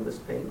some of this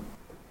pain?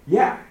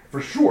 Yeah,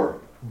 for sure.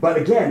 But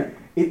again,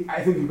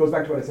 I think it goes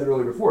back to what I said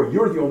earlier before.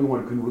 You're the only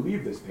one who can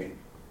relieve this pain.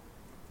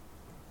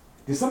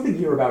 There's something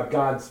here about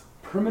God's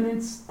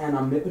permanence and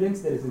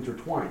omnipotence that is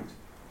intertwined.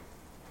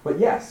 But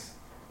yes,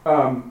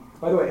 by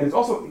the way, and it's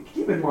also,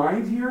 keep in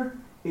mind here,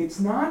 it's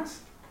not,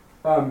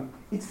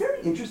 it's very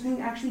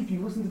interesting actually if you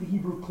listen to the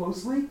Hebrew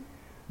closely.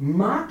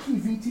 Ma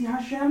kiviti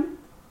Hashem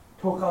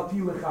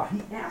tochalti lecha.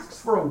 He asks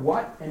for a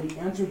what and he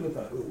answers with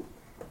a who.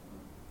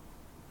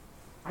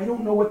 I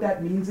don't know what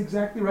that means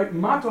exactly, right?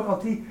 Ma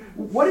tochalti,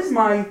 what is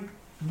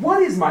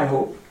my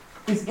hope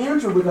is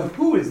answered with a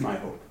who is my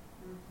hope.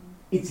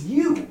 It's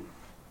you.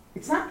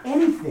 It's not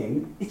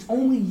anything, it's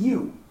only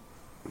you.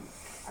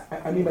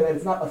 I mean by that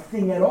it's not a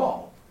thing at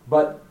all,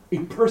 but a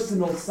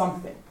personal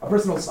something, a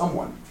personal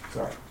someone.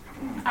 Sorry.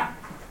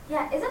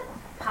 Yeah, is it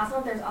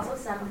possible there's also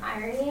some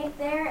irony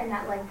there in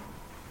that, like,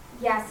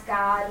 yes,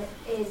 God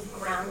is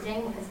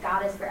grounding because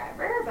God is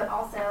forever, but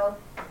also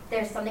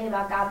there's something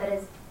about God that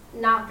is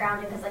not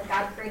grounding because, like,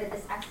 God created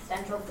this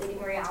existential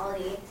fleeting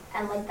reality,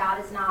 and, like, God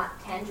is not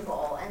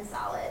tangible and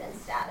solid and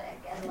static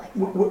and, like,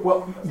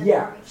 well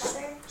yeah.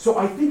 So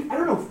I think, I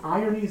don't know if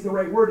irony is the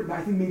right word,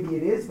 I think maybe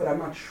it is, but I'm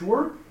not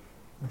sure,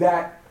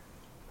 that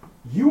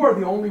you are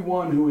the only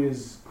one who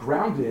is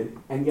grounded,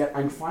 and yet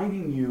I'm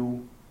finding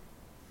you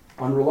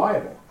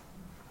unreliable.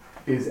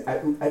 Is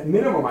at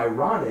minimum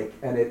ironic,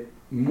 and at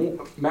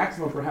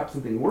maximum perhaps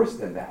something worse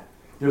than that.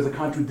 There's a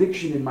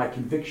contradiction in my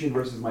conviction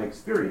versus my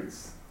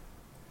experience.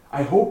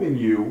 I hope in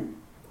you,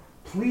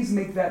 please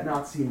make that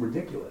not seem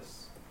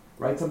ridiculous,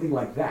 right? Something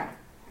like that.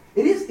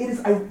 It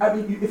is. I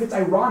mean, if it's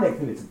ironic,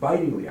 then it's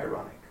bitingly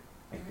ironic,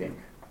 I think,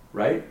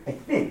 right? I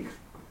think.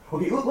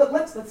 Okay,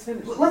 let's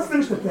finish. Let's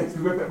finish the text,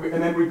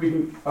 and then we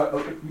can,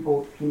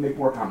 people can make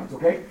more comments,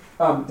 okay?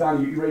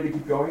 Donnie, you ready to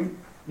keep going?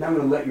 Now I'm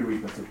going to let you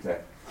read the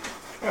text.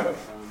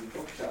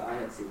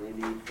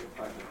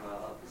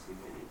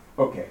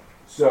 Okay,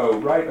 so,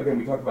 right, again,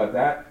 we talked about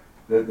that.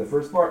 The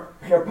first part,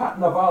 Cherpat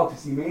Naval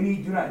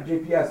Tisimeni, do not,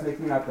 JPS, make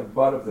me not the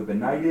butt of the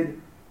benighted.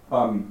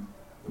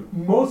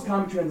 Most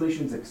common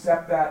translations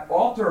accept that.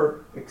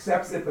 Alter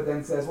accepts it, but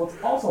then says, what's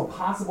also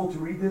possible to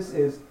read this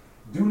is,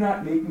 do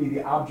not make me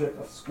the object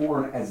of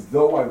scorn as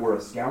though I were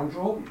a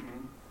scoundrel,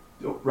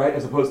 right?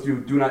 As opposed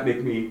to, do not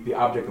make me the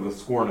object of the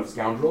scorn of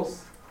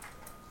scoundrels.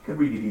 You could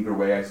read it either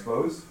way, I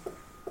suppose.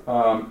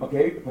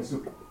 Okay,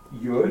 Pasuk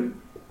Yud.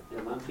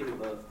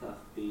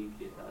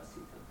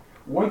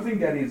 One thing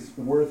that is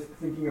worth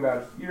thinking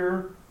about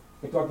here,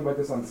 I talked about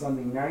this on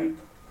Sunday night,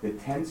 the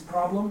tense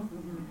problem.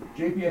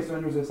 JPS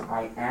renders this,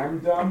 I am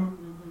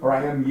dumb, or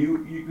I am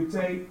mute, you could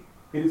say.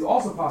 It is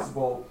also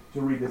possible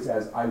to read this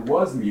as, I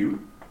was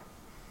mute.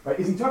 Right?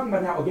 Is he talking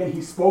about now, again,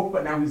 he spoke,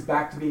 but now he's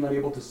back to being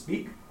unable to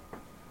speak?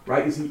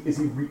 Right? Is he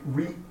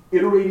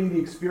reiterating the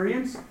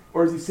experience?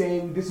 Or is he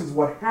saying, this is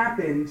what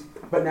happened,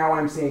 but now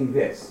I'm saying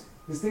this?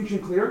 Distinction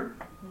clear?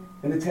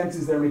 And the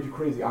tenses there make you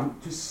crazy.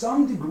 To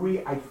some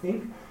degree, I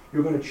think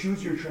you're going to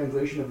choose your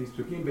translation of these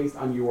psukim based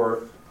on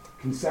your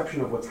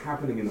conception of what's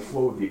happening in the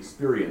flow of the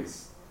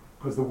experience,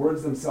 because the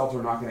words themselves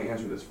are not going to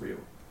answer this for you.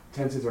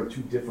 Tenses are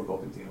too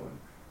difficult in Tehillim.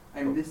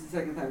 I mean, this is the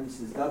second time this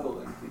is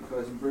doubling,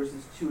 because in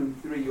verses 2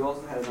 and 3 you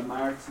also had an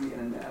amarti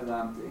and an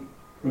elamti.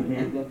 Mm-hmm.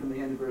 And then from the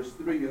end of verse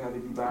 3 you have a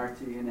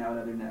dibarti and now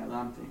another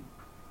ne'elamti.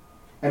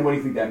 And what do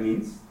you think that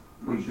means?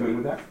 What are you doing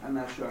with that? I'm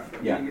not sure.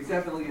 But Yeah. it's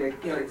definitely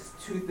like, it's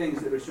two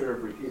things that are sort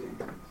of repeating.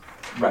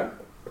 Right.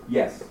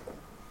 Yes.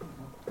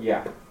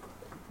 Yeah.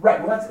 Right.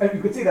 Well, that's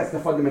you could say that's the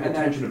fundamental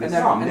tension of the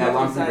psalm. and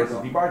Now, that's Lamsi versus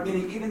recycle. Dibarti.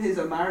 Meaning even his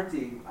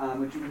amarti,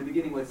 which in the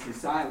beginning was his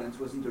silence,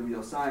 wasn't a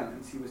real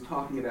silence. He was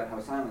talking about how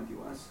silent he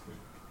was.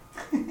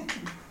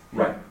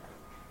 Right.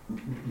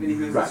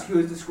 Meaning Right. he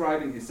was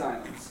describing his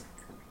silence.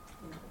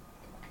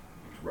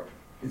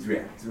 It's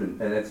real.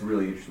 That's a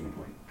really interesting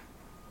point.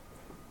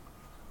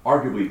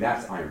 Arguably,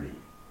 that's irony.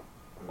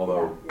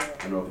 Although, I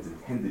don't know if it's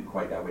intended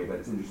quite that way, but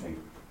it's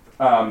interesting.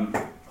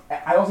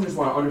 I also just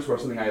want to underscore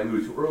something I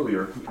alluded to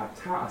earlier. Ki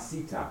ata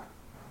asita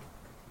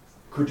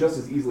could just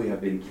as easily have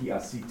been ki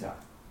asita.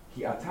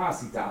 Ki ata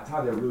asita,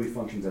 ata there really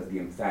functions as the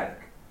emphatic.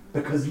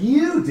 Because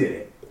you did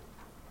it.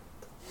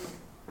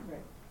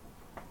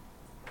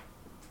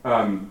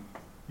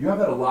 You have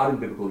that a lot in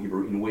biblical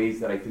Hebrew in ways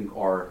that I think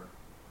are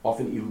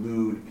often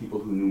elude people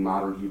who knew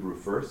modern Hebrew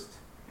first.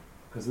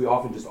 Because we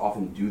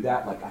often do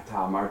that, like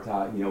ata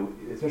marta,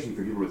 especially if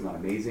your Hebrew is not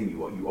amazing,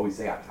 you always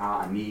say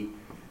ata, ani.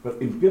 But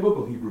in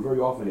biblical Hebrew, very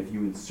often, if you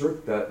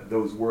insert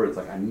those words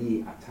like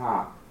ani,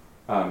 ata,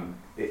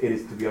 it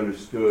is to be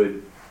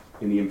understood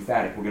in the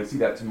emphatic. We're going to see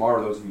that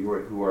tomorrow, those of you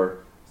who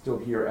are still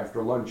here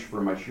after lunch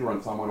for my shir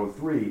on Psalm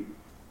 103,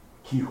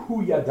 ki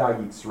hu yada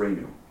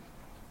yitzreinu,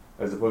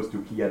 as opposed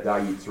to ki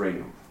yada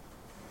yitzreinu.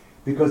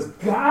 Because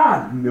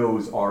God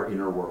knows our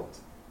inner world.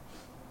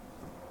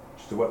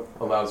 So what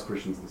allows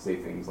Christians to say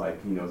things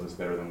like, he knows us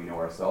better than we know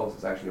ourselves,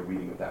 is actually a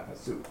reading of that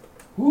pasuk.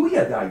 Hu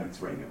yada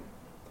yitzreinu.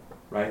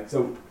 Right? So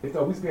you have to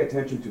always pay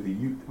attention to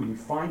when you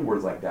find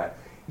words like that.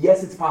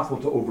 Yes, it's possible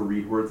to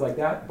overread words like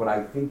that, but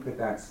I think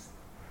that's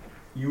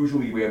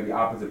usually we have the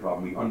opposite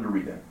problem. We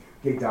underread them.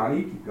 Okay,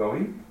 Donnie, keep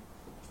going.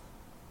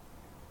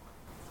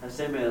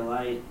 Hashem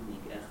elai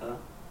nikecha,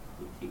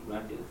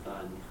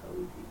 utikratcha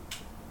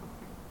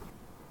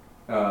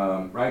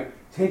nichaliti. Right?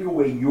 Take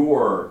away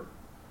your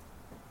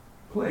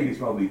plague is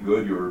probably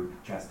good, your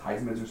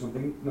chastisements or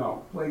something.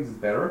 No, plagues is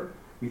better.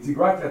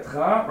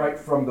 Right,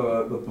 from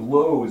the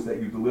blows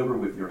that you deliver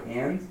with your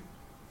hand,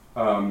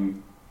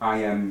 I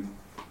am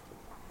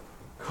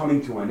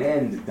coming to an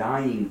end,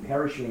 dying,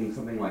 perishing,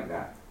 something like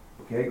that.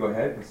 Okay, go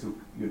ahead. Pasuk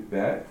Yud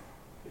Bet.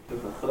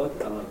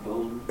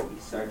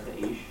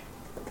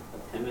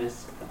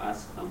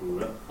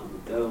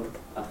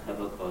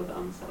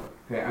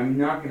 Okay, I'm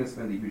not going to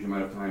spend a huge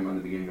amount of time on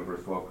the beginning of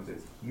verse 12 because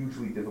it's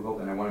hugely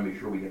difficult, and I want to make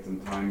sure we get some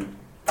time,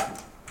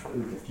 at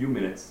least a few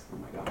minutes. Oh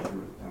my gosh, I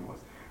remember what the time was.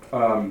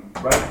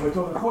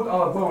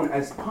 Right,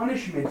 as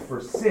punishment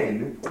for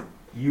sin,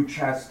 you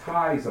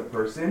chastise a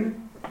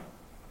person.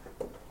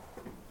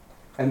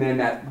 And then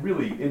that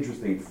really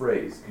interesting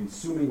phrase,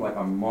 consuming like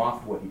a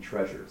moth what he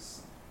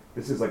treasures.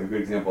 This is like a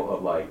good example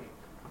of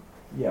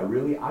yeah,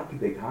 really? Ad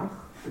kedei kach?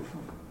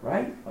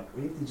 Right? Like,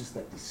 we have to just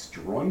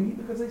destroy me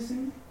because I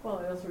sin? Well,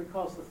 it also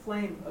recalls the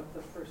flame of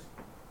the first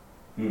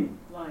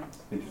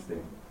lines.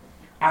 Interesting.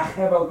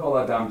 Achev al kol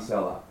adam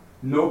sela.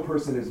 No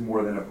person is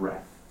more than a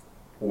breath.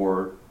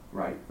 Or,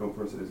 right, no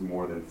person is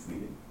more than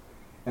fleeting.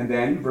 And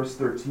then, verse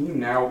 13,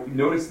 now,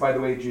 notice, by the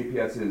way,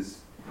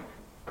 JPS's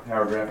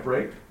paragraph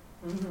break.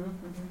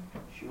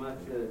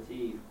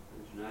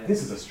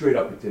 This is a straight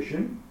up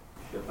petition.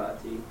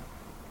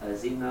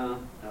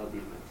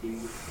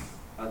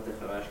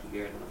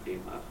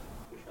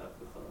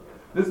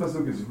 This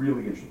pasuk is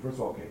really interesting. First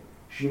of all, okay.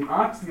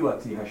 Shim'at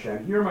tfilati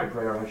Hashem, hear my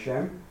prayer,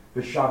 Hashem.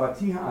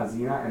 V'shavati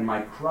ha'azina, and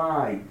my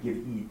cry give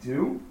heed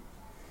to.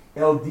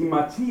 El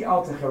dimati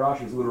al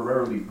techarash is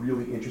literally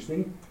really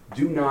interesting.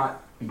 Do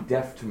not be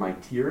deaf to my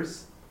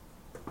tears.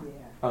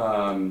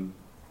 Yeah.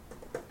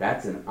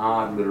 That's an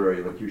odd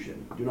literary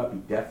locution. Do not be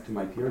deaf to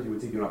my tears. You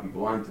would say do not be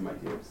blind to my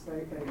tears.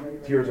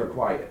 Right. Tears are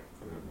quiet.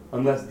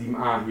 Unless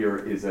dim'ah here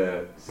is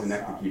a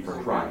synecdoche for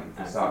crying,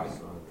 for sobbing.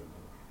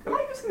 Am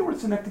I using the word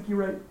synecdoche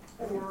right?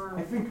 Or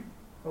I think,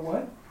 a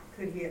what?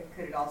 Could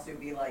it also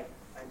be like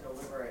a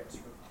deliberate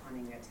sort of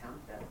punning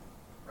attempt at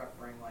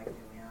referring like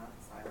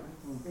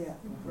silence? Yeah,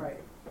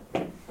 right.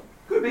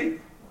 Could be.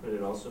 Could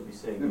it also be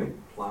saying,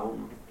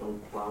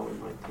 don't plow in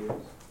my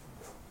tears?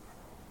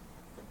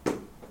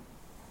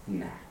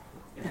 Nah.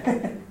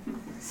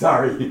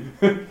 Sorry.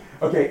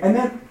 Okay, and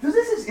then, so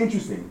this is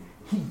interesting.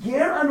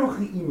 Higer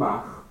anochi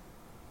imach,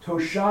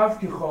 toshav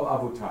kichol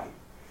avotai.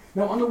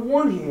 Now, on the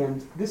one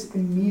hand, this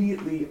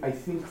immediately, I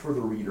think, for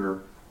the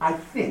reader,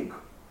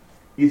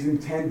 is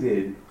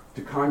intended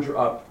to conjure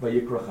up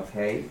Vayikra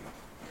Chafhei,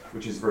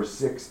 which is verse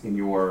 6 in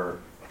your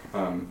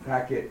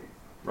packet,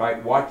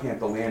 right? Why can't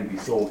the land be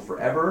sold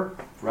forever,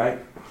 right?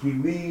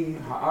 Kili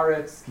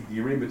haaretz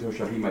kidirim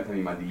b'toshavim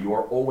atamimadi. You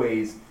are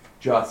always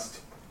just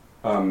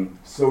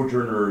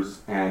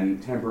sojourners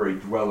and temporary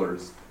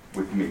dwellers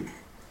with me.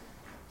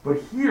 But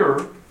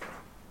here,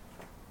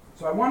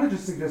 so I want to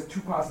just suggest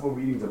two possible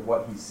readings of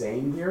what he's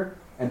saying here,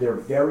 and they're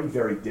very,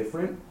 very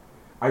different.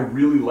 I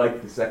really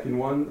like the second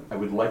one. I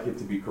would like it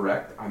to be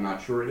correct. I'm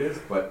not sure it is,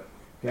 but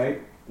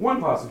okay.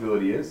 One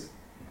possibility is,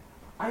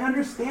 I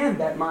understand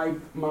that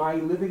my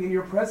living in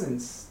your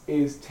presence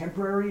is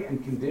temporary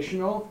and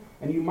conditional,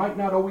 and you might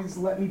not always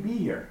let me be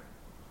here.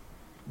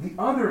 The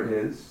other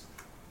is,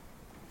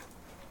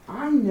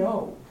 I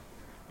know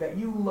that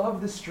you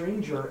love the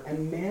stranger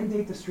and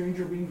mandate the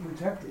stranger being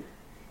protected.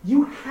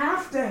 You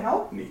have to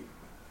help me.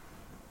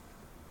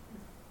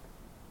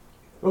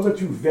 Those are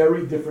two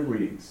very different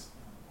readings.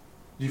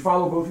 Do you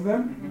follow both of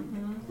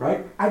them?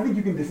 Right? I think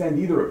you can defend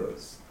either of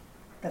those.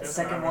 That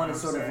second one is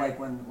sort of like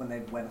when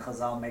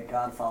Chazal make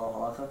God follow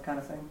halacha kind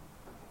of thing?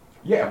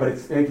 Yeah, but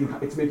it's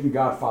making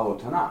God follow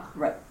Tanakh.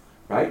 Right.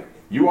 Right?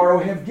 You are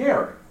Ohev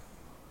Ger.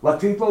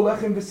 Latit lo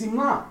lechem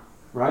v'simla.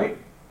 Right?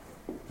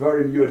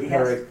 Dvarim Yud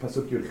Perek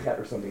Pasuk Yud Chet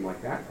or something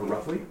like that, or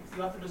roughly.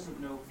 The author doesn't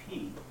know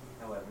P,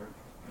 however.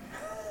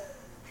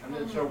 I'm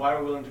not sure why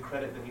we're willing to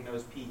credit that he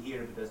knows P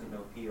here but doesn't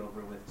know P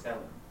over with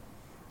Tselem.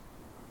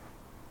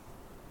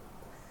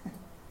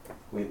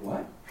 Wait,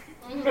 what?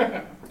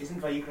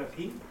 Isn't Vayikra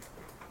P?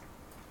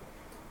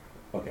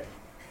 Okay.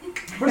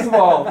 First of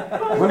all,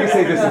 let me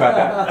say this about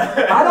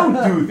that. I don't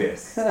do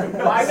this. No,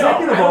 I know.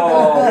 Second of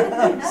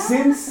all,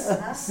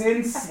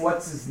 since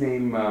what's his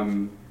name?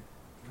 I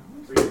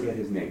forget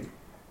his name.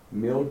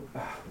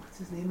 What's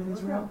his name in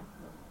Israel?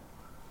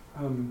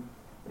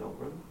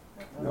 Milgram?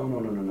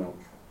 No.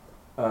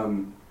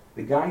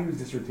 The guy whose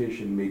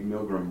dissertation made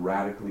Milgram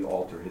radically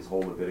alter his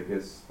whole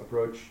Leviticus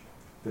approach.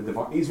 The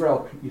divine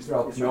Israel.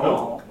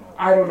 No,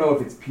 I don't know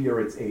if it's P or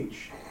it's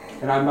H,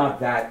 and I'm not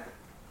that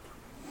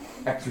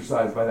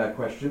exercised by that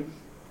question.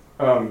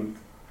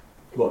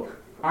 Look,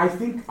 I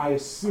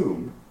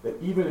assume that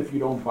even if you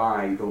don't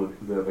buy the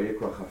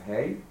Vayikra Chaf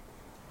Hei,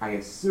 I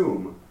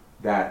assume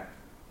that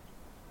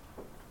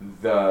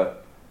the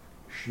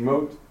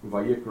Shmot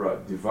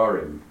Vayikra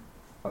Devarim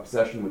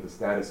obsession with the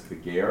status of the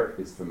ger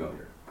is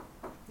familiar.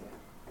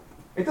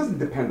 It doesn't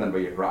depend on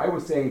Vayikra. I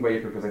was saying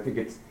Vayikra because I think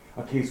it's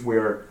a case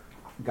where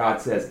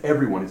God says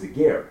everyone is a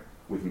ger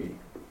with me.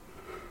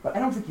 But I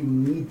don't think you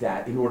need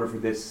that in order for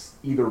this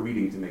either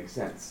reading to make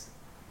sense.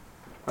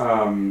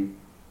 I'm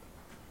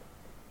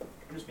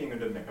just being a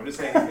dudnik. I'm just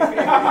saying,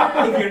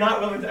 if you're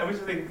not willing to, I was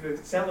just thinking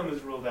if Tselem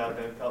is ruled out,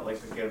 then it felt like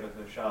the Gervat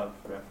Shav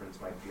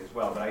reference might be as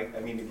well. But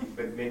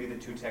but maybe the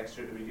two texts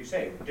are, as you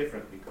say,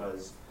 different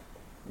because.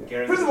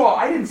 Yeah. First of all,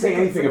 I didn't say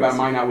anything about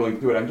my not willing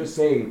to do it. I'm just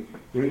saying,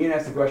 Ian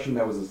asked a question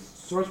that was a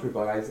source group.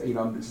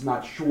 I'm just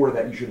not sure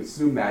that you should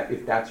assume that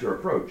if that's your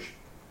approach.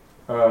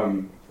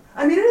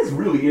 It is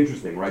really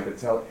interesting, right?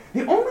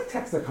 The only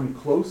text that comes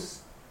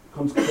close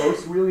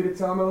really to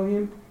Tzelem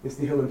Elohim is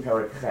Tehillim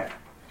Perek Chet,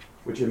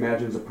 which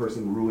imagines a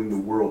person ruling the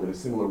world in a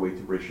similar way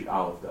to Bereshit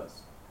Aleph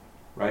does,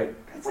 right?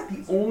 That's like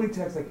the only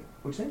text what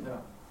you saying?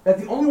 Yeah.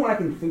 That's the only one I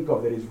can think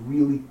of that is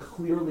really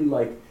clearly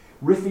like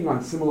riffing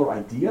on similar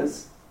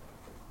ideas.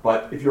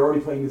 But if you're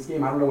already playing this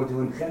game, I don't know what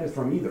Tehillim Chet is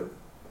from either.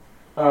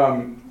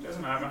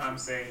 Doesn't Abraham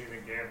say he's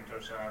a Ger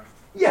Toshav?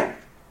 Yeah.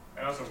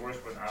 And also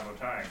worship with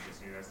Avotai, you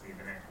see, that's the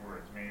Rabbinic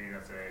words. Maybe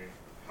that's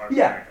a...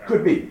 Yeah,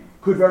 could be.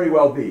 Could very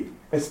well be.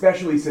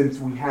 Especially since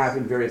we have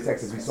in various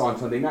texts, as we saw on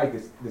Sunday night,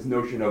 this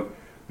notion of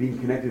being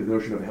connected to the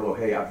notion of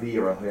Elohei Avi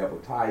or Elohei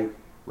Avotai,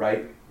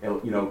 right?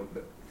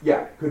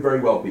 Yeah, could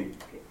very well be.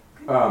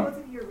 Could both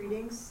of your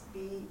readings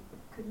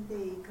couldn't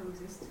they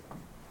coexist?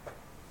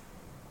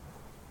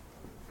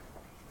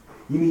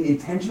 You mean in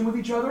tension with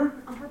each other?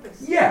 On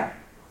purpose. Yeah,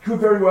 could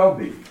very well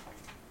be.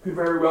 Could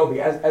very well be.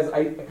 As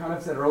I kind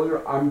of said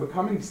earlier, I'm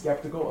becoming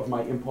skeptical of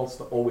my impulse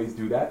to always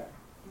do that.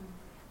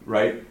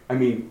 Right?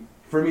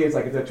 For me, it's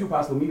like if there are two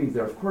possible meanings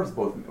there, of course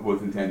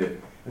both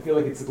intended. I feel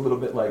like it's a little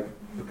bit like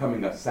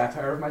becoming a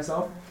satire of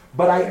myself.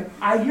 But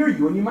I hear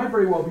you, and you might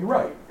very well be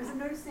right. Because I'm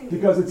noticing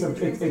because in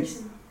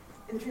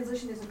the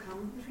translation there's a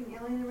comma between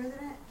alien and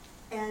resident,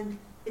 and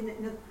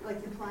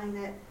implying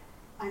that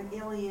I'm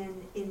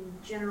alien in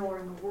general or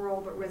in the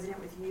world, but resident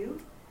with you.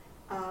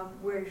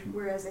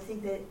 Whereas I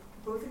think that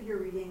both of your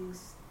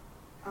readings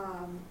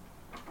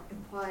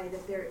imply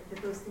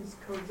that those things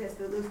coexist.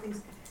 That those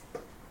things,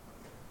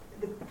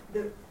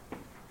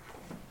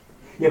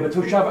 Yeah, but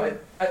Toshav,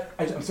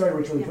 I'm sorry,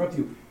 Rachel, to interrupt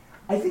you.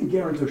 I think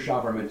Ger and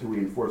Toshav are meant to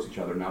reinforce each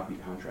other, not be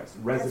contrast.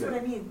 Resident.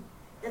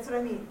 That's what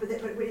I mean. But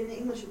in the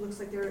English, it looks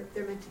like they're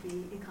meant to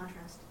be in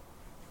contrast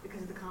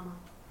because of the comma.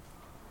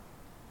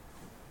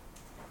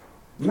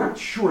 I'm not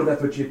sure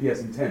that's what JPS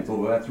intends,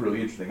 although that's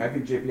really interesting. I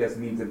think JPS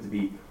means them to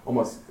be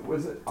almost,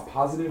 a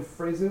positive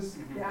phrases?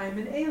 Yeah, I'm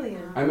an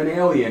alien. I'm an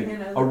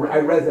alien. I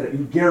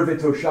resident. Ger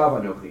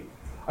v'toshav anochi.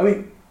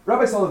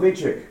 Rabbi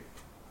Soloveitchik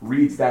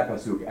reads that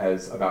pasuk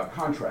as about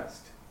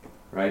contrast,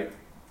 right?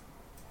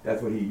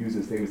 That's what he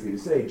uses famously to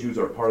say. Jews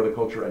are part of the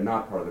culture and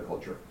not part of the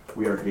culture.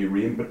 We are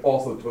gerim, but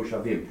also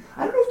toshavim.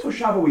 I don't know if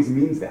toshav always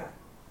means that.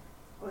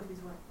 What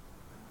means what?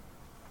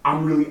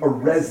 I'm really a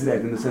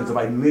resident in the sense of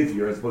I live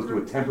here as opposed to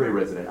a temporary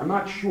resident. I'm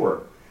not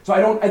sure. So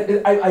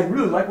I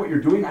really like what you're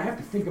doing. I have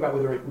to think about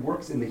whether it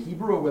works in the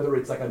Hebrew or whether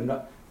it's like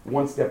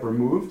one step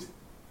removed.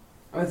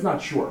 I'm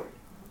not sure.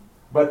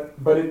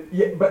 But by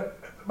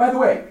the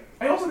way,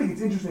 I also think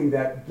it's interesting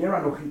that Ger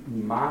Anochi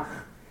Imach,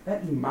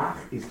 that Imach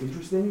is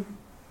interesting,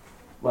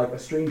 like a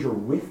stranger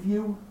with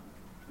you,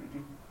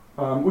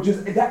 which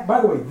is, that. By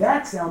the way,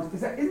 that sounds,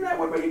 isn't that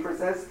what Vayikra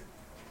says?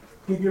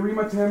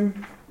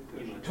 Gigirimatem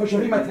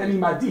Tosharimatem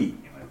Imadi.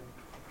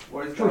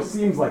 What is Sure that?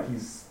 seems like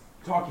he's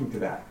talking to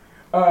that.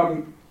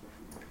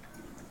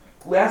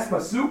 Last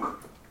pasuk,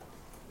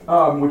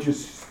 which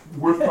is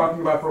worth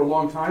talking about for a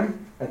long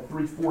time, at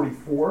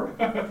 344.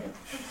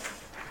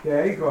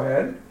 Okay, go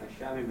ahead.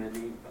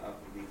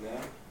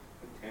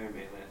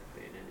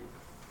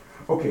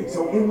 Okay,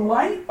 so in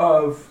light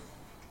of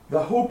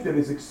the hope that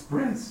is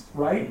expressed,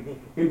 right,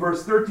 in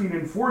verse 13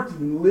 and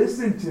 14,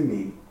 listen to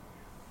me,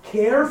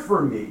 care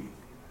for me,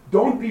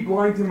 don't be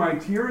blind to my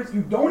tears.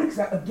 You don't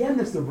expect, again,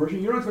 this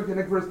diversion, you don't expect the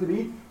next verse to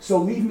be, so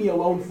leave me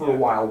alone for a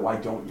while, why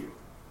don't you?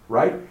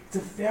 Right? It's a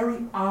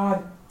very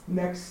odd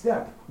next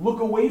step.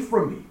 Look away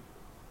from me.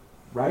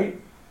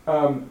 Right?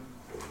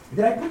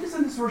 Did I put this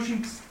in the source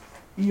sheets?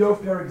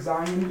 Eov Perek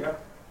Zayin?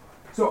 Yep.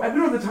 So I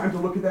don't have the time to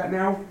look at that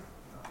now.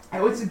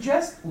 I would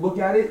suggest look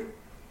at it.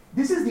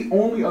 This is the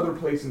only other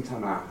place in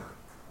Tanakh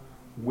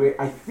where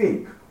I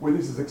think, where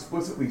this is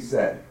explicitly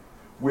said,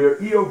 where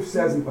Eov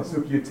says in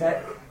Pasuk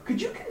Yutet,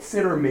 could you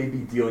consider maybe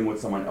dealing with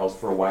someone else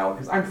for a while?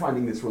 Because I'm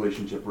finding this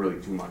relationship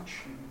really too much.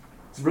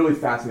 It's really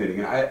fascinating.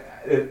 And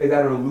is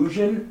that an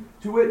allusion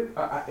to it?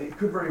 It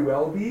could very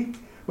well be.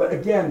 But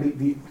again,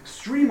 the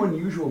extreme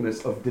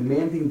unusualness of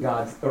demanding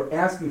God's, or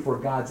asking for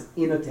God's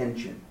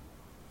inattention,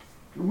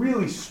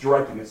 really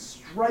striking, a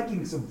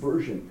striking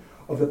subversion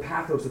of the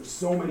pathos of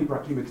so many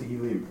Prakim and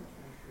Tehillim.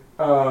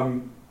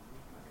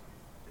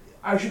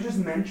 I should just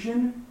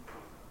mention,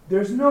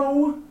 there's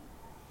no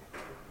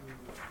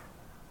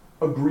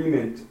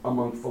agreement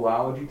among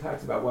philology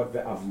types about what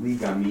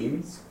Avliga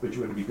means, which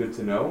would be good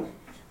to know.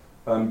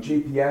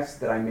 JPS,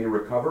 that I may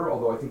recover,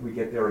 although I think we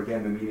get there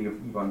again, the meaning of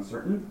Eve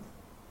uncertain.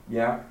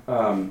 Yeah.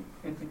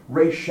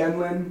 Ray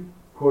Shenlin,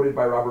 quoted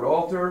by Robert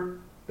Alter,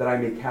 that I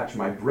may catch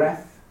my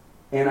breath.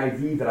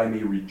 NIV, that I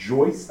may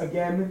rejoice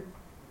again.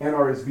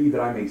 NRSV,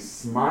 that I may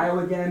smile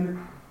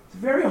again. It's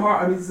very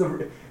hard. I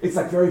mean, it's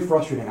like very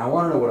frustrating. I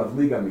want to know what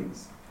Avliga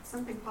means.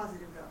 Something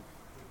positive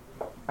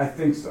though. I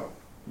think so.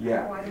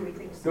 Yeah. Why do we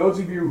think so? Those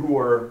of you who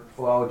are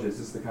philologists,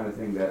 this is the kind of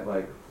thing that,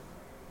 like,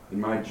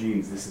 in my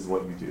genes, this is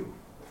what you do,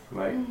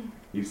 right?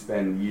 You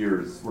spend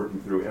years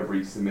working through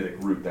every Semitic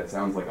root that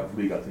sounds like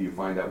Avliga until you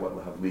find out what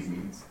Lahavlig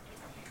means.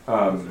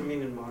 What does it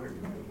mean in modern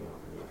Hebrew?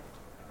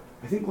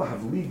 I think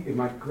Lahavlig, am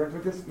I correct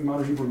with this? In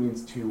modern Hebrew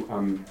means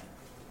to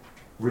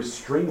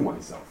restrain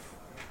oneself.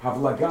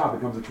 Havlaga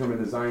becomes a term in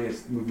the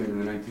Zionist movement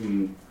in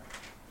the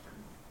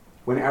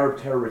when Arab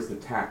terrorist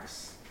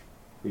attacks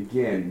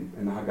begin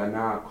and the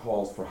Haganah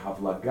calls for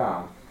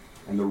Havlaga,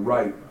 and the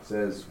right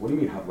says, what do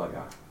you mean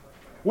Havlaga?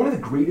 One of the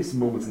greatest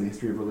moments in the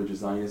history of religious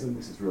Zionism,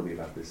 this is really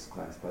about this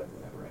class, but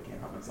whatever, I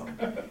can't help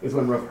myself, is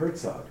when Rav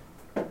Herzog,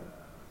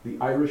 the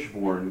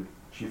Irish-born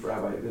chief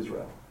rabbi of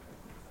Israel,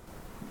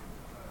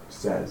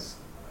 says,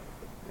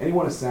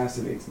 anyone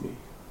assassinates me,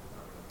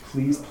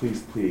 please,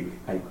 please, please,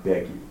 I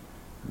beg you,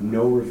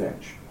 no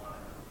revenge.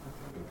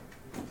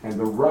 And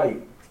the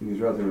right in the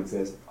Israeli government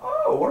says,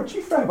 oh, our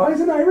chief rabbi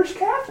is an Irish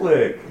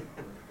Catholic.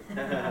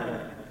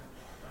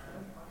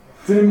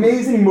 It's an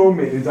amazing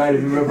moment in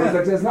Zionism. Rav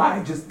Herzog says,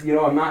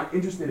 no, I'm not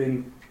interested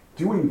in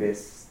doing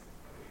this.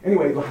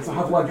 Anyway, so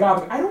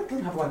Havlaga, I don't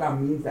think Havlaga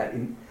means that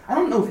I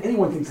don't know if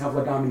anyone thinks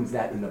Havlaga means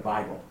that in the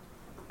Bible.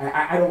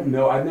 I don't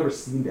know, I've never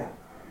seen that.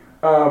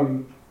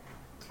 And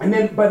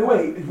then, by the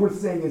way, it's worth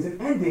saying as an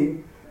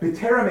ending,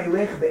 B'terem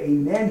elech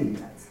be'eineni.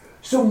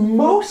 So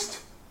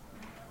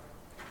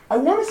I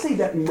want to say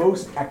that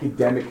most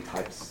academic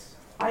types,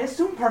 I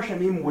assume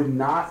Parshanim would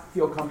not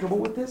feel comfortable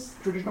with this,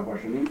 traditional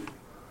Parshanim.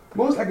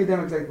 Most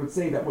academics would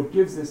say that what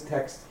gives this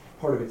text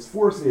part of its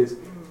force is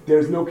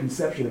there's no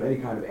conception of any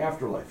kind of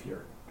afterlife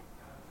here,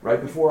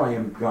 right? Before I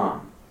am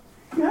gone.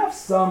 You have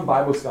some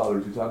Bible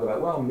scholars who talk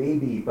about, well,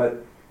 maybe,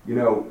 but,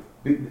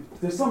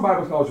 there's some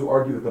Bible scholars who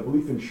argue that the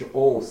belief in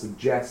Sheol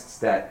suggests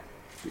that,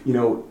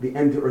 the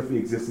end to earthly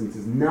existence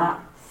is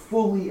not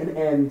fully an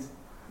end.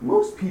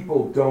 Most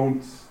people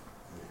don't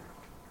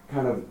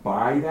kind of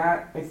buy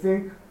that, I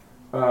think.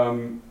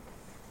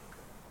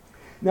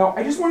 Now,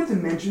 I just wanted to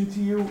mention to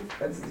you,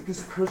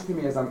 this occurs to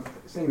me as I'm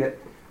saying that,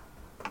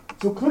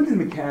 so Clinton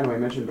McCann, who I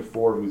mentioned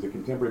before, who's a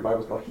contemporary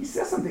Bible scholar, he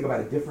says something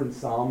about a different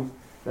psalm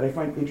that I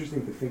find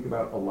interesting to think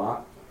about a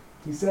lot.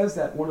 He says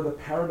that one of the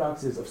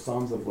paradoxes of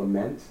Psalms of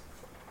Lament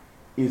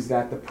is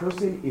that the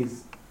person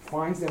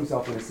finds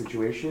themselves in a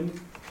situation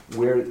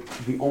where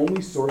the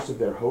only source of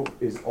their hope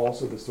is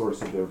also the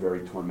source of their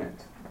very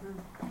torment.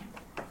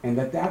 And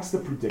that's the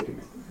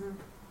predicament.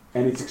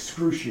 And it's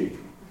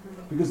excruciating.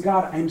 Because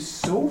God, I'm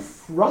so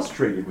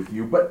frustrated with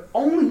you, but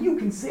only you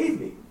can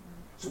save me.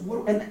 So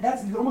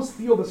you almost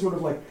feel the sort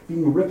of like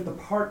being ripped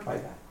apart by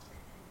that.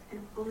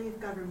 And only if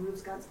God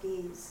removes God's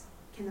gaze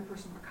can the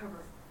person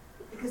recover.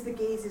 Because the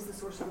gaze is the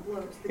source of the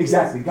blows.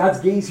 Exactly. God's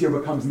gaze here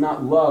becomes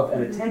not love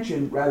and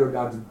attention, rather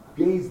God's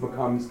gaze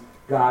becomes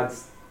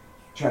God's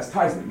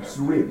chastisement,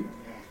 Yisurim.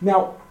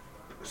 Now,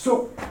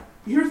 so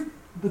here's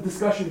the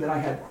discussion that I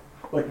had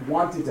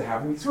wanted to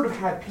have, and we sort of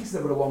had pieces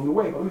of it along the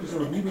way, but let me just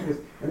sort of leave this,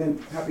 and then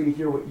happy to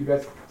hear what you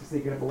guys to say.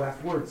 You can have the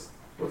last words,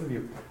 both of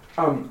you.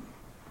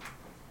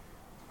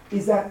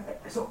 is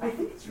that, so I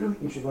think it's really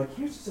interesting. Like,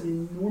 here's just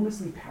an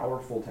enormously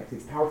powerful text.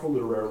 It's powerful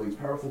literarily, it's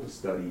powerful to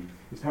study,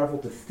 it's powerful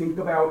to think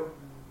about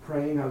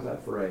praying. How's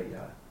that for a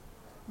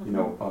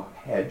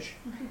hedge?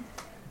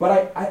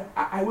 But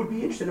I would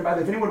be interested about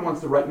it. If anyone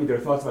wants to write me their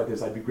thoughts about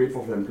this, I'd be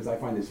grateful for them, because I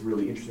find this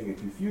really interesting and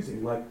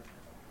confusing. Like,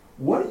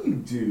 what do you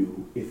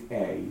do if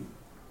A,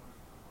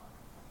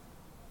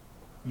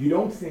 you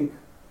don't think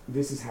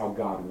this is how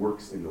God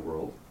works in the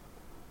world?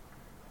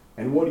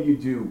 And what do you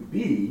do,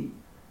 B,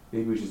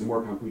 maybe which is a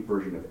more concrete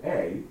version of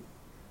A,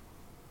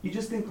 you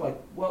just think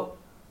like, well,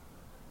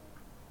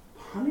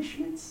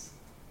 punishments?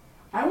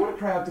 I want to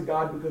cry out to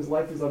God because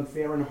life is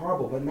unfair and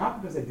horrible, but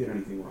not because I did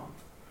anything wrong.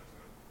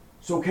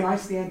 So can I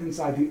stand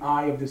inside the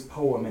eye of this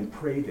poem and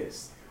pray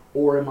this?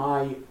 Or am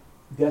I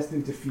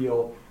destined to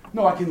feel,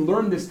 no, I can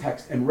learn this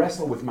text and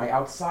wrestle with my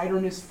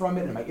outsiderness from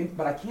it, and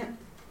but I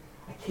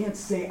can't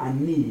say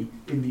ani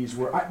in these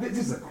words. This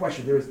is a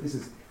question. This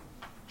is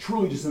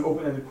truly just an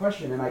open-ended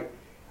question, and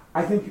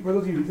I think for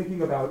those of you who are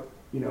thinking about,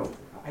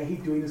 I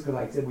hate doing this because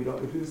I said we don't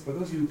do this, but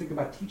those of you who think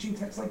about teaching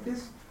texts like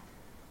this,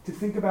 to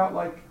think about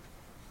like,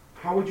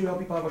 how would you help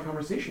people have a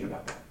conversation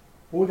about that?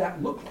 What would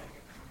that look like?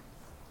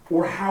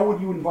 Or how would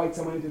you invite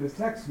someone into this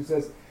text who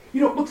says,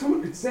 look,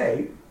 someone could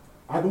say,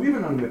 I believe in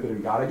an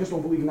omnipotent God, I just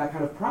don't believe in that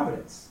kind of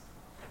providence.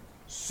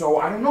 So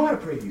I don't know how to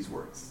pray these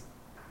words.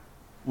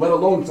 Let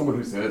alone someone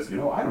who says, I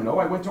don't know,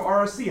 I went to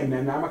RSC and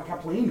then I'm a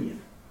Kaplanian.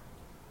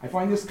 I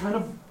find this kind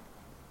of,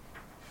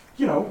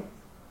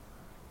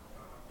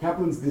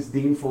 Kaplan's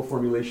disdainful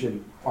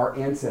formulation, our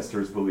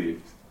ancestors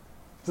believed.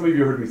 Some of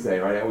you heard me say,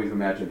 right? I always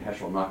imagine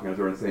Heschel knocking on the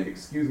door and saying,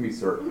 excuse me,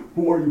 sir,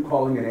 who are you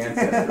calling an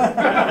ancestor?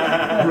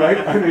 Right?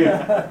 I mean,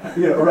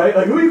 right?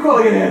 Like, who are you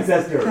calling an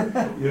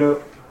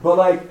ancestor? But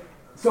like,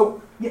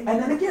 so, and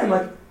then again,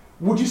 like,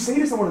 would you say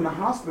to someone in the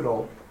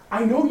hospital,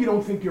 I know you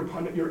don't think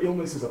your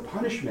illness is a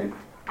punishment.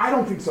 I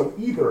don't think so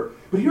either.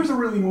 But here's a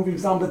really moving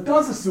psalm that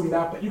does assume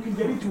that, but you can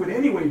get into it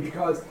anyway,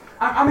 because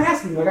I'm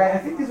asking, like, I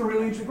think these are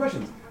really interesting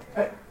questions.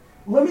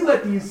 Let me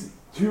let these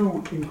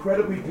two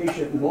incredibly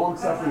patient,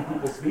 long-suffering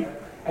people speak,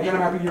 and then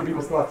I'm happy to hear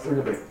people's thoughts in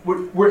a bit.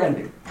 We're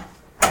ending.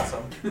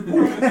 Awesome. You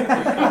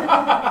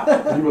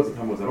wasn't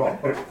time was at all.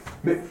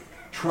 Okay.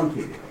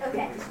 Truncated.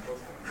 Okay.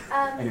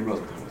 And you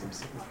realize what time was.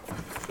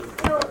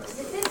 So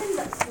this isn't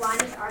the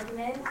blindest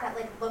argument that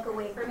like look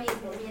away from me is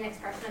maybe an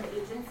expression of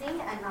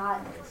agency and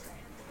not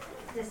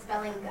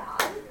dispelling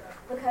God,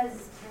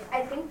 because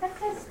I think that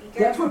the speaker.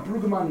 That's what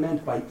Brueggemann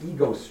meant by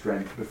ego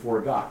strength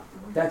before God.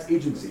 That's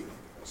agency.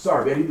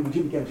 Sorry, we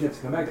didn't get a chance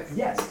to come back to that.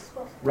 Yes,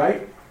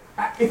 right?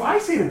 If I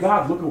say to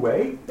God, look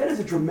away, that is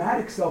a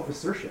dramatic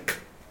self-assertion.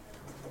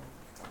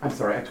 I'm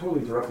sorry, I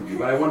totally interrupted you,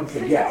 but I wanted to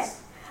say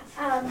yes.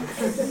 So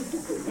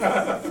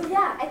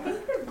yeah, I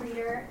think the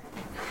reader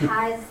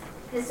has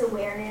this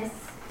awareness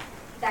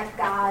that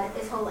God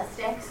is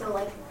holistic. So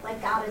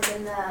like God is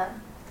in the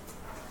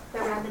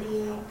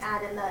remedy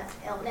and in the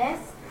illness.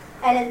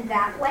 And in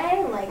that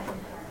way, like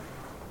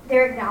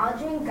they're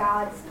acknowledging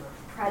God's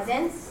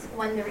presence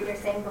when the reader's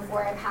saying,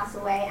 before I pass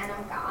away and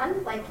I'm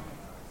gone. Like,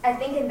 I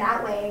think in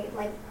that way,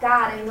 like,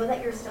 God, I know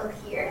that you're still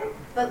here,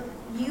 but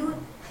you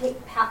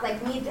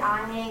like me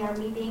dying or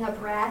me being a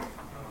breath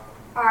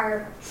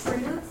are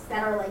truths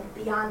that are like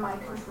beyond my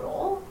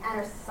control and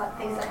are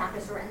things that I have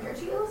to surrender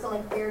to you. So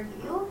like they're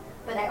you,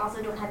 but I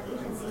also don't have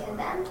agency in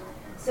them.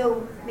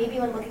 So maybe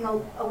when looking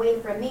away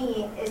from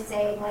me is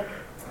saying like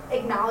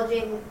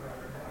acknowledging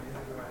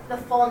the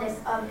fullness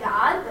of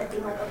God, but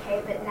being like,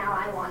 okay, but now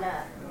I want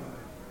to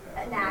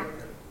enact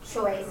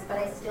choice, but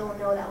I still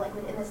know that like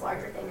within this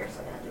larger thing, you're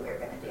still going to do what you're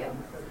going to do.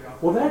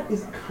 Well, that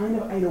is kind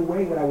of, in a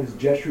way, what I was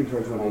gesturing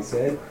towards when I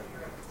said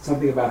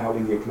something about how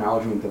in the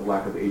acknowledgement of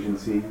lack of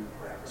agency,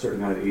 a certain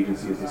kind of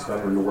agency is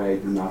discovered in a way I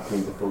do not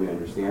claim to fully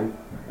understand.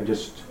 I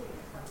just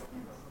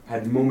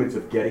had moments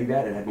of getting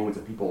that, and had moments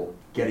of people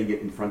getting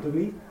it in front of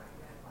me,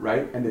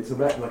 right? And it's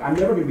about, like, I'm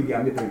never going to be the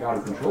omnipotent God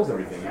who controls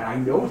everything, and I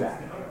know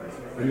that.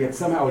 And yet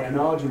somehow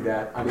acknowledging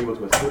that, I'm able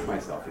to assert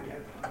myself again.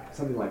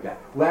 Something like that.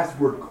 Last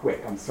word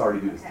quick. I'm sorry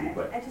to do this to you,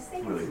 but I just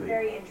think really it's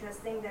very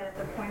interesting that at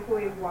the point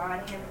where we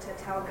want him to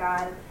tell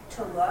God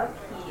to look,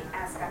 he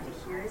asks God to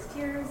hear his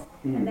tears.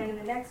 And then in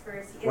the next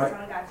verse, he is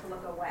telling God to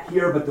look away.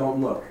 Hear but don't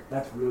look.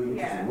 That's really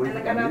interesting. Yeah. What do you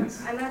think that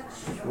means? I'm not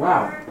sure.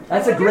 Wow.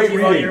 That's a great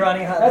reading.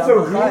 That's a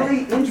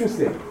really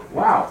interesting.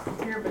 Wow.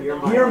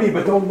 Hear me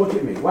but don't look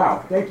at me.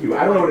 Wow. Thank you.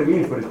 I don't know what it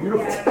means, but it's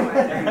beautiful.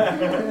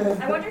 Yeah,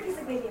 I wonder if he's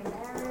like maybe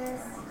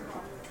embarrassed.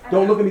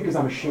 Don't look at me because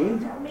I'm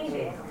ashamed?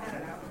 Maybe.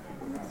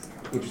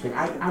 Interesting.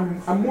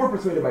 I'm more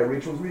persuaded by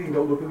Rachel's reading.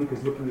 Don't look at me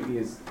because looking at me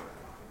is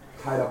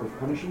tied up with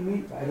punishing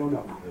me. I don't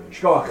know.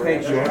 Shkoach,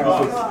 thank you.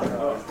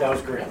 That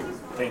was great.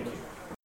 Thank you.